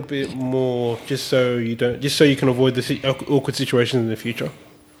little bit more, just so you can avoid the awkward situations in the future.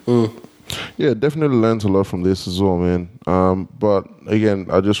 Yeah, definitely learned a lot from this as well, man. But again,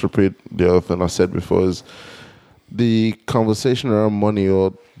 I'll just repeat the other thing I said before is the conversation around money,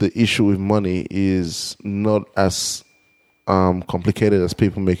 or the issue with money, is not as complicated as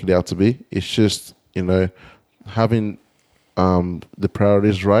people make it out to be. It's just, you know, having the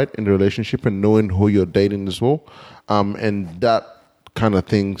priorities right in the relationship and knowing who you're dating as well. And that kind of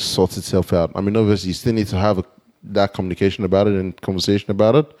thing sorts itself out. I mean, obviously, you still need to have that communication about it and conversation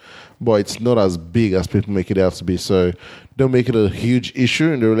about it, but it's not as big as people make it out to be. So don't make it a huge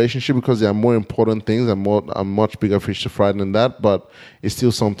issue in the relationship, because there are more important things and much bigger fish to fry than that. But it's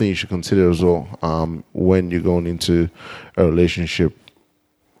still something you should consider as well when you're going into a relationship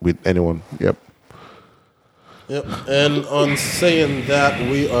with anyone. Yep. And on saying that,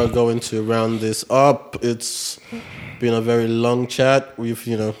 we are going to round this up. It's been a very long chat. We've,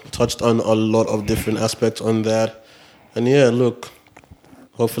 you know, touched on a lot of different aspects on that. And yeah, look,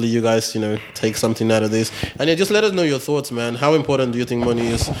 hopefully you guys, you know, take something out of this. And yeah, just let us know your thoughts, man. How important do you think money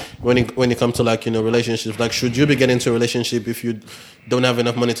is when it comes to, like, you know, relationships? Like, should you be getting into a relationship if you don't have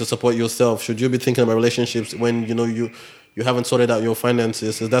enough money to support yourself? Should you be thinking about relationships when, you know, you haven't sorted out your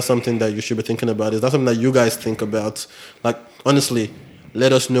finances? Is that something that you should be thinking about? Is that something that you guys think about? Like, honestly,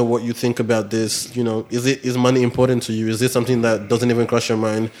 let us know what you think about this. You know, is money important to you? Is this something that doesn't even cross your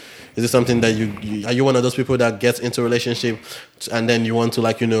mind? Is it something that are you one of those people that gets into a relationship and then you want to,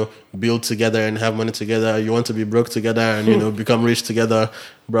 like, you know, build together and have money together? You want to be broke together and, you know, become rich together,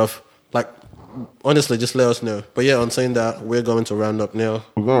 bruv? Like, honestly, just let us know. But yeah, on saying that, we're going to round up now.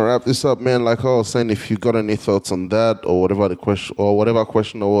 We're gonna wrap this up, man. Like I was saying, if you got any thoughts on that or whatever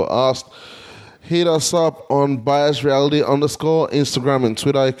question that was asked, hit us up on BiasReality _ Instagram and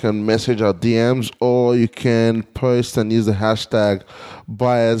Twitter. You can message our DMs, or you can post and use the hashtag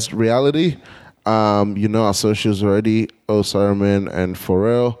BiasReality. You know our socials already: Osaraman and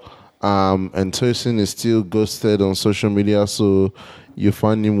Pharrell. And Tosin is still ghosted on social media, so you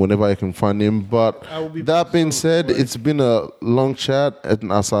find him whenever you can find him. But that being said, it's been a long chat,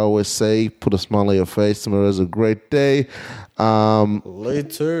 and as I always say, put a smile on your face. Tomorrow's a great day.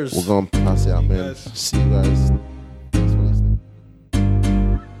 Laters. We're gonna pass it out, man. See you guys.